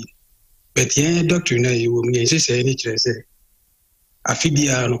bibidi bet ye doctrine na you me say ni kire say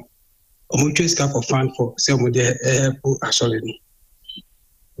afibia no omo tweska for fan for say omo de asole ni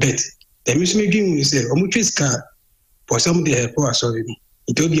bet the mission me say omo tweska for some de asole ni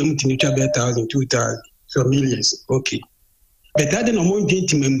it will be omo twa be 1,000 2,000 so millions okay but that no more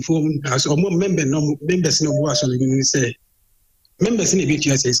gentlemen form as omo members no more asole ni say members ni be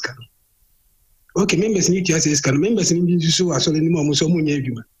twa say ska okay members need to say can members need to so asole ni mo so munya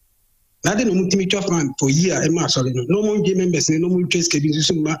adwuma na de no mutimi twa fan for year e ma asole no mo nge members ni no mo twes ke bi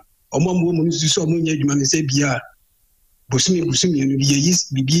so ma omo mo so munya adwuma ni say bia bosumi no ye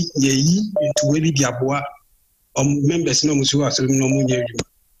bibi ye yi to we bi aboa members no mo so asole no munya adwuma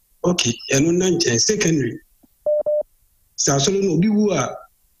okay eno na nche secondary sa asole no bi wu a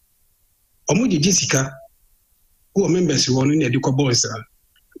omo je jisika wo members wo no ne de ko bonsa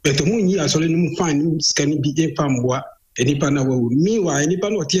but munyi asole no fan scan bi e famboa enipa na wo mi wa enipa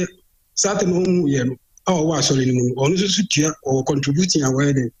no tie sate no mu ye no wa asole no mu onu so tua o contributing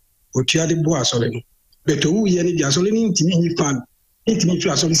away de o tua de bo asole no but wo ye ni di asole ni ntimi ni fan ntimi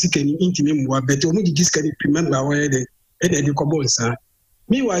tu asole sikani ntimi mboa but o mu di scan remember away de e de ko bonsa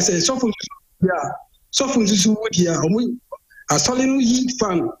mi wa say Sofo nsusu wo dia o mu asole no yi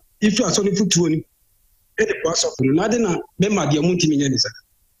fan ifu asole futuo ni e de bo Sofo no na de na be ma de mu ntimi nya ni sa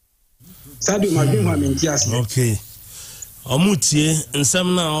Sadu magin wa mentias. Okay. Omutie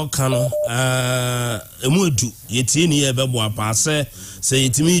nsem na oka no emuedu yetie ni ye bebo apa se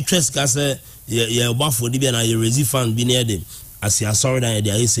yetimi tweska se ye obafo di bia na ye rezi fan bi na ede asia sorry na ye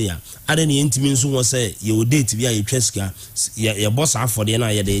dey say ya ade ne yentimi nso wo se ye o date bia ye tweska ye boss afode na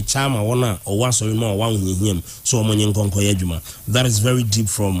ye dey chama wona o wa sorry no wa hunhiem so omonye nkonko ye adwuma. That is very deep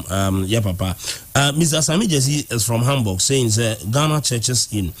from yeah papa. Mr. Sami Jesse is from Hamburg saying Ghana churches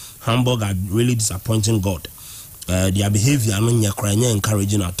in Hamburg are really disappointing God. Their behavior no nya kranya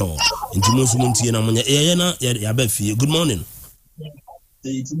encouraging at all. Nti mo sumu ntie na mo nya ye na ya ba fie. Good morning.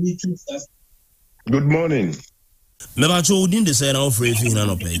 Good morning. Me ba cho udin de say na ofre fi na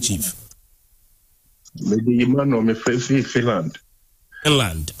no pay chief. Me di man no me fi Finland.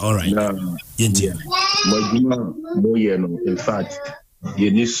 Inland, all right. Yeah. In fact,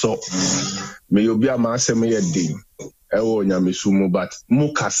 you need so. May you be a master, may a day. Ewo nyamisumu, but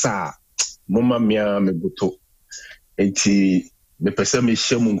mukasa, mama mia me buto. Enti me pese me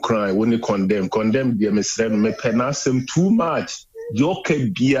shemu cry when you condemn dear Miss Ren me penasem too much.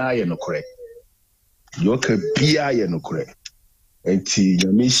 Yoke bia ye no correct. Yoke bia ye no correct. Enti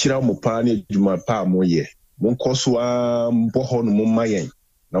nyamishira mupani juma pa moye. Monkoswa mboho no mumayen.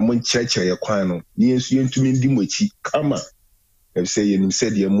 Na moncheche ye kwan no. Ni ensu yentumi ndi mochi kama. E say ye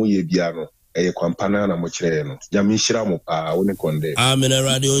said ye moye bia no. Eye kwampana na mochire no. Nyamishira mo pa woni konde. Amen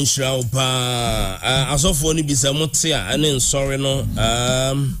radio nshira wo pa. Asofo ni bisa mote a ene nsore no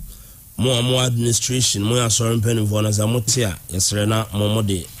mo administration mo asore mpanimfo na za mote a yesere na mo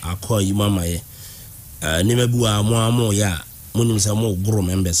de akọ yi mama ye. Ni mebu a mo ya mo nim sa mo gro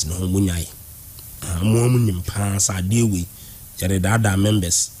members no mo nyai. Mo nim pa sa dewe yare dada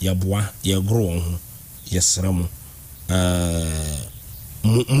members ya boa ye gro ho yesere mo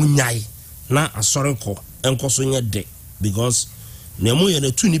munyai na asore ko enkoso nye de because na mo ye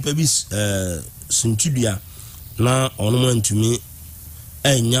na tu nipa bi sintudua na ono mantumi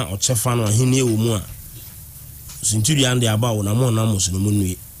enya ochefa no ahini ewo mu a sintudua ande aba wo na mo na musu no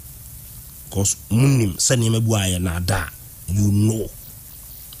munue because munim sane mebu aye na da you know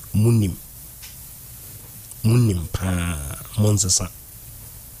munim pa monsesa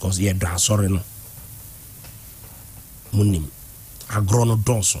because ye da asore no munim agrono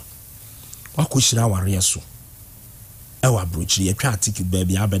donso wakoshira ware so ewa brochi ye twa ticket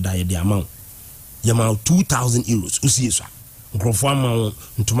baby abeda ye de amount ye ma 2,000 euros usi so nkrofo amount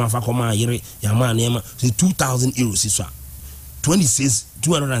ntuma fa koma yire ya ma na ma 2,000 euros so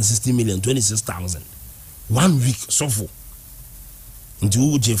 260 million 26,000 1 week Sofo nti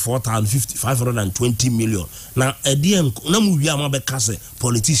uje 4,520 million na ediem na mu wi ama be kase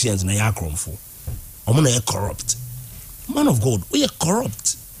politicians na ya kromfo omo na ye corrupt man of God we are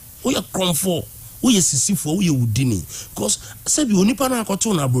corrupt we are cromfo we are sisifo we are udini because sabi onipa na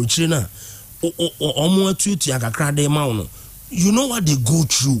akoto na brochire na omo atutu akakra de ma no you know what they go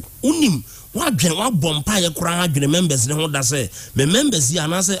through unim wa dwen wa bompa ye kura adwene members ne ho da say me members ya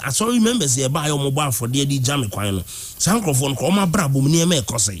na say sorry members ye ba ye mo ba afode di jam kwan no sankrofo no ko ma brabo ni e ma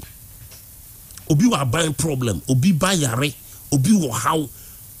ekosai obi wa ban problem obi ba yare obi wo how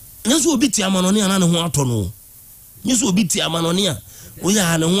nso obi ti amanoni ana ne ho ato no nso obi ti amanoni a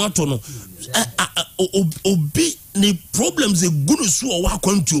oya ne ho ato no obi ne problems e gunu so o wa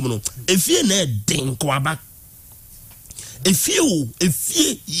kwantum no efie na den ko aba efie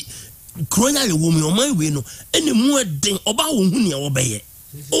kronya le wo mi o man we no ene mu eden oba wo hu ne wo beye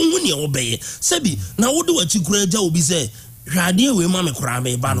sebi na wo de wachi kura ja obi se hwade we ma me kura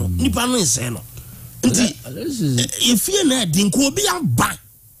me ba no nipa no nse no nti efie na eden ko obi aba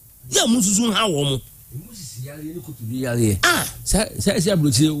ya mususu ha wo mo sa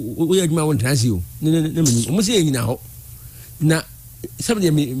abrochi wo ya djuma won transi o ne mo se nyina ho na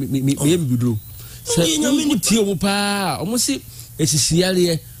sabe me bidro sa nyame tie wo pa o mo se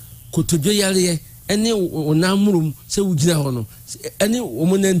esisiale kotojo yale ene onamurum se wugina ho no ene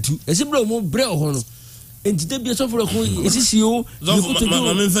omonantu esibra omo bre ho no entite bi soforo ko esisio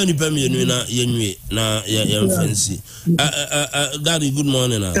ma me fa ni pa me na yenwe na ya fancy daddy good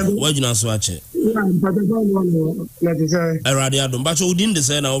morning what you so ache Eradi Adom but you didn't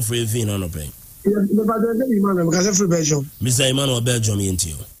say now for everything on pay Mr. Emmanuel Belgium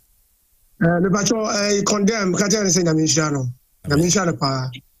yentio le bacho condemn kata se nyamishano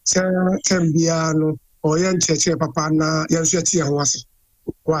pa tembiano o yencheche papa na yensuati ya wase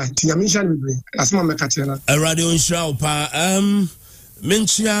why nyamishano bibre asema mekatena radio show pa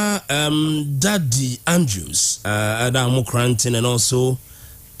menchia Daddy Andrews Adam Cranton and also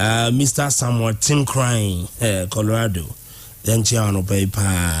Mr. Samuel Tim crying Colorado then chiano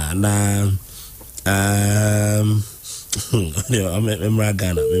paper na I'm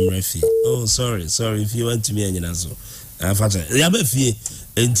Ghana oh sorry if you want to me and so fata ya be fie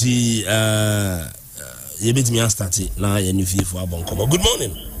enti you bet me start na ya new fie for abonko.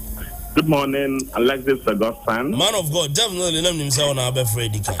 Good morning, Alexis Augustine. Man of God, definitely name himself na be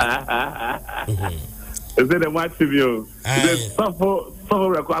Freddy. Is it a watch view? Is it Sofo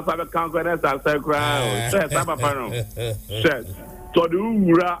request a confidence as a crowd? Yes, I'm a fan. Yes. So the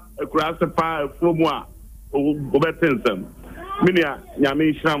ura across the fire for moi. Obetensem. Minia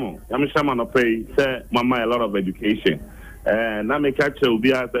Yami Shama no pay say mama a lot of education. Now me catch will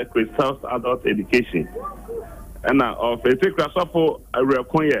be as a Christian adult education. And now of a take Sofo a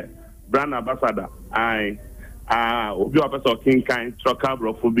require brand ambassador. I obi person king kind trucker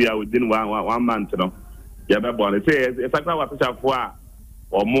brophobia within one month no. Yeah, be born. Say exactly what teacher for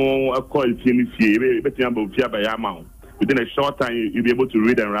or more a call within a short time you'll be able to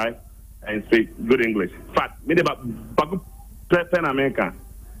read and write and speak good English. In fact, many about Pen America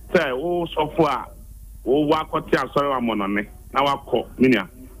say, oh, so far, oh, what sorry, I'm on now I call Minia.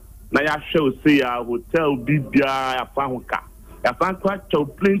 Now I show see a hotel Bibia, a Fahuka. I found quite a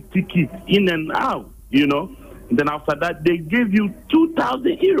plane ticket in and out, you know. And then after that, they give you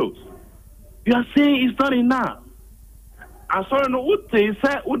 2,000 euros. You are saying it's not enough. I saw no what they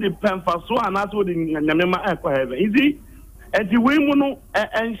say, what the pen for so and that's what the Namema Echo heaven. Is it? And the way mono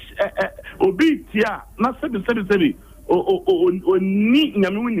and Obi Tia, not 777, or need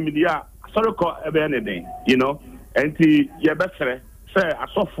Namu media, sorry, call anything, you know. And the Yabesser say, I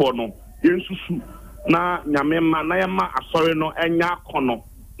saw for no, Yensu, na Namema, Nayama, I saw no, and Yakono,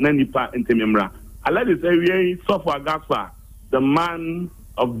 Nanipa, and Tememra. I like this area, Sofo Gasa, the man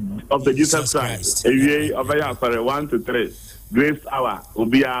of the Jesus Christ. Area of 1 to 3. Grace Hour will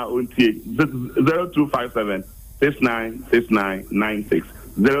be our own 0257 696996.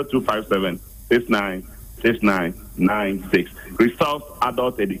 0257 696996. Resource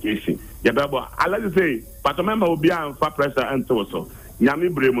Adult Education. Yeah, I like to say, but remember, will be on far pressure and so. Yami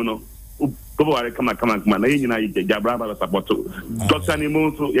Bremono. Come on, Dr.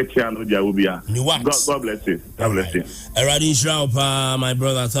 Nimonso, God bless you. God bless you. Eradin Shraupa, my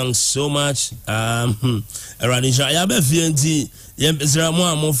brother, thanks so much. Eradin Shraupa, I bet you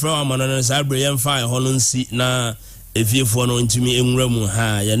more from Manana Sabre and Fire Holland na if you follow into me in Remu,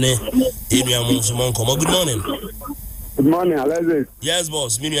 good morning. Good morning, Alexis. Yes,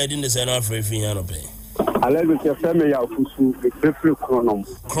 boss. Me, I didn't say enough for a fee, I pay. Alexis, your family are full of chronom.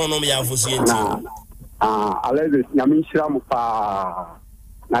 Chronom, ya for seeing. Alexis, Yamin Shramupa.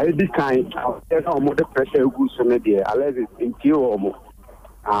 Now, this kind of the pressure goes on the Alexis in Kiomo.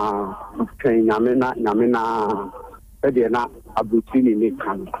 Yamina, Ediana, Abutini,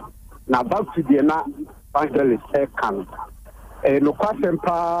 Nikan. Now, back to the evangelist, Ekan. No question,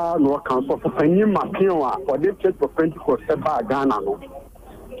 no council for Penny Mapioa or the church of Pentecost, Ghana.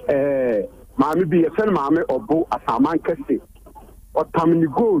 Mammy be a friend, mammy or bo as a man can say, or Tammy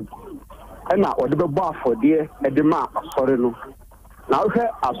Gold, and now or the bar for dear at the mark of Soleno. Now,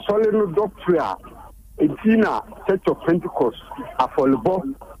 here a Soleno doctrine, a Tina Church of Pentecost, a Follow,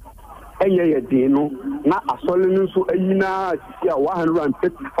 and ye dino, not a Soleno, so a Yina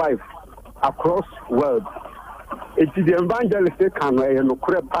 135 across world. It is the evangelist can no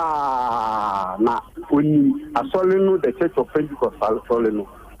crepa na uni a Soleno, the Church of Pentecost, Soleno.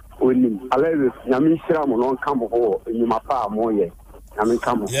 Alexis, Yamishra Monon Camo, in my pa moye. Yamin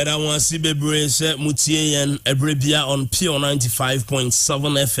Camo. Yada one Sibebre, Mutie and Ebrebia on Pure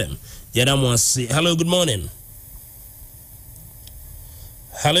 95.7 FM. Yada one see. Hello, good morning.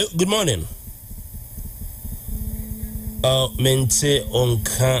 Hello, good morning. Mente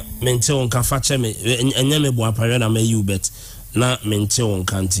onka fache me enyame bo apare na me you bet na mente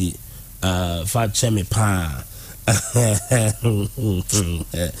onka nti fache me pa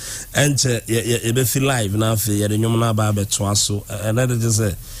and you be feel live now for you nyom na ba beto so and that just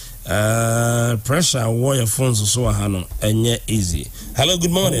say pressure war your phones so ha no enye easy. Hello,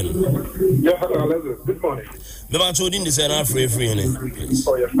 good morning. Yeah, hello, good morning. Me ba told in this na free please.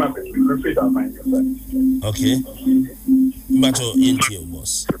 Oh, yes, ma'am. Free that mind. Okay. Bato into your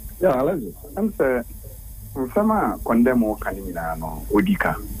boss. Yeah, Alexis. I'm say sama condemn kanina no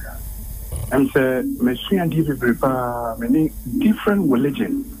odika. I'm say machine and prepare many different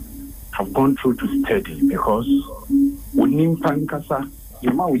religions have gone through to study because unimpan kasa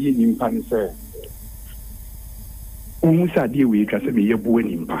yema uye nimpan say umusa die we kasa me yebu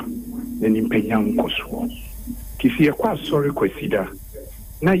nimpa na nimpa nyankoso kisi ye kwa sorry kwesida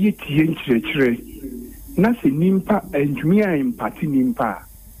na yetie nchirechire na se nimpa enjumia empati nimpa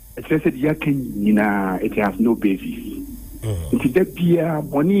it says that it has no basis. It is that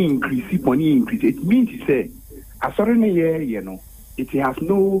money increase. It means to say, it has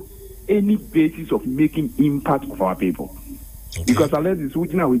no any basis of making impact of our people. Okay. Because unless it's we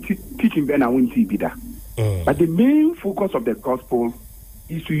teaching Ben and won't be that. But the main focus of the gospel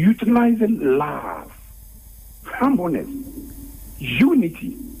is to utilize love, humbleness,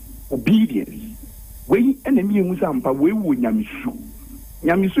 unity, obedience. When enemy musampa we will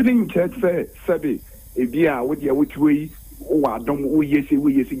Nyamisu in church say ebia wo dia wotwe wo Adom wo yesi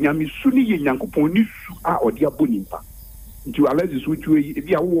Nyamisu ni ye Nyankopon ni su a ode abonimpa nti ALEXIS wotwe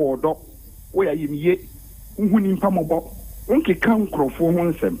ebia wo odo wo ya yimye nhunimpa mobo wonke kan krofo ho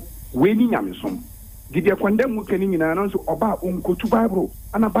nsem we ni Nyamisom dide condemn mu kani nyina no so oba onkotu Bible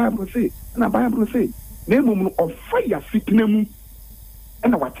ana Bible say na emum no ofaya fitna mu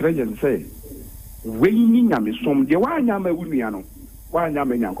ana wakyerɛ yen say we ni Nyamisom de wa nya ma wunua no wanya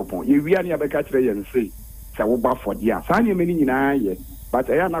me nyankopon ye wia ne abeka kire ye nse se wo ba for dia sa ne meni nyina ye but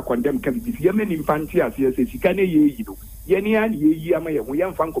I na condemn can be ye meni mpanti ase se sika ne ye yi do ye ne ya ye yi ama ye ho ye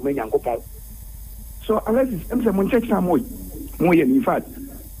mfa nko me nyankopon so Alexis em se mon check na mo ye in fact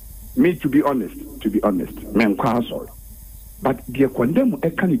me to be honest me nkwa sorry but the condemn e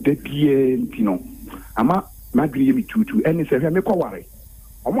kan de bie ntino ama madri ye mi tutu eni se me ko ware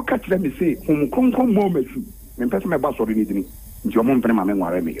omo ka kire me se hum kronkron mo mafu me pese me ba sorry ni dini nti omo mpene ma me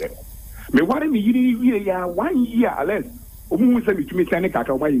ware me yire me ware me yiri wie ya 1 year Alex omo hu se me tumi tane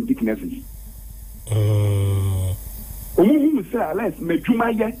kaka omo yin weaknesses omo hu se Alex me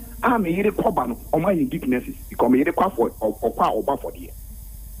dwuma ye a me yire koba no omo yin weaknesses because me yire kwa for okwa oba for de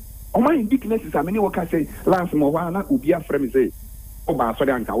omo yin weaknesses ameni wo ka say last mo wa na obi afre me say oba so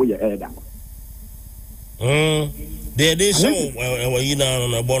de anka wo ye elder they show when you know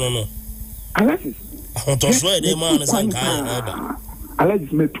na bono no Alexis to so dey man san kan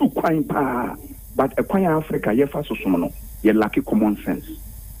Alexis me too kwan pa but a kwan Africa ye fa so no ye lack common sense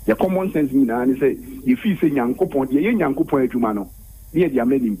ye common sense ni na ni say ye fi say nyankopon ye nyankopon adwuma no ye dia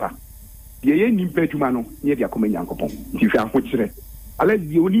menimpa ye nimpa adwuma no ye dia koma nyankopon ti fi afo kire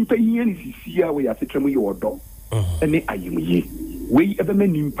Alexis ye onimpa hia ni sisia we ya setremu ye odo ene ayimuye we ebe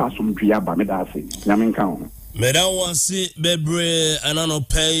menimpa somdua ba me da ase nyame nka ho me da wasi bebre anano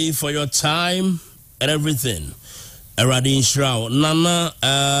pay for your time and everything Eradin Shrao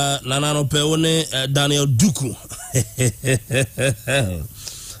nana no pay one Daniel Duku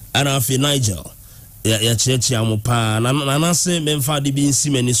ana fi Nigel ya chechi amopa nana se memfa de bi nsi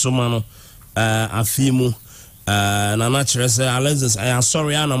mani soma no afimu nana chere se Alexis I am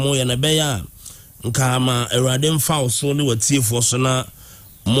sorry ana mo ye na be ya nka ma Eradin fa so ne watiefo so na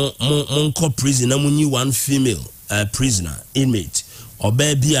monko prison na munyi one female prisoner inmate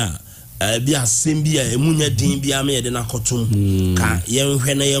oba bia sembia emunya din bia me de na kotum ka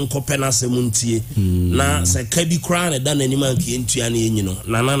yenhwe na yenkope na semuntie na se ka bi kra na da nanim anke ntua na yenyi no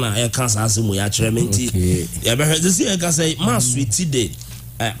na e ka sa asemu ya kire menti ya be hwede se e ka say ma sweetie de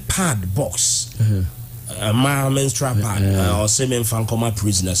pad box ma menstrual pad or semen fan coma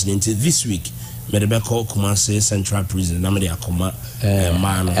prisoners into this week me de be call Kumasi Central Prison na me de akoma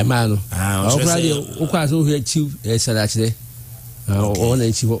man already o kwa so here chief sadachide o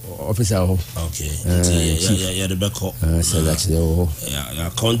na chief officer ho okay yeah de be call sadachide ho ya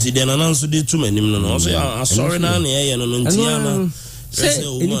county de na nanso de tu manim no so sorry na na ye no ntia na say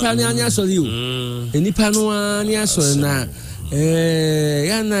enipa ni anya sorry o enipa no ani asori na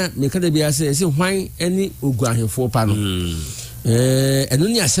yana me kada bia say hwan ani oguahefo pa no eno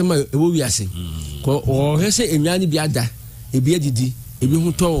ni asema ewo wiase ko o hese enwani bi ada ebi adidi ebi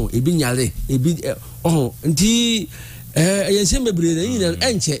huton ebi nyare ebi nti yense mebre na nyina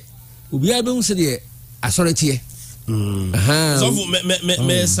enche obi abe hu se de asorete so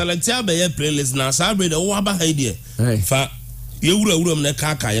me select abeye playlist na sabre de wo aba haide fa ye wura me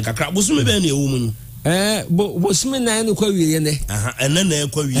kaka ye kakra bosume be na ewo mu bosume na ne kwa wiye ne ene na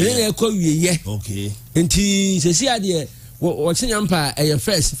ekwa wiye okay nti sesi ade wo chinyampa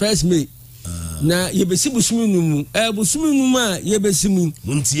first May na yebesi busumi numu busumi numu a yebesimu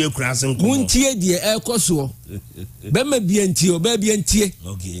muntie kurase nko muntie de ekoso be ma biantie oba biantie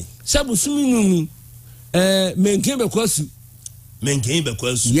okay sabusumi numu menke be kwasu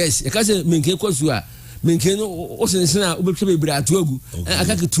yes e ka se menke kwasu a menke no o sensena obetwe be bra atoagu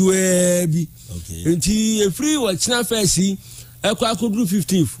akaketua bi nti efri wo china first ekwa akodru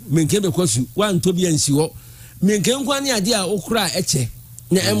 15th menke be kwasu wan to bi ansi ho menke nkwa ne ade a okura eche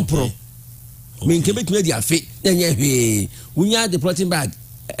na empro menke betumi di afi na nya hwe wunya the protein bag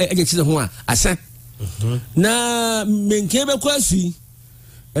eje chise ho a asa na menke be kwasu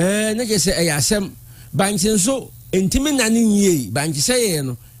na je se ayasem banchi so entimi na ne yie banchi se ye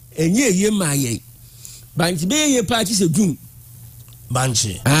no enye ye ma ye banchi be ye pa chi se dum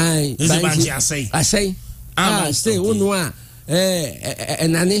banchi banchi asai stay wonu a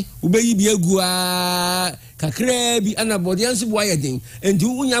enane ubeyi bi agua kakra bi ana body anso bo ayedin enti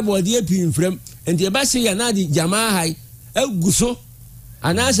unya body api mfrem enti e ba se ya na di jamaa hai aguso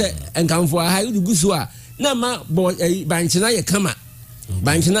anase enkamfo hai udi guso a na ma banchi na ye kama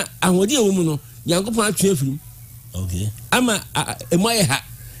banchi na ahodi ewo mu no yankopon atwe afirim okay ama emoye ha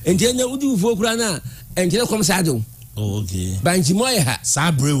enti enya udi ufo kura na enti na kom sado okay banchi moye ha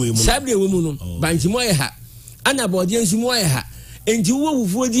sabre we mu no banchi moye ha ana body anso moye ha enti wo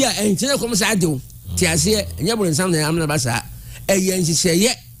wufuo di a enti na kom sado ti ase enya bro nsam na amna basa eye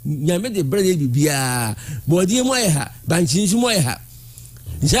nhihye nyame de brede bibia body moye ha banchi nso moye ha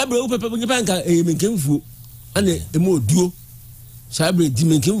sabre wo pepe nyipa nka menkemfuo ana emo duo sabre di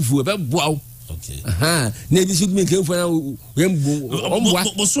menkemfuo be boawo Okay. Na bi so me ke fo na yembu omboa.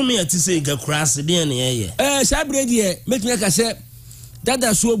 Bo so me ati say ga kurase de na ye. Sabre de metumi ka se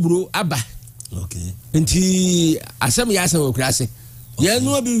dada so buro aba. Okay. Nti asem ya asem kurase. Ye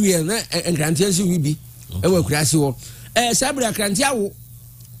no bi wie na enkrante so wi bi. E wa kurase wo. Sabre akrante awo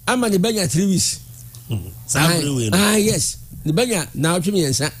ama ne banya 3 weeks. Sabre we. Yes. Ne banya na otwe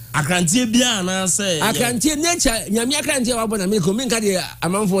yensa. Akrante bia na say. Akrante nature nyame akrante wa bona me ko me nka de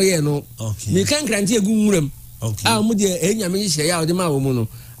amanfo ye no. Okay. Me kan akrante egu nwuram. Okay. Mu de nyame hye ya ode ma wo mu no.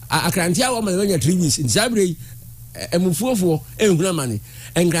 Akrante awo ma banya 3 weeks. Sabre emufuofo ehuna mane.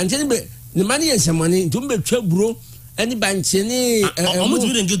 Enkrante ne be ne mane yensamane ntumbe twa buro ani banche ne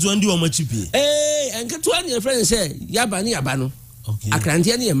omotu de nketu andi o machipi. Enketu ani e friend say yaba ne yaba no. Okay.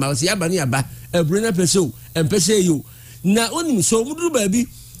 Akrante ne yamba say yaba ne yaba buro na peso empese yo. Na onim so muduru baabi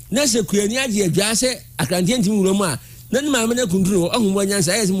na se kuani age adwa se akrante ntim wuram a na ne maame na kunduru ohumwa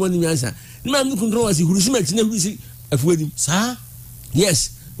nyansa yes mo nyansa ne maame kunduru wasi hurusima ti na hurusi afuadim sa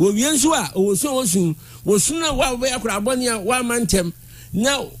yes wo wienso a wo so wo suna wa be akura abone a wa mantem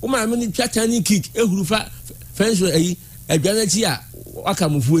na o maame ni twata ni kick ehurufa fenso ayi adwa na ti a aka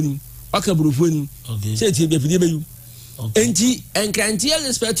mufuanim aka burufuanim se ti be fide beyu enti enkrante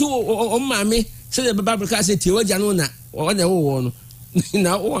respect o maame se de baba ka se ti waja no na o na wo no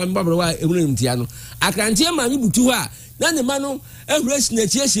na o an babro wa ehunu ntia no akrante ma mi butu ha na ne ma no ehurasi na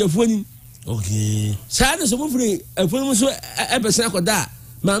tie siafuanim okay sa na so mufri afuanim so ebesa koda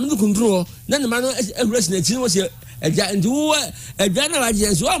ma mi kundro na ne ma no ehurasi na tie no se eja ndi wo eja na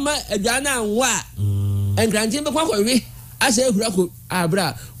waje so ma eja na anwa enkrante be kwa we asa ehura ko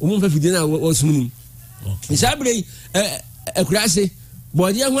abra o mu fafide na wo sumunim okay sabre ekurase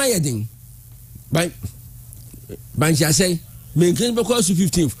body ho ayedin ban say menkin be call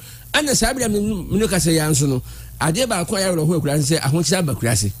 15th ana sabira me ka say yanso no ade ba ko ya ro ho kurase say ahochira ba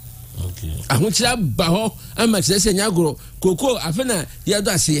kurase okay ahochira ba ho ama kire say nyagoro koko afena ye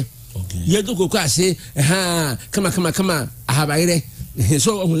do ase okay ye do koko ase kama ahabaire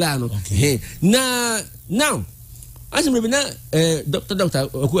so ohula no na now asemre na doctor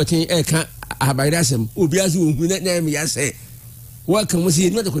okuatin ka ahabaire asem obi azu ohun na me ya say wa kan mo say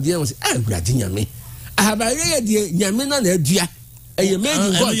no de ko dia mo say guradi nyame ahabaire ye de nyame na adua eye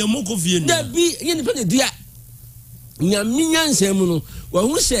meji god ye moko fie ni da bi ye ni pe de dua nyame nyansem no wa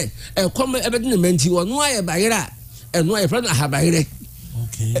hu se ekom ebede na manti wono aye bayira eno aye fra na ahabaire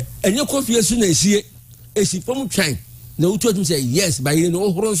okay enye kofie su na esi pom twan na utu tum say yes bayire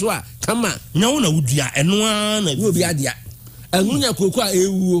no horo so a kama nyawo na wudua eno a na bi adia enu nya koko a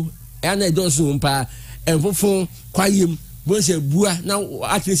ewuo ya na edoso mpa enfofo kwayem bonse bua na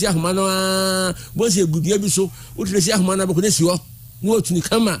atresi ahoma no bonse gudua bi so utresi ahoma na beko na si ho na otuni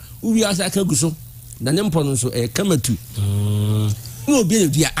kama uwi asa ka guso na ne mpo no so kama tu no obi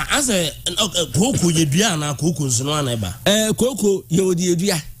edua asa koko ye dua na koko nso no ana ba koko ye odi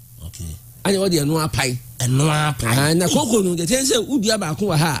edua okay anya odi eno apai na koko no de tense udua ba ko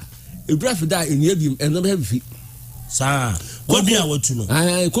wa ha ebra fida enua bi eno be bi sa odua watu no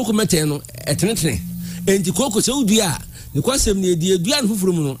koko meten no etenetene enti koko se udua ne kwasem ne die dua no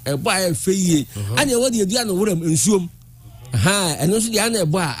fufuru mu no ebo a feyie anya wo die dua no woram ensuom eno so dia na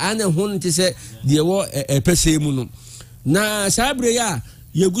ebo a ana ho nte se die wo pese mu no na sabre ya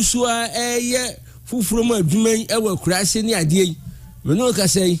yegusu a eye fufuru mu adwuman ewa kurase ne ade me no ka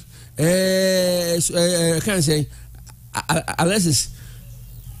sei kan sei ALEXIS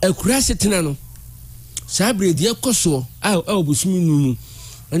kurase tena no sabre die koso a obusumi nu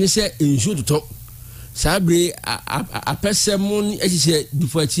ani se enju to sabre apesem ehise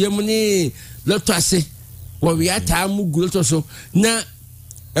difuatie mu ni lotase wo wi ata mu guloto so na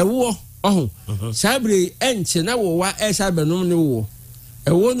ewo sabre enche na wo wa sabre no ne wo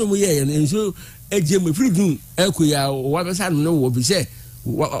ewo no mu ye enso eje mu firidun ekoya wa besa no wo bi se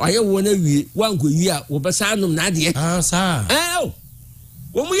aye wo na wie wanko yi a wo besa no na ade sa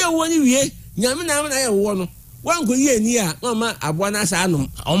wo mu ye wo ni wie nyame na ye wo no wanko yi ani a ma abo na sa no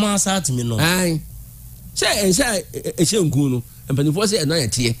o ma sa atimi no se eche nku no empanifo se eno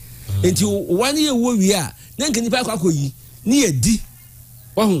yete enti wani ye wo wi a na nkani pa kwakoyi ni edi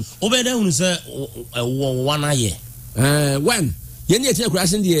wohu obeda hunu se wo wana ye one ye ni ete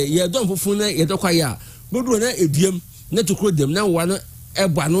kurase de ye don fofun na ye dokwa ya boduro na eduam na to CONDEMN na wo no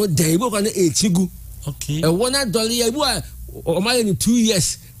eba no dan ibo kwa na echigu okay e wona dolly ye ibo a o ma ye ni 2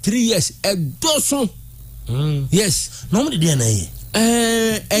 years 3 years edoso yes no mo de na ye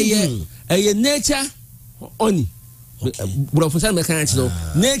eye nature only professor mechanics no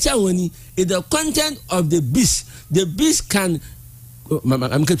nature only is the content of the beast. The beast can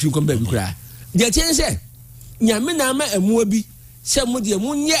I'm catching come back kra the change say nyame na ma emu bi se mo de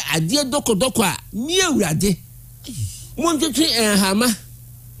mo nye ade doko a mi awurade mo ntwetwe hama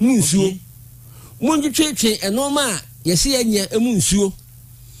mu nsuo mo ntwetwe enoma a yesi enye emu nsuo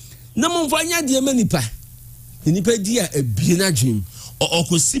na mo mfa nya de ma nipa di a ebie na dwem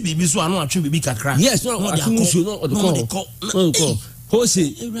okosi bibi so ano atwe bibi kakra yes no nsuo no odeko Hose,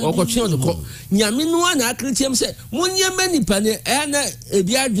 or continue to call. Yamino and Acritium said, one year many penny, and a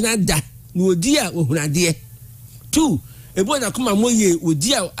biadna da, no dear, or dear. 2. A boy that come away with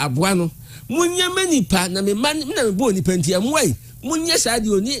dear Abuano. One year many pan, and a man never born in Pentium way. 1 year side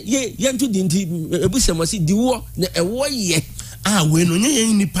you ye, young to dinty, a busham was it, the war, a war ye. Ah, when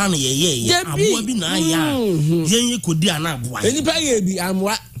any pan ye, I will be nigh ya. Ye could be an abwa. Any pay be am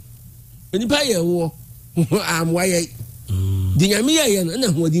what? Any pay a war. I'm why. The Yamia and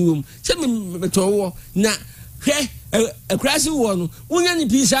a holding room. Send me to war. Na, a crassy one. One any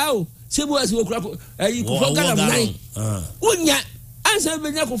piece out. Say was your crap. You could forget nine. One ya answer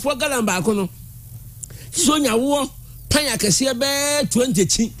the for Galambacono. Sonia war. Panya can see a bear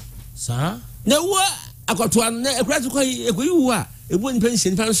 20. Sir? No, what? I got one a practical you are. A 1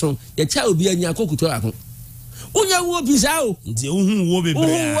 pension pension. Your child be a Yakoku. Unya wo bisao nti ohun wo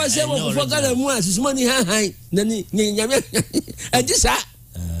bebre wo se wo fogala mu asis money high na ni nyame adisa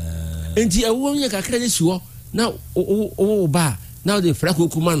nti ewo nya kakra de suo na o ba na de frako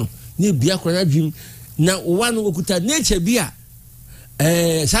kuma no ni bia kora na dwim na wa no okuta nature bia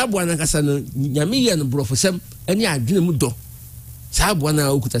saabo na kasa no nyame ye no brofosem ani adwene mu do saabo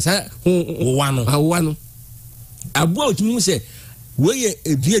na okuta sa wa no abo otumi se we ye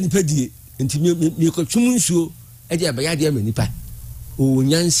edua nipa die nti me ko twum nsuo eje abayade amanipa o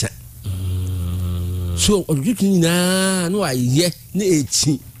nyansa so odutuni na no aye na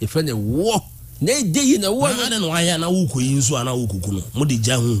echi efe ne wo na edeyi na wo na no aya na wo koyi nsuo ana wo kuku no mo de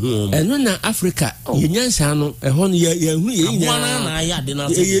gya huhu eno na Africa ye nyansa no eho no ye hu ye nya na aya de na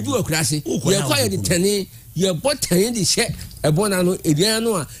ye bi okurase ye kwa ye de tane ye botan de hye ebona no edian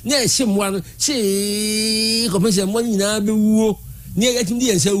no a na ehye moa no se ko pese mo nyina be wuo ni ya tim di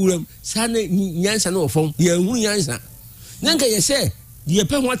ensa wuram sa na nyansa na ofon ya hu nyansa nanka ye se ye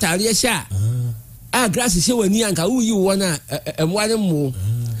pe ho atare ye sha a grass se wani anka wu yi wo na emware mu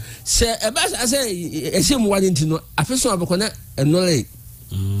se e ba sa se e se mware ntino afeso abekona enore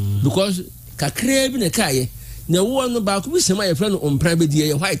because kakra bi na kaye na wo no ba ko bi sema ye friend on private die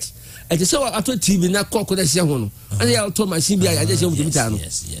ye white e te se wa ato TV na kokko da se ho no ana ya auto machine bi ya je se mutita no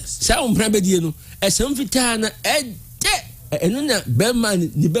sa on private die no e se mfita na e enu na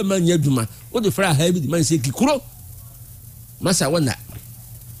beman ni beman nyaduma wo de fra ha bi di man se kikuro masa wona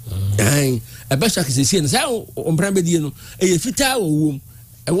ai e ba sha kise na sa on private die no e ye fita wo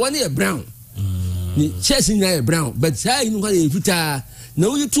e woni e brown ni chesi na e brown but sa inu ka ye fita na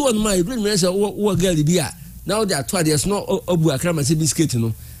wo yitu on ma e bring me say wo girl bi a na wo de atwa de no obu akra ma se biscuit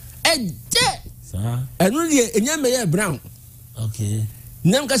no e de sa enu ye enyame ye brown okay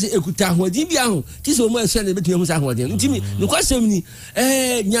nam ka se ekuta hodin bia ho ti so mo ese na betu hu sa hodin ntimi no kwasem ni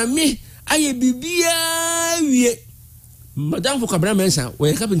nyame aye bibia wie madam fo kabra mensa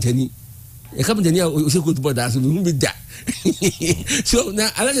we kapentani o se ko to boda so hu bi da so na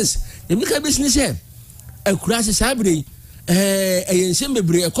ALEXIS emi ka business e akurase sabre eyense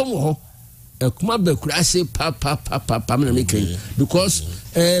bebre ekomo ho ekuma be kurase pa na me kan because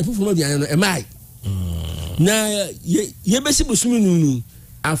fufu no bia no e mai na ye besi busumi nunu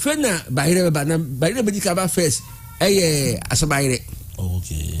afena bayire ba na bayire be dikaba first asabayire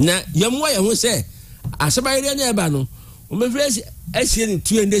okay na yamwa ye ho se asabayire na eba no o me fresh esie ni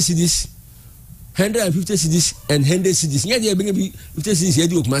 200 cedis 150 cedis and 100 cedis nya de be 50 cedis ye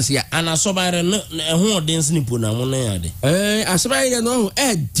di okumase ya ana asabayire no ho odin snipo na mo na ya de asabayire no ho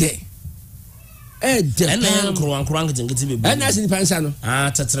ena nkro ngiti be ena sin pansa no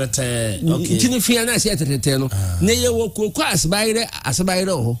tetrete okay tini fia na se tetrete no ne ye wo kokwa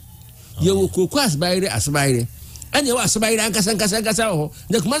asabayire ho ye wo kokwa asabayire anya wo asabayire ankasa ho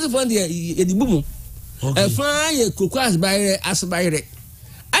ne kumase fo de edibu mu e fa ye kokwa asabayire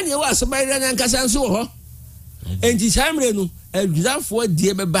anya wo asabayire ankasa nso ho enti samre no adwafo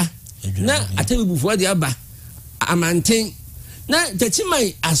de beba na atabibufo de aba amanten na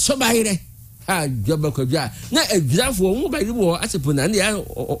tachiman asabayire joba ko bia na adwafo wo ba ri wo asepo na ya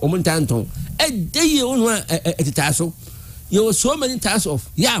omontanton edeye onu etitaso you so many tasks of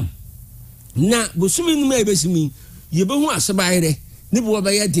yam na bosumi nu me besimi ye be hu asebayire ni bo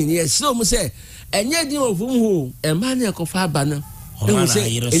ba ya din ye so mo se enye din ofum ho e ma na ekofa aba na e se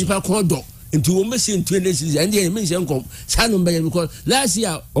enipa ko do nti wo mesi ntu ne si and ye me se nkom sa no be because last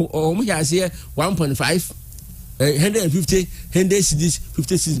year o mo ya se 1.5 150 100 cedis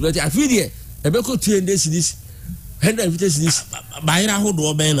 50 cedis but I feel here ebeko 200 cedis 150 cedis bayira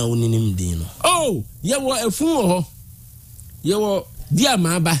hodo ben na woninim din no oh ye wo efun wo ho ye wo dia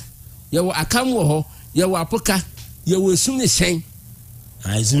maaba ye wo akam wo ho ye wo apoka ye wo esum ne sen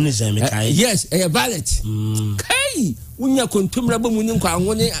esum ne sen me kai yes e ballet kai unya kontumra ba mu ni nkwa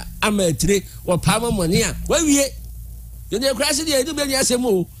ho ne amatire wo paama mone a wa wie ye de krasi de edu be ni asem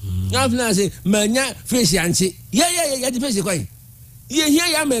o na fina say manya fish anchi ye de fish kwai ye hia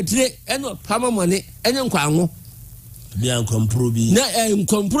ya amatire eno paama mone ene nkwa ho bia nkompro bi na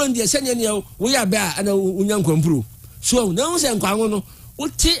nkompro ndi senye ne wo ya ba ana unya nkompro so na wo se nkwa ho no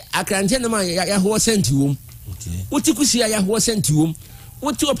uti akrante na ma ya ho senti wom uti kusia ya ho senti wom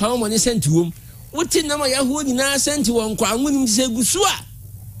uti opama mo ne senti wom uti na ma ya ho nyina senti won kwa anwunim se gusu a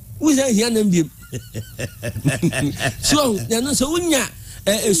wo se hia na mbiem so na no so unya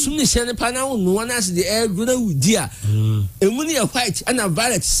esum ne hye ne pa na wo no na se de do na wudi a emu ne white ana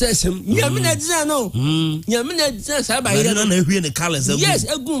violet sesem nyame na dina no nyame na dina sa ba yire na hwie ne colors yes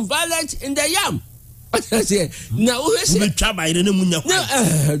egum violet in the yam I say now who is it?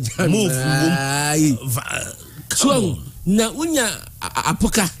 So now unya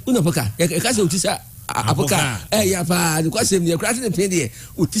apoka ekase utisa apoka ya fa the kwase me krate ne pede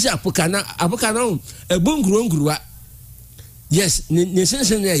utisa apoka na apoka na ebunkuro nkuruwa yes ne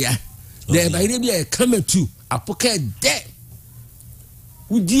sensen ya the bayire bia come to apoka de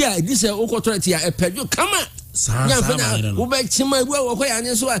udia this okotorati ya epejo kama nyafana ubechima ebu wako ya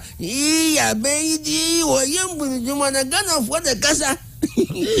ne so a ya beidi wo yembu juma na Ghana for the kasa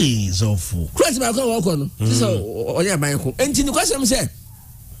Sofo cross ba ko wako no so onya ban ko enti ni kwasem se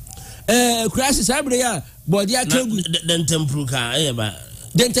cross sabre ya body akegu den tempru ka ba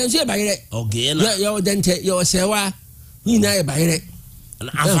den tense ba yire okay na yo dente yo sewa ni na e ba yire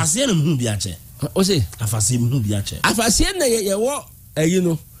afase na mu bi ache o se afase mu bi ache afase na ye wo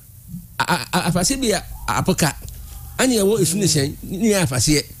no afase bi apoka ani ye wo esune sen ni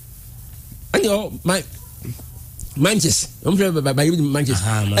afase ani o manches omfre ba yibi manches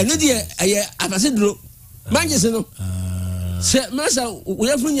eno de aye afase duro manches no se masa wo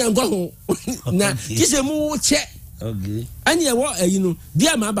yafun yankwa ho na kise mu che okay ani ye wo no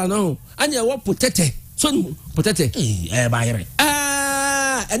dia ma ba no ani ye wo potete so potete ba yire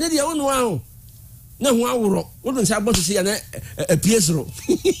eno de wo no ho na ho aworo wo don sa boso se ya na piesro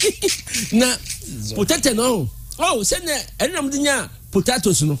na potete no oh se na enam dinya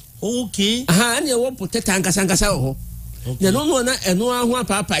potatoes no okay ani wo potete ankasa ho na no na eno aho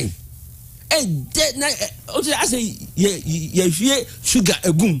apapai de na o se ase ye hwie sugar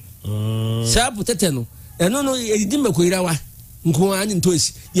egum sa potete no eno no yedi makoirawa nko ani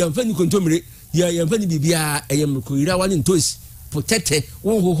ntosi ye mfa ni kontomire ye mfa ni bibia ye makoirawa ni ntosi potete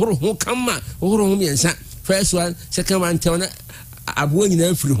wo hohoro ho kama hohoro ho miensa first one second one tell na abo nyina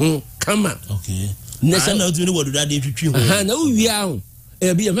afiri ho kama okay na otu ni wodu dade twitwi ho na uwia ho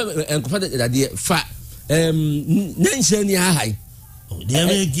bi enkofa dade fa na nhyɛ ni ahai de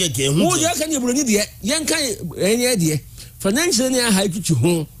me ke hu wo ya kan yebroni de yen kan enye de fa na nhyɛ ni ahai twitwi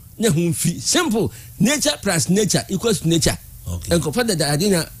ho na hu fi simple nature plus nature equals to nature okay enkofa dade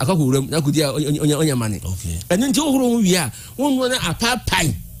na akakuram na kudi onya mane okay enu nti ohoro ho wi a wonno na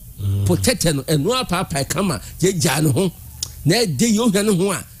apapai potete no enu apapai kama je ja no ho na de yo hwa no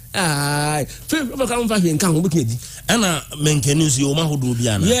ho a fe ba ka mfa hwe nka ho bukedi ana menkenu si o ma hodo bi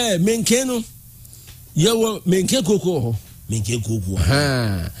ana yeah menkenu yewo menke koko ho menke koko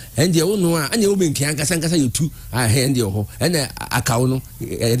ende wo no a anya wo menke ankasa yotu ende ho ene akawo no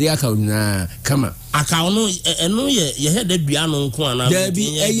de akawo na kama akawo no eno ye heda dua no nko ana da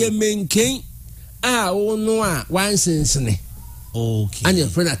bi eye menke a wo no a wansensene okay anya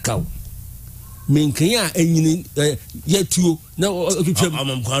frena akawo menke a enyini yetuo na otwetwam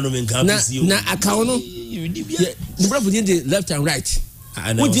amamkwano menka apisi na akawo no the brother did left and right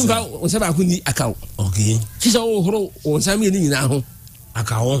wodi mfa osaba ko ni akawo okay kisa wo horo o nsame ni nyina ho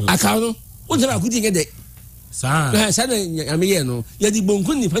akawo no wodi ba ko di ngede sa na ameye no ye di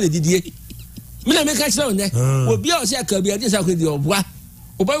bonkun ni fa de didie me na me ka kira onne obi a o se aka bi ade sa ko di oboa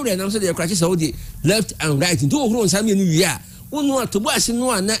oba wure na so de kra kisa wo di left and right nto horo nsame ni wi a wonu atobo ase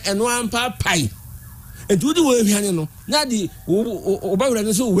no na eno ampa pai entu di wo hwane no na di oba wure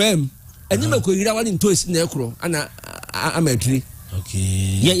no so wem eni mako yira wani ntosi na ekro ana amatri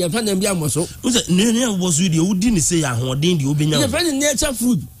okay ye fa na bia moso uze ne abosu di odi ni se ya hoden di obenya ye fa ni nature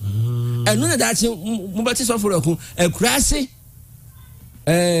food enu na dachi mo bati so for ekun ekurase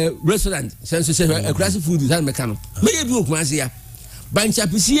restaurant sense se ekurase food that me kanu me ye bi okumase ya bancha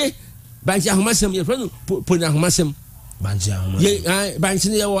pisie bancha homasem ye fa no ponya homasem bancha homasem ye bancha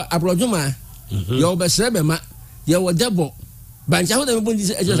ne ye wo abrojuma ye wo besre be ma ye wo debo bancha ho da me bondi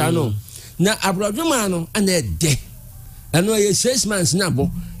se ejo sa no na abrojuma no ana de ɛno yɛ 6 months na bɔ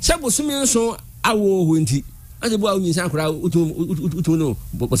sɛ bosome nso awo ho nti ase bo a unyi san kora utum no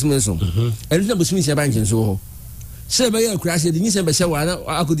bosome nso ɛno na bosome sia banche nso ho sɛ bɛ yɛ kura sɛ de nyisa bɛ hyɛ wa na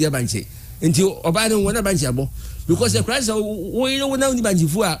akodi banche nti ɔba no wona banche abɔ because the kura sɛ wo yɛ wona uni banche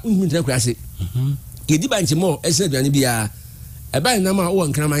fu a unyi tena kura sɛ yɛdi banche mo ɛsɛ aduane bia ɛban na ma wo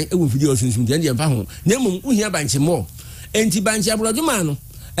nkraman ɛwɔ video sunsun de ɛmfa ho na mmom uhia banche mo nti banche abrɔdwuma no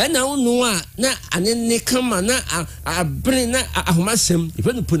ɛna wonu a na anene kama na abre na ahomasem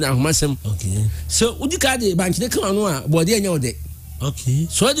ife no puna ahomasem okay so udi ka de banche ne kama no a body anya ode okay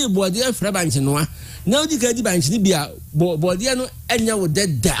so de body afra banche no a na udi ka di banche ne bia body no anya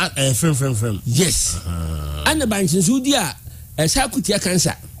ode da frem yes ana banche so udi a ɛsa kutia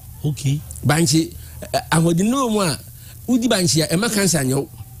cancer okay banche ahodi no mu a udi banche a ɛma cancer nyo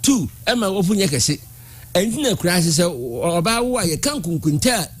 2 ɛma ofunye kese ɛntina kura sɛ ɔba wo a yɛ kan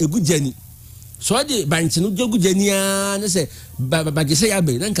kunkunta egu jani so de banche no jogu jani a ne sɛ bagese ya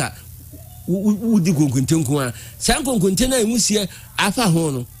be nanka udi kunkunta nko a san kunkunta na emusie afa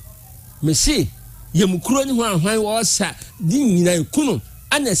ho no me se ye mukuro ni ho ahwan wo sa di nyina ekunu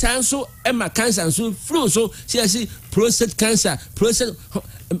ana san so ema cancer so flu so se prostate cancer prostate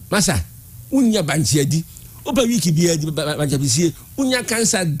masa unya banche adi oba wiki bi adi banche bisie unya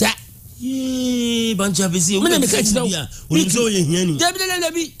cancer da ye bancha besi o me ka tira o nso ye hiani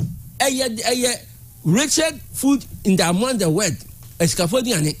debi eye Richard food in the among the world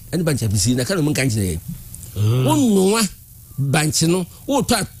escafodi ane and bancha besi na kan mun kan tira wonnoa banche no wo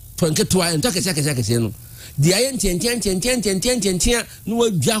to tonketo en to kese no dia ye ntenten no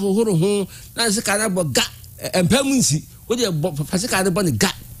wadwa hohoro ho na se kana bo ga empamunsi wo de fase kana bo ne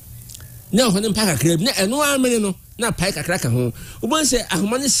ga na ho ne mpaka kreb na eno amene no na pai kakra ka ho obon se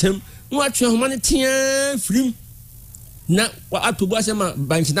ahoma ne sem no atwe ahoma ne tia frim na wa atobo asema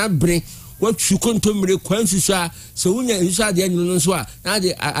banchi na bre wa twu kontomre kwansusu a so wunya nsusu ade anyino no so a na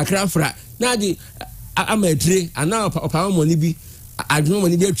de akra fra na de amadre ana opa mo ni bi adwuma mo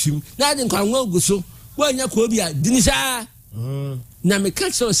ni bi atwim na de nkwanwa oguso wanya ko bi a dinisa na me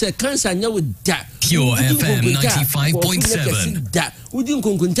catch so say cancer nya with da Pure FM 95.7 da udi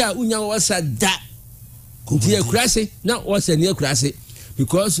nkonkonta unya wasa da kunti akurase na wasa ni akurase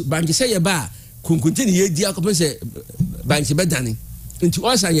because banki say ba kunkunti ni yedi akopon say banki bedane nti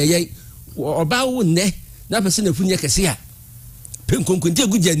wasa yeye oba wo ne na pese na funye kese a penkonkunti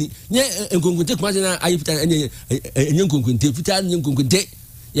agujani nye nkonkunti kuma na ayifita enye nkonkunti fita nye nkonkunti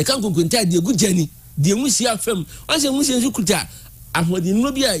ye kan nkonkunti ade agujani de musi afam wasa musi nsu kuta ahodi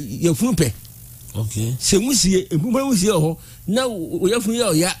no bia ye funu pe okay se musie ebuma musie ho na oyafun ye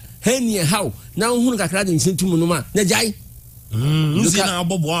oya heni how na hunu kakra de nsentum no ma na jai musie na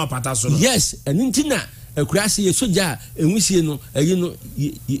abobo apata so yes enintina akurase ye soja enwusie no ayi no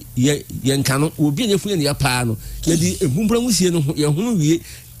ye nka no obi ne fun ye ya pa no ye di ebumbra musie no ye hunu wie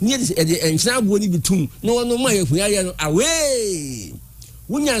ni de enchina abo ni bitum no wono ma ye fun ya no awe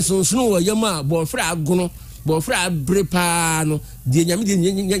wunya sonsono wo ye ma bo fra agono bo fra abre pa no de nyame de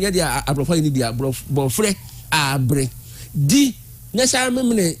nya de abrofo ni bia bo fre abre di na sa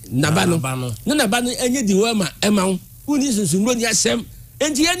memne naba no na naba no enye di wa ma ema wo uni sonsono ni asem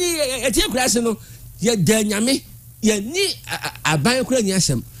enti ye ni etie kurase no ye da nyame ye ni aban kura ni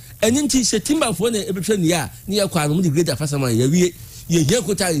asem eni nti setimba fo na ebetwa ni a ni ye kwa no mu di greater fasama ye wie ye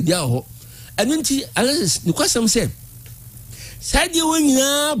kota dia ho eni nti ALEXIS ni kwasam se sadi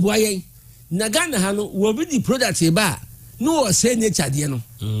wonyina boayen na Ghana ha no wo bi di product e ba no wo say nature de no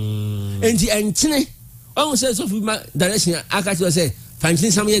enti enchine on say so fi ma direction aka ti say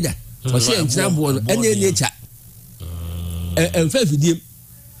fanchine sam yeda o say enchina bo no ene nature fa fidiem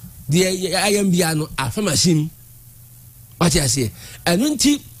de ayam bia no afa machine what you say enu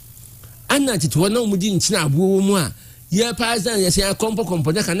nti anati to na mu di enchina abo mu a ye pass down ye say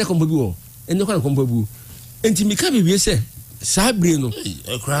kompo na kan na kompo bi wo ene kwa kompo bu enti mi ka bi say sabre no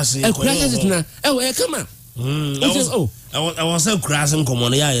akurase tena e kama I was a crass and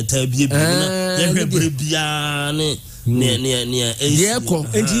common ya tell bi na bia ne ye ko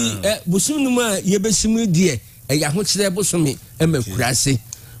enti busum no ma ye besim die ya ho kire busum e makurase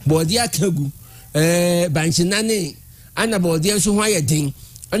body akagu banchi nane ana body so ho ayedin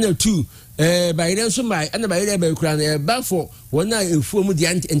ana 2 bayire so mai ana bayire ba kura na ba for wona efuo mu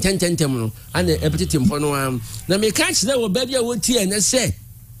dia entententem no ana epetetempo no na me ka kire wo ba bia wo tie na se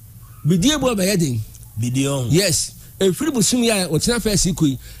bidie bo ba yedin bidio yes efiri busum ya o tina first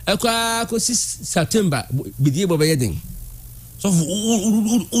ikoi ekwa ko 6 September bidie bo ba yedin so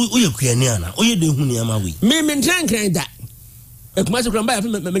o ye kuani ana o ye de hu ni ama we me ntran da ekuma so kran ba ya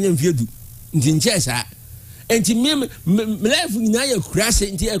menya mfiedu ntinche sa enti me life nyina ya kurase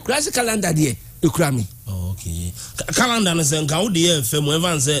enti kurase calendar de ekura me Okay. Calendar na say nka wo de fam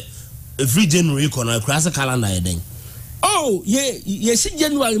evan say every January corner cross calendar eden. Oh, ye si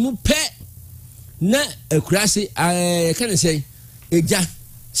January mu pe na akurase can say eja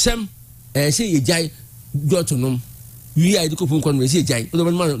sem say eja dotonom wi ai ko fun kon say eja o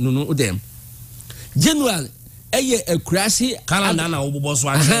do man no odem January eye akurase calendar na wo bobo so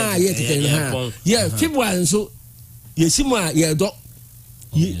aha ye tete ha ye February so ye si mu a ye do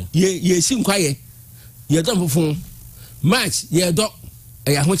ye si nkwaye ye do fofon March ye do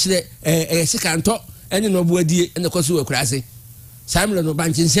ya ho kire sekanto ene no bo adie ene kwaso akurase samle no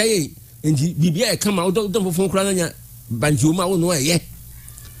banchin sey nti bibia e kama wo do fofon kura na nya banchi o ma wo no eye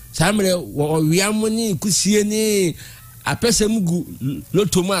samle wo wiam ni kusie ni apesem gu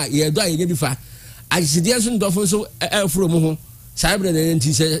lotoma ye do aye bifa agisidie so ndofo so afuro mu ho samle na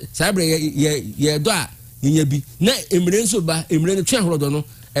nti samle ye do a nya bi na emre nso ba emre no twa horodo no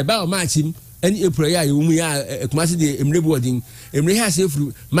e ba o maachim any April ya you mu ya kumasi de emre boarding emre ha se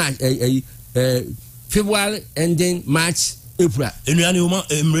fru March February ending March April enuane uma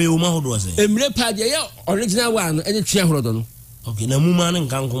emre uma hodo ase emre pa de ya original one any twa horodo no okay na muma ne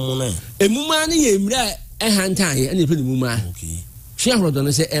nkankom na emuma ne ye emre hantan ye any pe muma okay twa horodo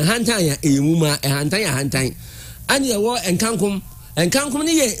no se hantan ya emuma hantan ya hantan ani ye wo enkankom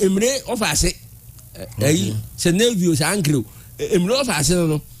ne ye emre ofase se nevio se ankro emre ofase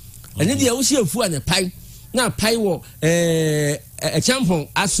no ene dia wo sie fu ane pai na pai wo champon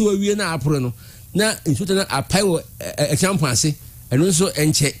aso awie na apro no na nsuta na apai wo champon ase eno nso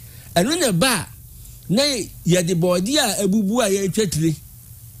enche eno na ba na ye de body a abubu a ye twetire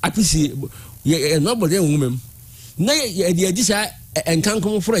apisi ye no body nwumem na ye de adisa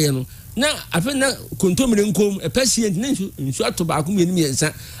enkankom fro ye no na afa na kontomire nkom patient na nsu ato ba akom ye ni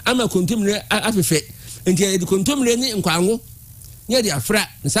ensa ama kontomire afefe enti ye de kontomire ni nkwanwo nye de afra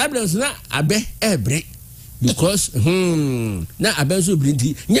sabrans na abe ebre because na abe so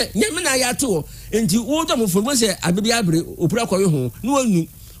brinti nye me na ya to enti wo do mo fo se abe bi abre opura kwawe ho na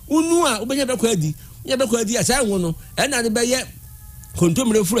unu a obenya be kwadi nye be kwadi asa nwo no e na de be ye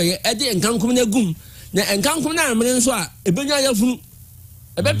kontomire furo ye e de nkankom na gum na nkankom na amre nso a ebenya ya funu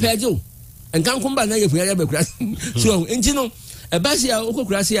e be peje o nkankom ba na ye funu ya be kura so enti no e ba sia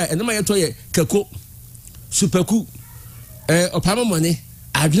okokura sia e na ma ye to ye kako superku opama money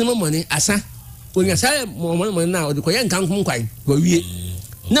adwene money asa onya sai money na o de koye nkankom kwan wo wie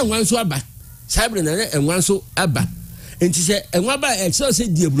na nwanso aba sabre na enwanso aba enti se enwa ba e se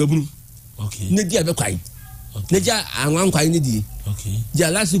die buraburu okay ne die be kwan ne ja anwan kwan ne die okay ja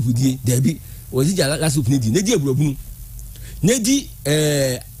lasupu die debi o di ja lasupu ne die ne die buraburu ne di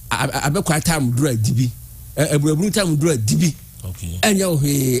abe kwa tam dura dibi buraburu tam dura dibi okay enya o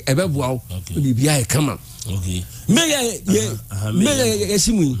he ebe boawo bibia e kama okay me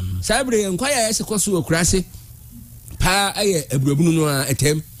simu sabre enkwaya ese koso okurase pa aye aburabunu no a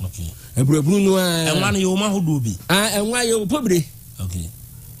etem okay aburabunu no a enwa ne yo ma hodo bi enwa yo pobre okay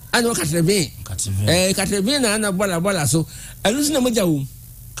ano katrebe katrebe na bola so anu sina moja wo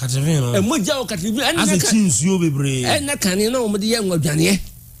katrebe no moja wo katrebe ase chinsuo bebre na kane na wo de ye enwa dwane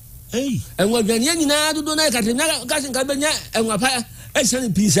enwa dwane nyina dodo na katrebe na kasin ka benya enwa pa esani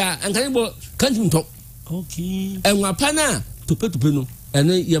pizza ankane bo kantum to okay enwa pa na tope no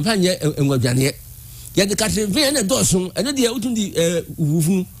eno ye pa nye enwa dwane ye de katrebe na dosun eno de utun di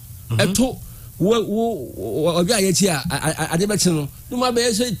wufu eto wo obi ayeti a ade be kyin no ma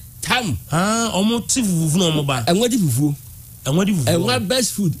be so tam omo ti fufu no omo ba enwa di fufu enwa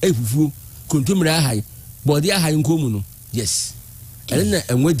best food fufu kontomira ahai body ahai nkomu no yes ene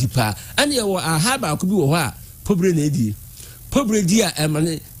enwa di pa ane ye wo ahaba ko bi wo ho a pobre na edi pobre di a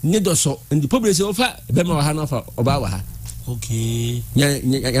emane ne doso ndi pobre se ofa be ma ha no fa oba wa ha okay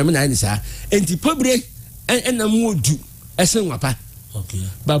ya me na ni sa enti pobre enna mu odu esen wapa okay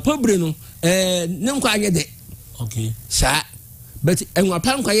ba pobre no ne nkwa anye de okay sa but enwa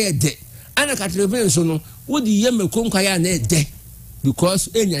pa nkwa ye de ana katrebe nso no wodi ye meko nkwa ya na de because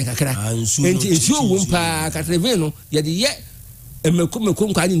enya kakra enti esi owo mpa katrebe no ye de ye meko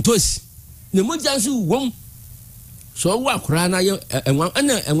nkwa ni ntosi ne moja nso wom so wa kura na ye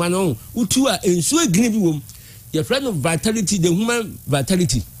enwa no utu a ensu agri bi wom your friend of vitality the human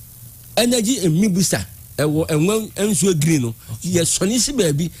vitality energy and me booster ewo enwa ensu agri no ye sone si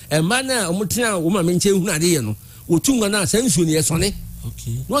ba bi ema na omotena wo ma menche hu ade ye no otu ngwa na sensu ne ye sone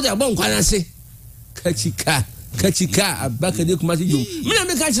okay no de bon kwana se kachika abaka de kuma se jo me na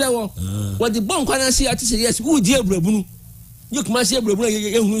me ka kire wo de bon kwana se ati se yes wo di abrabunu ye kuma se abrabunu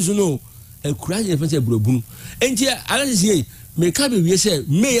ye hu so no ekura ye fa se abrabunu enti ALEXIS ye me ka be wie se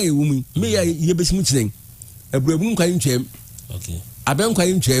me ye wo mu me ye besimu kire abrabunu kwan ntwem okay aben kwan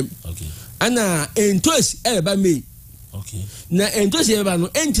ntwem okay ana entos eba me okay na entos eba no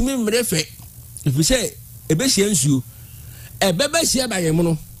entimi mrefe if we say ebehia nsuo ebebehia bayem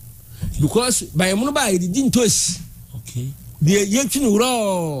no because bayem no ba yedi ntos okay de yetwi no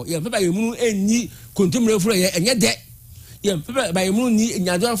ro ye bayem no enni kontumre furo ye enye de ye bayem no ni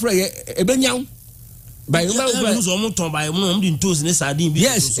nyado afuro ye ebenyaw bayem ba no so mo ton bayem no mo di ntos ne sardine bi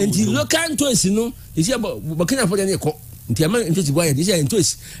yes enti local ntos no isi bakina for de ko nti ama ntos boy de isi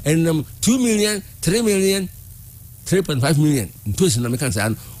ntos and 2 million 3 million 3.5 million ntos na me kan sa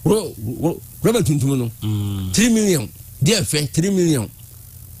Robert tuntum no 3 million there fe 3 million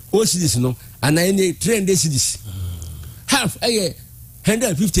o cedis no and any 300 cedis half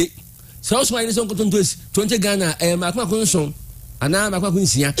 150 so so any son ntos 20 Ghana makwa konson ana makwa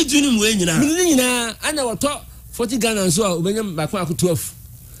konsia etuni mu nyina ana woto 40 Ghana so obenya makwa 12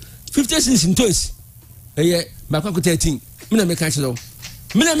 50 cedis ntos makwa 13 mina me kan chelo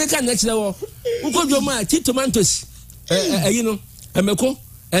mina me kan na chelo ukodwo ma ti tomatoes you know Amoako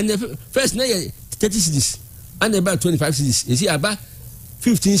and the first na 30 cedis and about 25 cedis you see about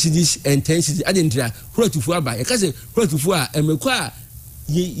 15 cedis and 10 cedis adintra hrotufu aba e ka say hrotufu a Amoako a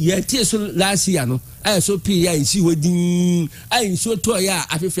ye tie so last year no I so pay ya isi wedin I so to ya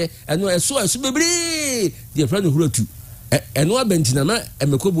afefe eno eso bebre the friend hrotu eno abentina na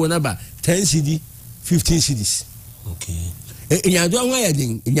Amoako bo na ba 10 cedis 15 cedis okay nyado ho ya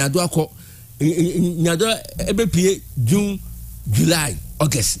din nyado akọ nyado ebepie June July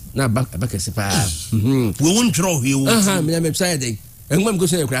August na bakese pa we won draw here me am excited engwam go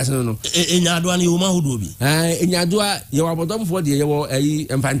say class no nyado an yo ma hodo bi nyado a ye wa bodom fo de ye wo ayi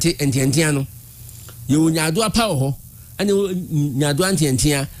empante entientia no ye wo nyado apa ho ane nyado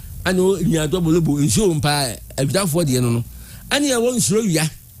entientia ane nyado bolobo nsuo mpa abidafo de no ane ye wo nsuro wia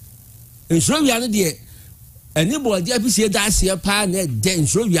no de eni body apisi daase pa na de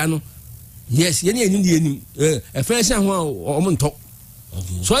nsuro wia no yes ye ni enim e fresh ho o mo nto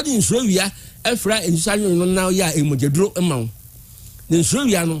so di nsuro wia e fra ensusa no na ya emojaduro emawo na nsuro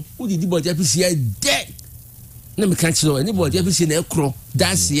wia no wo di body apisi de na me kan chiro eni body apisi na ekro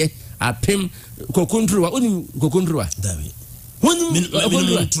daase apem kokontrowa oni kokontrowa david oni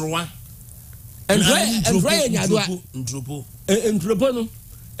kokontrowa and nyadwa ntropo no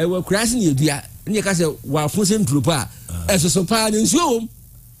e wa krasi ni edua ni ka se wa funse ntropo a esoso pa ni nsuo wom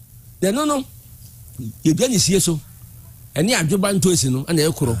de no edua ni sie so eni adwoba ntosi no na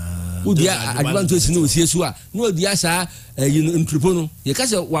ekoro udia adwoba ntosi no sie so a no odia sa ntropo no ye ka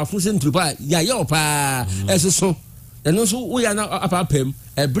se wa funse ntropo a ya ye opa esoso de no so wo ya na apapem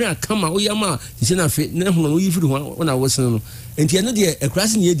ebra kama wo ya ma se na fe na hu no yi firi ho na wo sen no enti eno de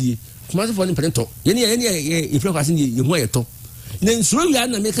ekrasi ni edie kuma se fo ni pento ye ni e firi kwase ni ye hu ye to na nsuro wia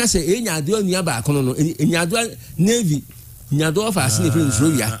na me ka se enyado anua ba kono no enyado navy nyado of asine firi nsuro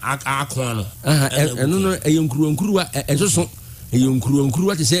wia akon no eno no eyenkuruwa esoso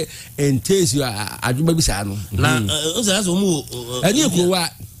eyenkuruwa te se entesi adwuma bi sa no na onse so mu ani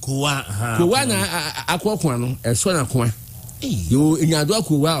kowa na akokon no eso na koa yo enyado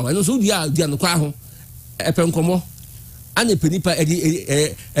akowa eno so dia no kwa ho epenkomo ane penipa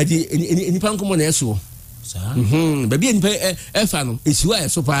edi nipa nkomo na eso baby nipa efa no esiwa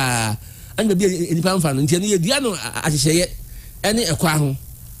eso pa an baby nipa mfa no ntia no yedua no ahyehye ene ekwa ho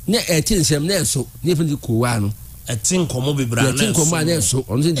na etinsem na eso ne fa kowa no etin komo bebra na eso etin komo na eso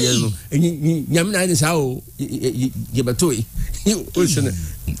on se die no nyame na ne sa o ye batoi o se na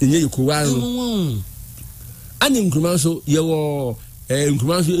enye kowa no ani nkruma so ye wo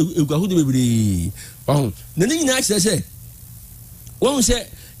nkruma so egwahude bebre oh na ni nyina ahyehye se won se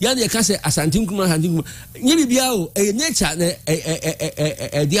ya de ka se asantin kuma nye bibia o nature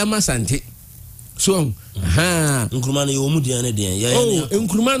na diama sante so nkruma no ye omu dia ne dia ya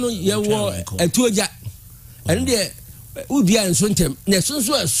nkruma no ye wo atuoja ene de ubia nso ntem na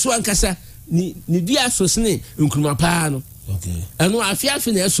so ankasa ni dia so sene nkruma pa no okay eno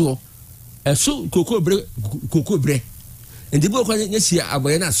afiafi na eso kokobre ndibo kwa nyesi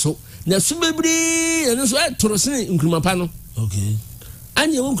aboye na so bebri eno so etoro sene nkruma pa no okay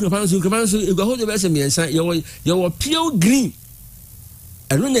anye won krapa so egwahodo be se miensa ye wo pure green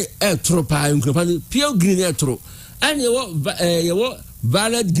eno ne etoro pa nkrapa pure green etoro anye wo ye wo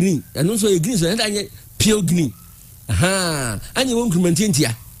violet green eno so ye green so anye pure green anye won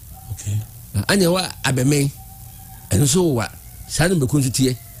krumantietia okay anye wa abeme eno so wa sanu be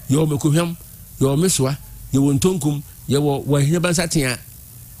konsutie ye wo mekohwam ye wo mesoa ye wo ntonkum ye wo wahine bansatia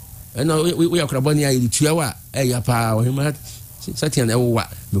eno we yakraboni ayi tuawa ya pa wahine satian ewa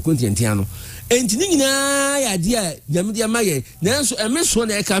mekontientia no enti ni nyina ya dia nyamdia maye nanso emeso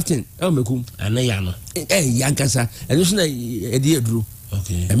na captain mekum ana ya no yankasa eno so na edi eduro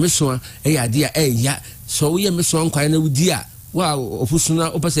okay emeso e ya dia e ya so we emeso nkwan na wudi a wa ofusuna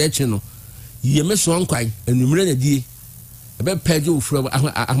opese eche no ye meso nkwan enumere na die ebe pege ofura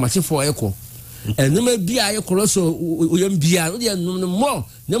ahmachefo eko enuma bia ye koro so oyem bia wo dia num mo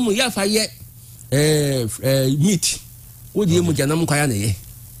na mu ya fa ye meat wo die mu janam nkwan na ye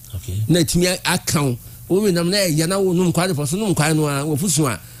okay na timi account wo we nam na ya na wo num nkwan fo so num nkwan no a ofusu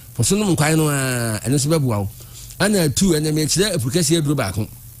a fo so num nkwan no a eno so bebuwa wo ana tu ena me kire application eduro ba ko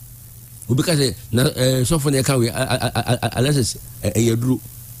obi ka se na Sofo na ka we ALEXIS eduro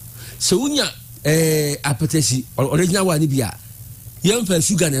so unya apetesi original one bia yemfa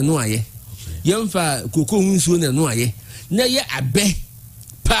sugar na no aye yemfa koko hunsuo na no aye na ye abe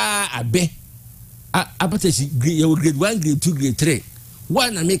pa abe apetesi grade 1 grade 2 grade 3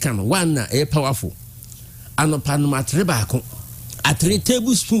 one na make no one na powerful anopa no matre ba ko a 3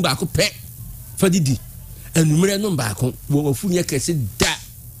 tablespoon ba ko pe fadidi enumere no ba ko wo funye kese da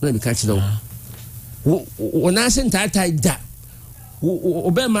na me ka chiro wo na se ntatai da wo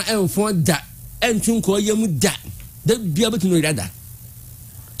be ma enfo da entun ko yemu da bia betuno irada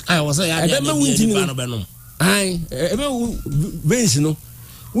wo say ya be ma wunti ni ba no ebe bench no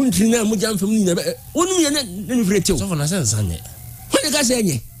wunti na mo jam fam ni na wonu ye na ni frete so for na sense anye woni ka se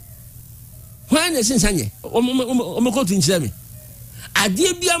anye wani sense anye o me ko tun chire me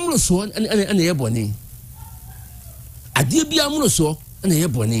ade bia mo so na ye boni ade bia mo so na ye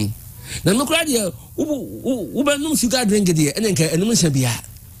boni na no kra de wo ba num sugar drink de enenka enum nsa bia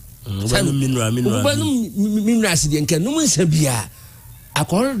Ubanu mineral si de nka num nsa bia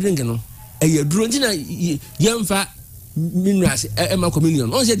alcohol drink no e duro ntina yemfa minerals ma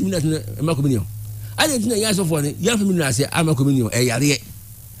communion on say minerals ma communion ade ntina ya so for ne yemfa minerals ma communion e yare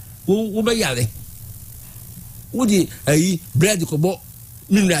wo be yare wo di ayi bread ko bo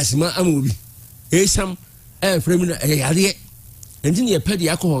minerals ma amobi e sam e frame e yare ntina ye pedi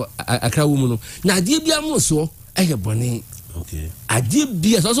akọ akra wo mu no na ade bia mo so e bone okay ade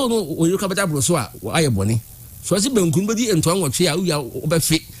bia so no oyuka beta bro so a aye bone so se benkun bedi ento anwotwe a uya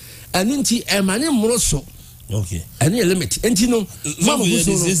obefe anu nti e mane mro so okay anu ye limit enti no mama bu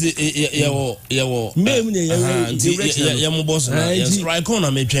so yawo mem ne ya mo boss na ya strike on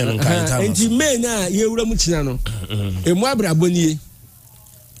na me twen no kan ta enti me na ye wura mu kina no emu abraboni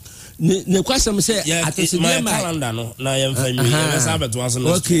ne kwasam se atoside ma calendar no na ye mfa mi ya sa beto aso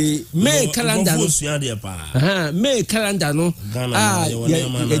no okay me calendar no sua de pa me calendar no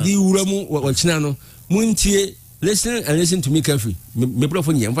ye di wura mu wo kina no muntie listen and listen to me carefully me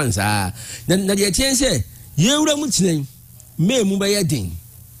brofo nyem fansa na de tien se ye wura mu kina me mu ba ye den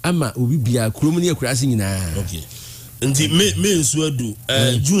ama obi bia kromu ne akurase nyina okay nti me nso adu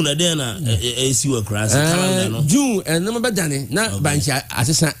June na den na esi wa akurase calendar no June na ma badane na bancha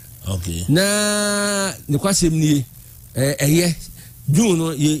asesa okay na ne kwasem ni eye June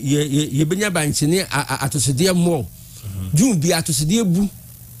no ye benya banche ne atosede mo June bi atosede bu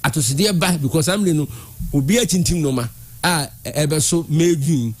atosede ba because amle no obi atintim no ma ebe so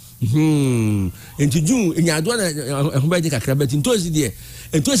June enti June enyado na ho ba de kakra bet ntosi de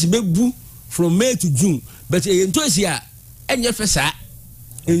ntosi be bu from May to June but ntosi a enye fesa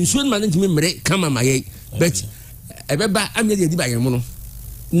ensuon man ntimi mere kama maye but ebe ba amle de di ba yemo no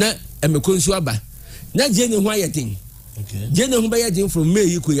na emekonsu aba na jene ho ayedin okay jene ho ba yedin from May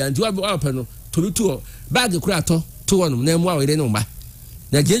yiko ya nti wa pa no toruto bag kura to no na mu awere no ba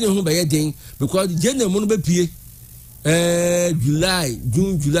na jene ho ba yedin because jene mu no be pie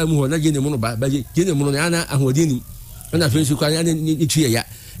June July mu ho na jene mu no ba jene mu no na ahodin ni na fensu kwa na ni tue ya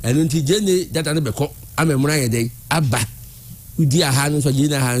eno nti jene data no be ko amemura yedin aba udi aha no so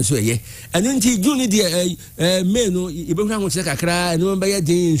jene aha nso eye eno nti June di May no ibehura ho kire kakra eno ba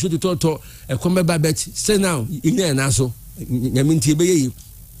yedin so toto ekombe ba bet say now ina na so nyaminti be yi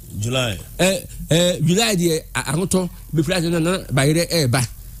July July di ahoto be price na bayire ba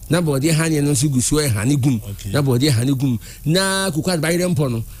na body hanye no so gusu hane gum na body hane gum na kokwa bayire mpo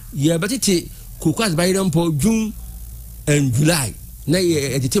no ye betete kokwa bayire mpo June and July na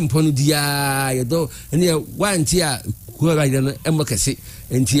ye etete mpo no dia ye do ene wanti a ko bayire no embo kese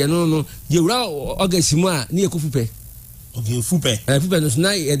enti no no ye wura August mu a ne ekofupe okay fupe no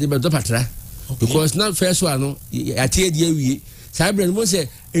na ye de do patra because na first one no atie dia wie cyber no say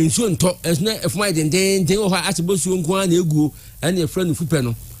ensuo nto esna efuma den o ha atebosu nko a na eguo ene friend fupe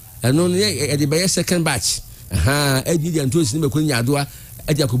no eno ne de be second batch edi dia ntosi ne be ko nyadoa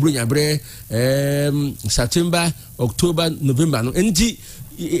edi akoburu nyabre September October November no enti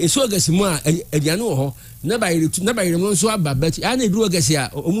eso agasimu a ediane wo ho na bayire mo nso aba bet ana eduru agasi a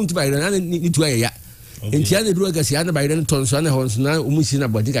omuntu bayire na ni tu ayya enti ana eduru agasi ana bayire no tonso ana ho nso na omusi na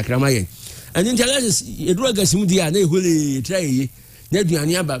body kakra ma yen enti ALEXIS eduru agasimu dia na ehole try na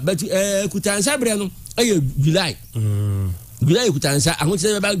aduane aba but kutansa bre no aye July kutansa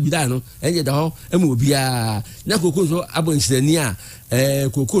ahokyere ba July no enye da ho emu obia na koko so abonsirani a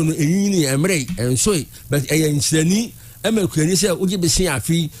koko no enyini emre ensoi but eye nsirani emekurani se oje besin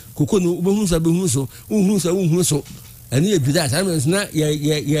afi koko no obohun so ani July time na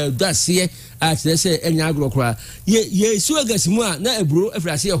ye dase a kire se enya agrokora ye su agasimu a na eburo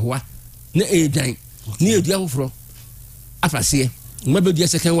afrase hoa na edwan ni edua foforo afase mabedua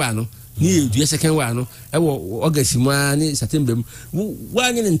second one no ni edua second one no ewo August mu ani September mu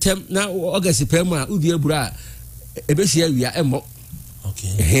wanyi ntem na August pem a udua bura ebesia wia emo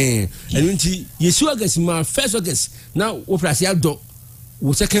okay enunti yesu August mu first August na wo frase ado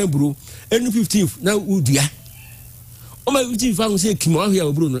wo second buru enu 15th na udua o ma 15th fa ho se kimo ahia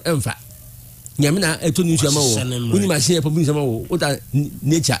oburu no emfa nyamina eto ni nsuama wo uni ma se epobu nsuama wo oda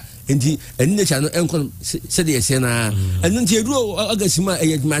nature enti eni nature no enkon se de ese na enunti eduro Agasima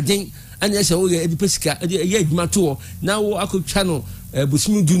eyedmaden anya se wo ye edipesika ye edmato na wo akotwa no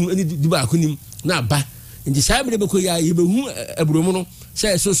busumi dunu eni duba akonim na ba enti sai bere beko ya yebehu ebromu no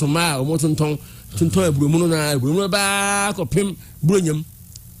se so ma o motonton ebromu no na ebromu ba kopem bronyam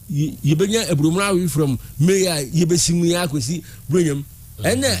yebenya ebromu awi from meya yebesimu ya akosi bronyam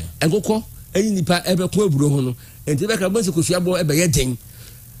ene enkokọ eni nipa ebeko ebro ho no enti be ka bonse kosuabo ebe ye den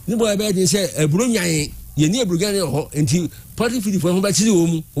ni bo ebe den se ebro nyan ye ni ebro gan ho enti party fidi fo ho ba chiri wo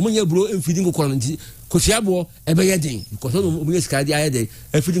mu o nya ebro enfidi nkokọ no enti kosuabo ebe ye den ko so no mo sika dia ye den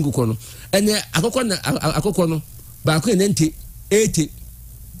enfidi nkokọ no ene akokọ no ba ko ene nti 80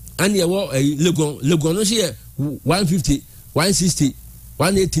 ani ye wo legon no se 150 160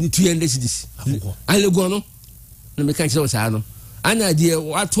 180 200 cedis an legon no me kan chiro sa no ana die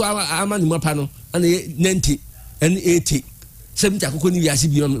watu amani mapa no ana 90 and 80 70 akoko ni wiase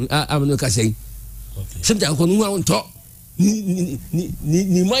bi amano ka sei okay 70 akoko no nto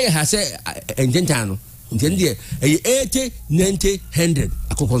ni moye ha se enjenta no ndie 80 90 100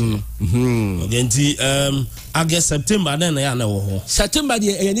 akoko no genti August September na ya na wo ho September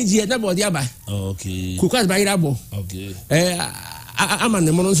die ni die na bo dia ba okay kukas ba ira bo okay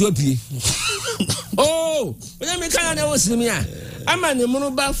amane mono so pie oh when me kan na wo sinimia amane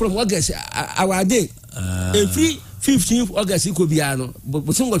mono back from August our day every 15th August ko bia no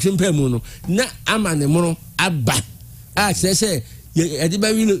bo so ngotwe mpam no na amane mono aba a se edi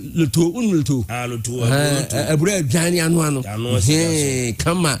ba wi loto ebura adwan anu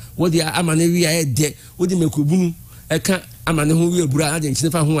kama wodi amane wi a ede wodi mekobunu eka amane ho wi ebura ade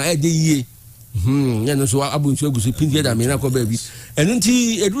nchine fa ho a ede yie ya no so abu nso aguso pindie da me na ko ba bi enu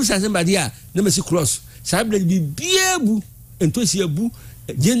nti edu sasemba dia na mesi cross sabla bi biebu entosi abu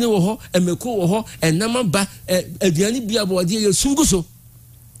jene wo ho emeko wo ho enama ba aduani bia bo de ye sunguso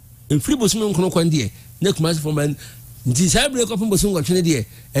efri bosume nkono kwande na kuma se forman nti sabla ko fombo sungo twene de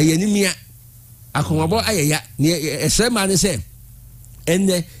eyanimia akonwabo ayaya ne esrema ne se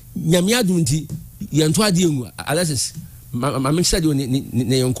enne nyamia dum nti yento ade engu ALEXIS ma sade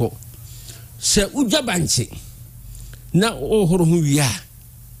ne yonko se uja banche na ohoro hu wia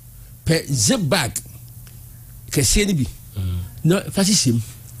pe zebag kese ni bi no fashisim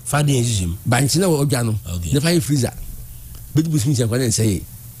fadi enjim banche na oja no ne fa freezer be du simi kwa na say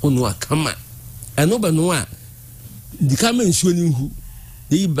onu akama eno ba no a di kama nsuo ni hu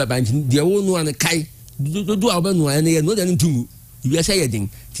de banche de wonu an kai do aba no an ye no de ntungu ibi say yedin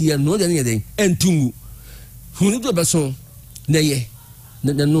ti ye no de yedin entungu hu ni do ba so na ye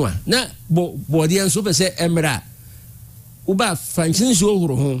na noa na bo de enso be se emra uba fanchin so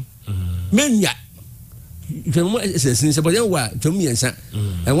horo ho menya twemu esesin se bo de wa twemu yensa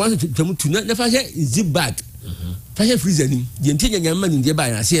en wa twemu tu na fa she zip bag fa she freezer ni de ntia nyama ni de ba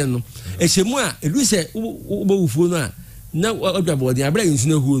ya se no ehemu a elu se ubo wufuo no a na odwa bo de abra yensu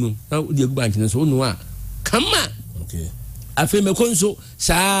na huo no na de gu bank so no a kama okay afi me konso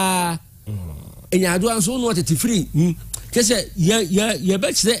sa enya ado anso no tete free kese ya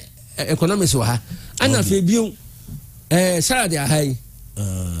betche economics wa ha ana fe biu salad ya hai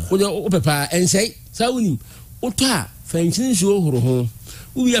o pepa ensei sawuni o to a fanchin so horo ho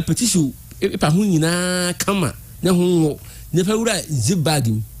u ya petition pa hu nyina kama na hu ne fa wura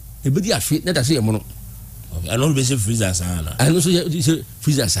zibagim ebedi afi na da so ye mono okay ano be se freezer sa na ano so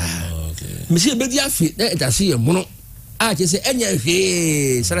freezer sa okay me se ebedi afi na da so ye mono a kese enya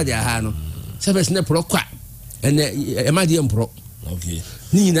hwe salad ya ha no service na pro kwa ene emadi empro okay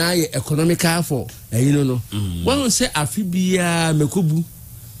ni na ye economical for eyino no won se afi bia mekobu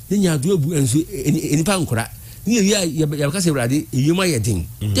ni nya do abu enso enipa nkora ni ya ka se brade eyuma ye din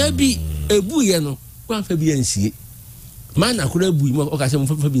dabi ebu ye no kwa fa bia nsie ma na kora ebu mo o ka se mo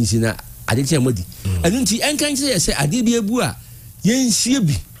fa bi nsie na ade che modi enu nti enkan che se ade bia ebu a yensie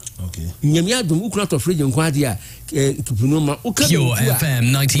bi okay nyame adom ukura to fridge nkwade a kipinoma Pure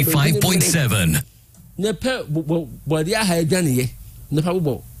FM 95.7 ne pe body aha adwane ye ne pa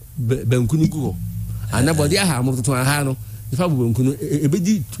bo bankunu gu ho ana body aha mo to aha no ne pa bo bankunu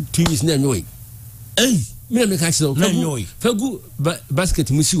ebedi 2 weeks na nyoy me me ka chiro fagu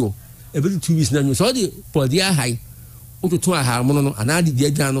basket musi wo ebedi 2 weeks na nyoy so de body aha o to aha mo no ana de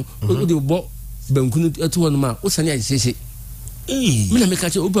adwan no o de bo bankunu eto no ma o sane agese me me ka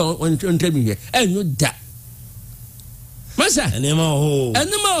chiro oba on ntami ye enyo da Masa enema ho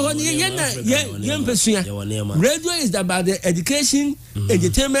yempesua radio is about the education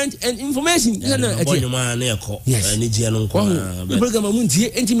entertainment and information na ni je no nko program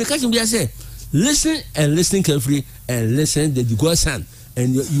amuntie enti me catch me say listen carefully and listen the God son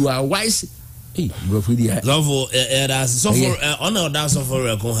and you are wise. Bro Fridi Sofo Sofo on that Sofo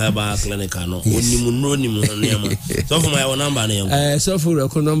Recon Herbal Clinic no onimu nema Sofo my number na Sofo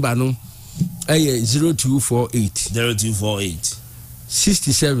Recon number no 0248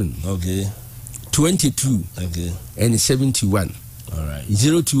 67 okay 22 okay and 71 all right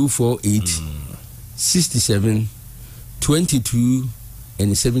 0248 67 22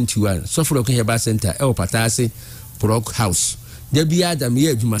 and 71 Sofo Recon Herbal Center El Patase Brock House there be Adam ye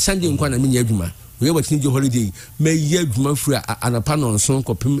adwuma Sunday nkwa na me adwuma we watching the holiday me ye adwuma fura anapa no nso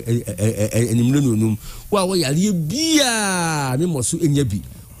kopem enimle no num wa wo yare bia me moso enya bi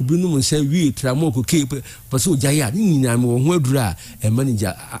obinum nse wi tramoko keep paso jaya ni nyina me wo ho adura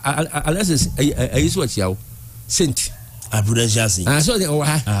manager ALEXIS ayiso achiawo sent abudajasi so de o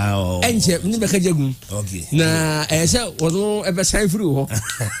ha enche ni be kajagun okay na se wono e be sign free ho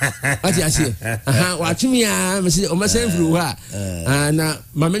ati ase wa twimi a me se o ma sign free ho na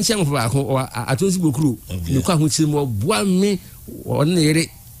ma menche mo ba ko atosi bokuru ni kwa ho ti mo boa me won yere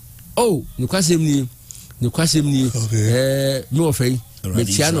ni kwasem ni me ofai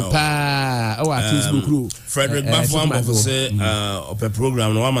Metiano pa Frederick Bafwambo say op a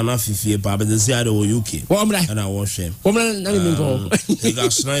program no man afifie pa be say I do UK and I watch him he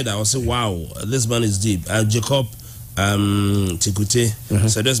got Schneider I say wow this man is deep Jacob Tikute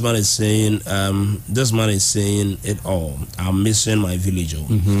so this man is saying it all. I'm missing my village.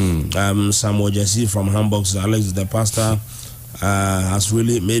 Samuel Jesse from Hamburg says Alex the pastor has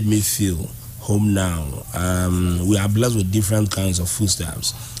really made me feel home now. We are blessed with different kinds of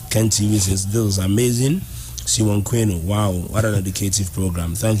foodstuffs. Ken TV says this is amazing. Simon Queno, wow, what an educative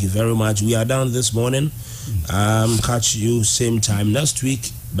program. Thank you very much. We are down this morning. Catch you same time next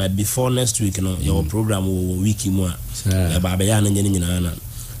week, but before next week, you know, your program will wiki more. Baba yana nyeni nyina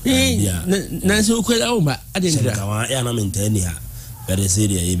na so kwela o ma adendra kawa ya na menteni ha bere se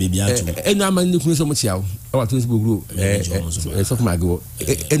dia ye bebia to enu ama ni kun so mo tiawo e wa to so bogro so kuma go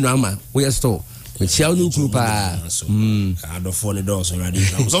enu ama wo ye store tiawo no kun pa adofo ne do so ready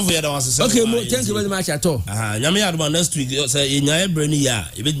so for ya da was okay mo thank you very much at all nyame ya do next week say nya ebre ni ya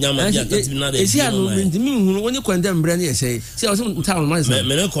e be nyama ya tati na de esi anu mi hunu woni condemn bre ne say say o so town man say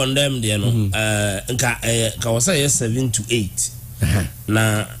me condemn de no nka ka wo say 7 to 8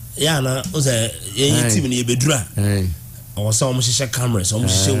 na ya na o say ye team ni ebedura o so mo hihye cameras o mo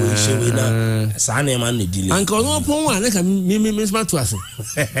hihye we na sa na man ne delay anka no pon wa na ka mi smart to aso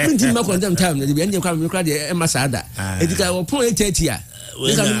minti ma condemn time na de bi ende kwa mi kra de e ma sa da edika o pon 8:30 a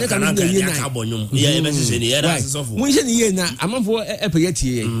ne ka mi de ye na ya e be hihye ni ya da Sofo mo hihye ni ye na amafo e pe ye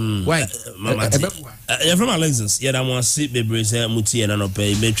tie why ya from ALEXIS ya da mo asi bebre say mutie na no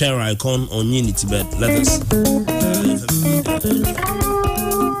pe be try icon on unity bet let us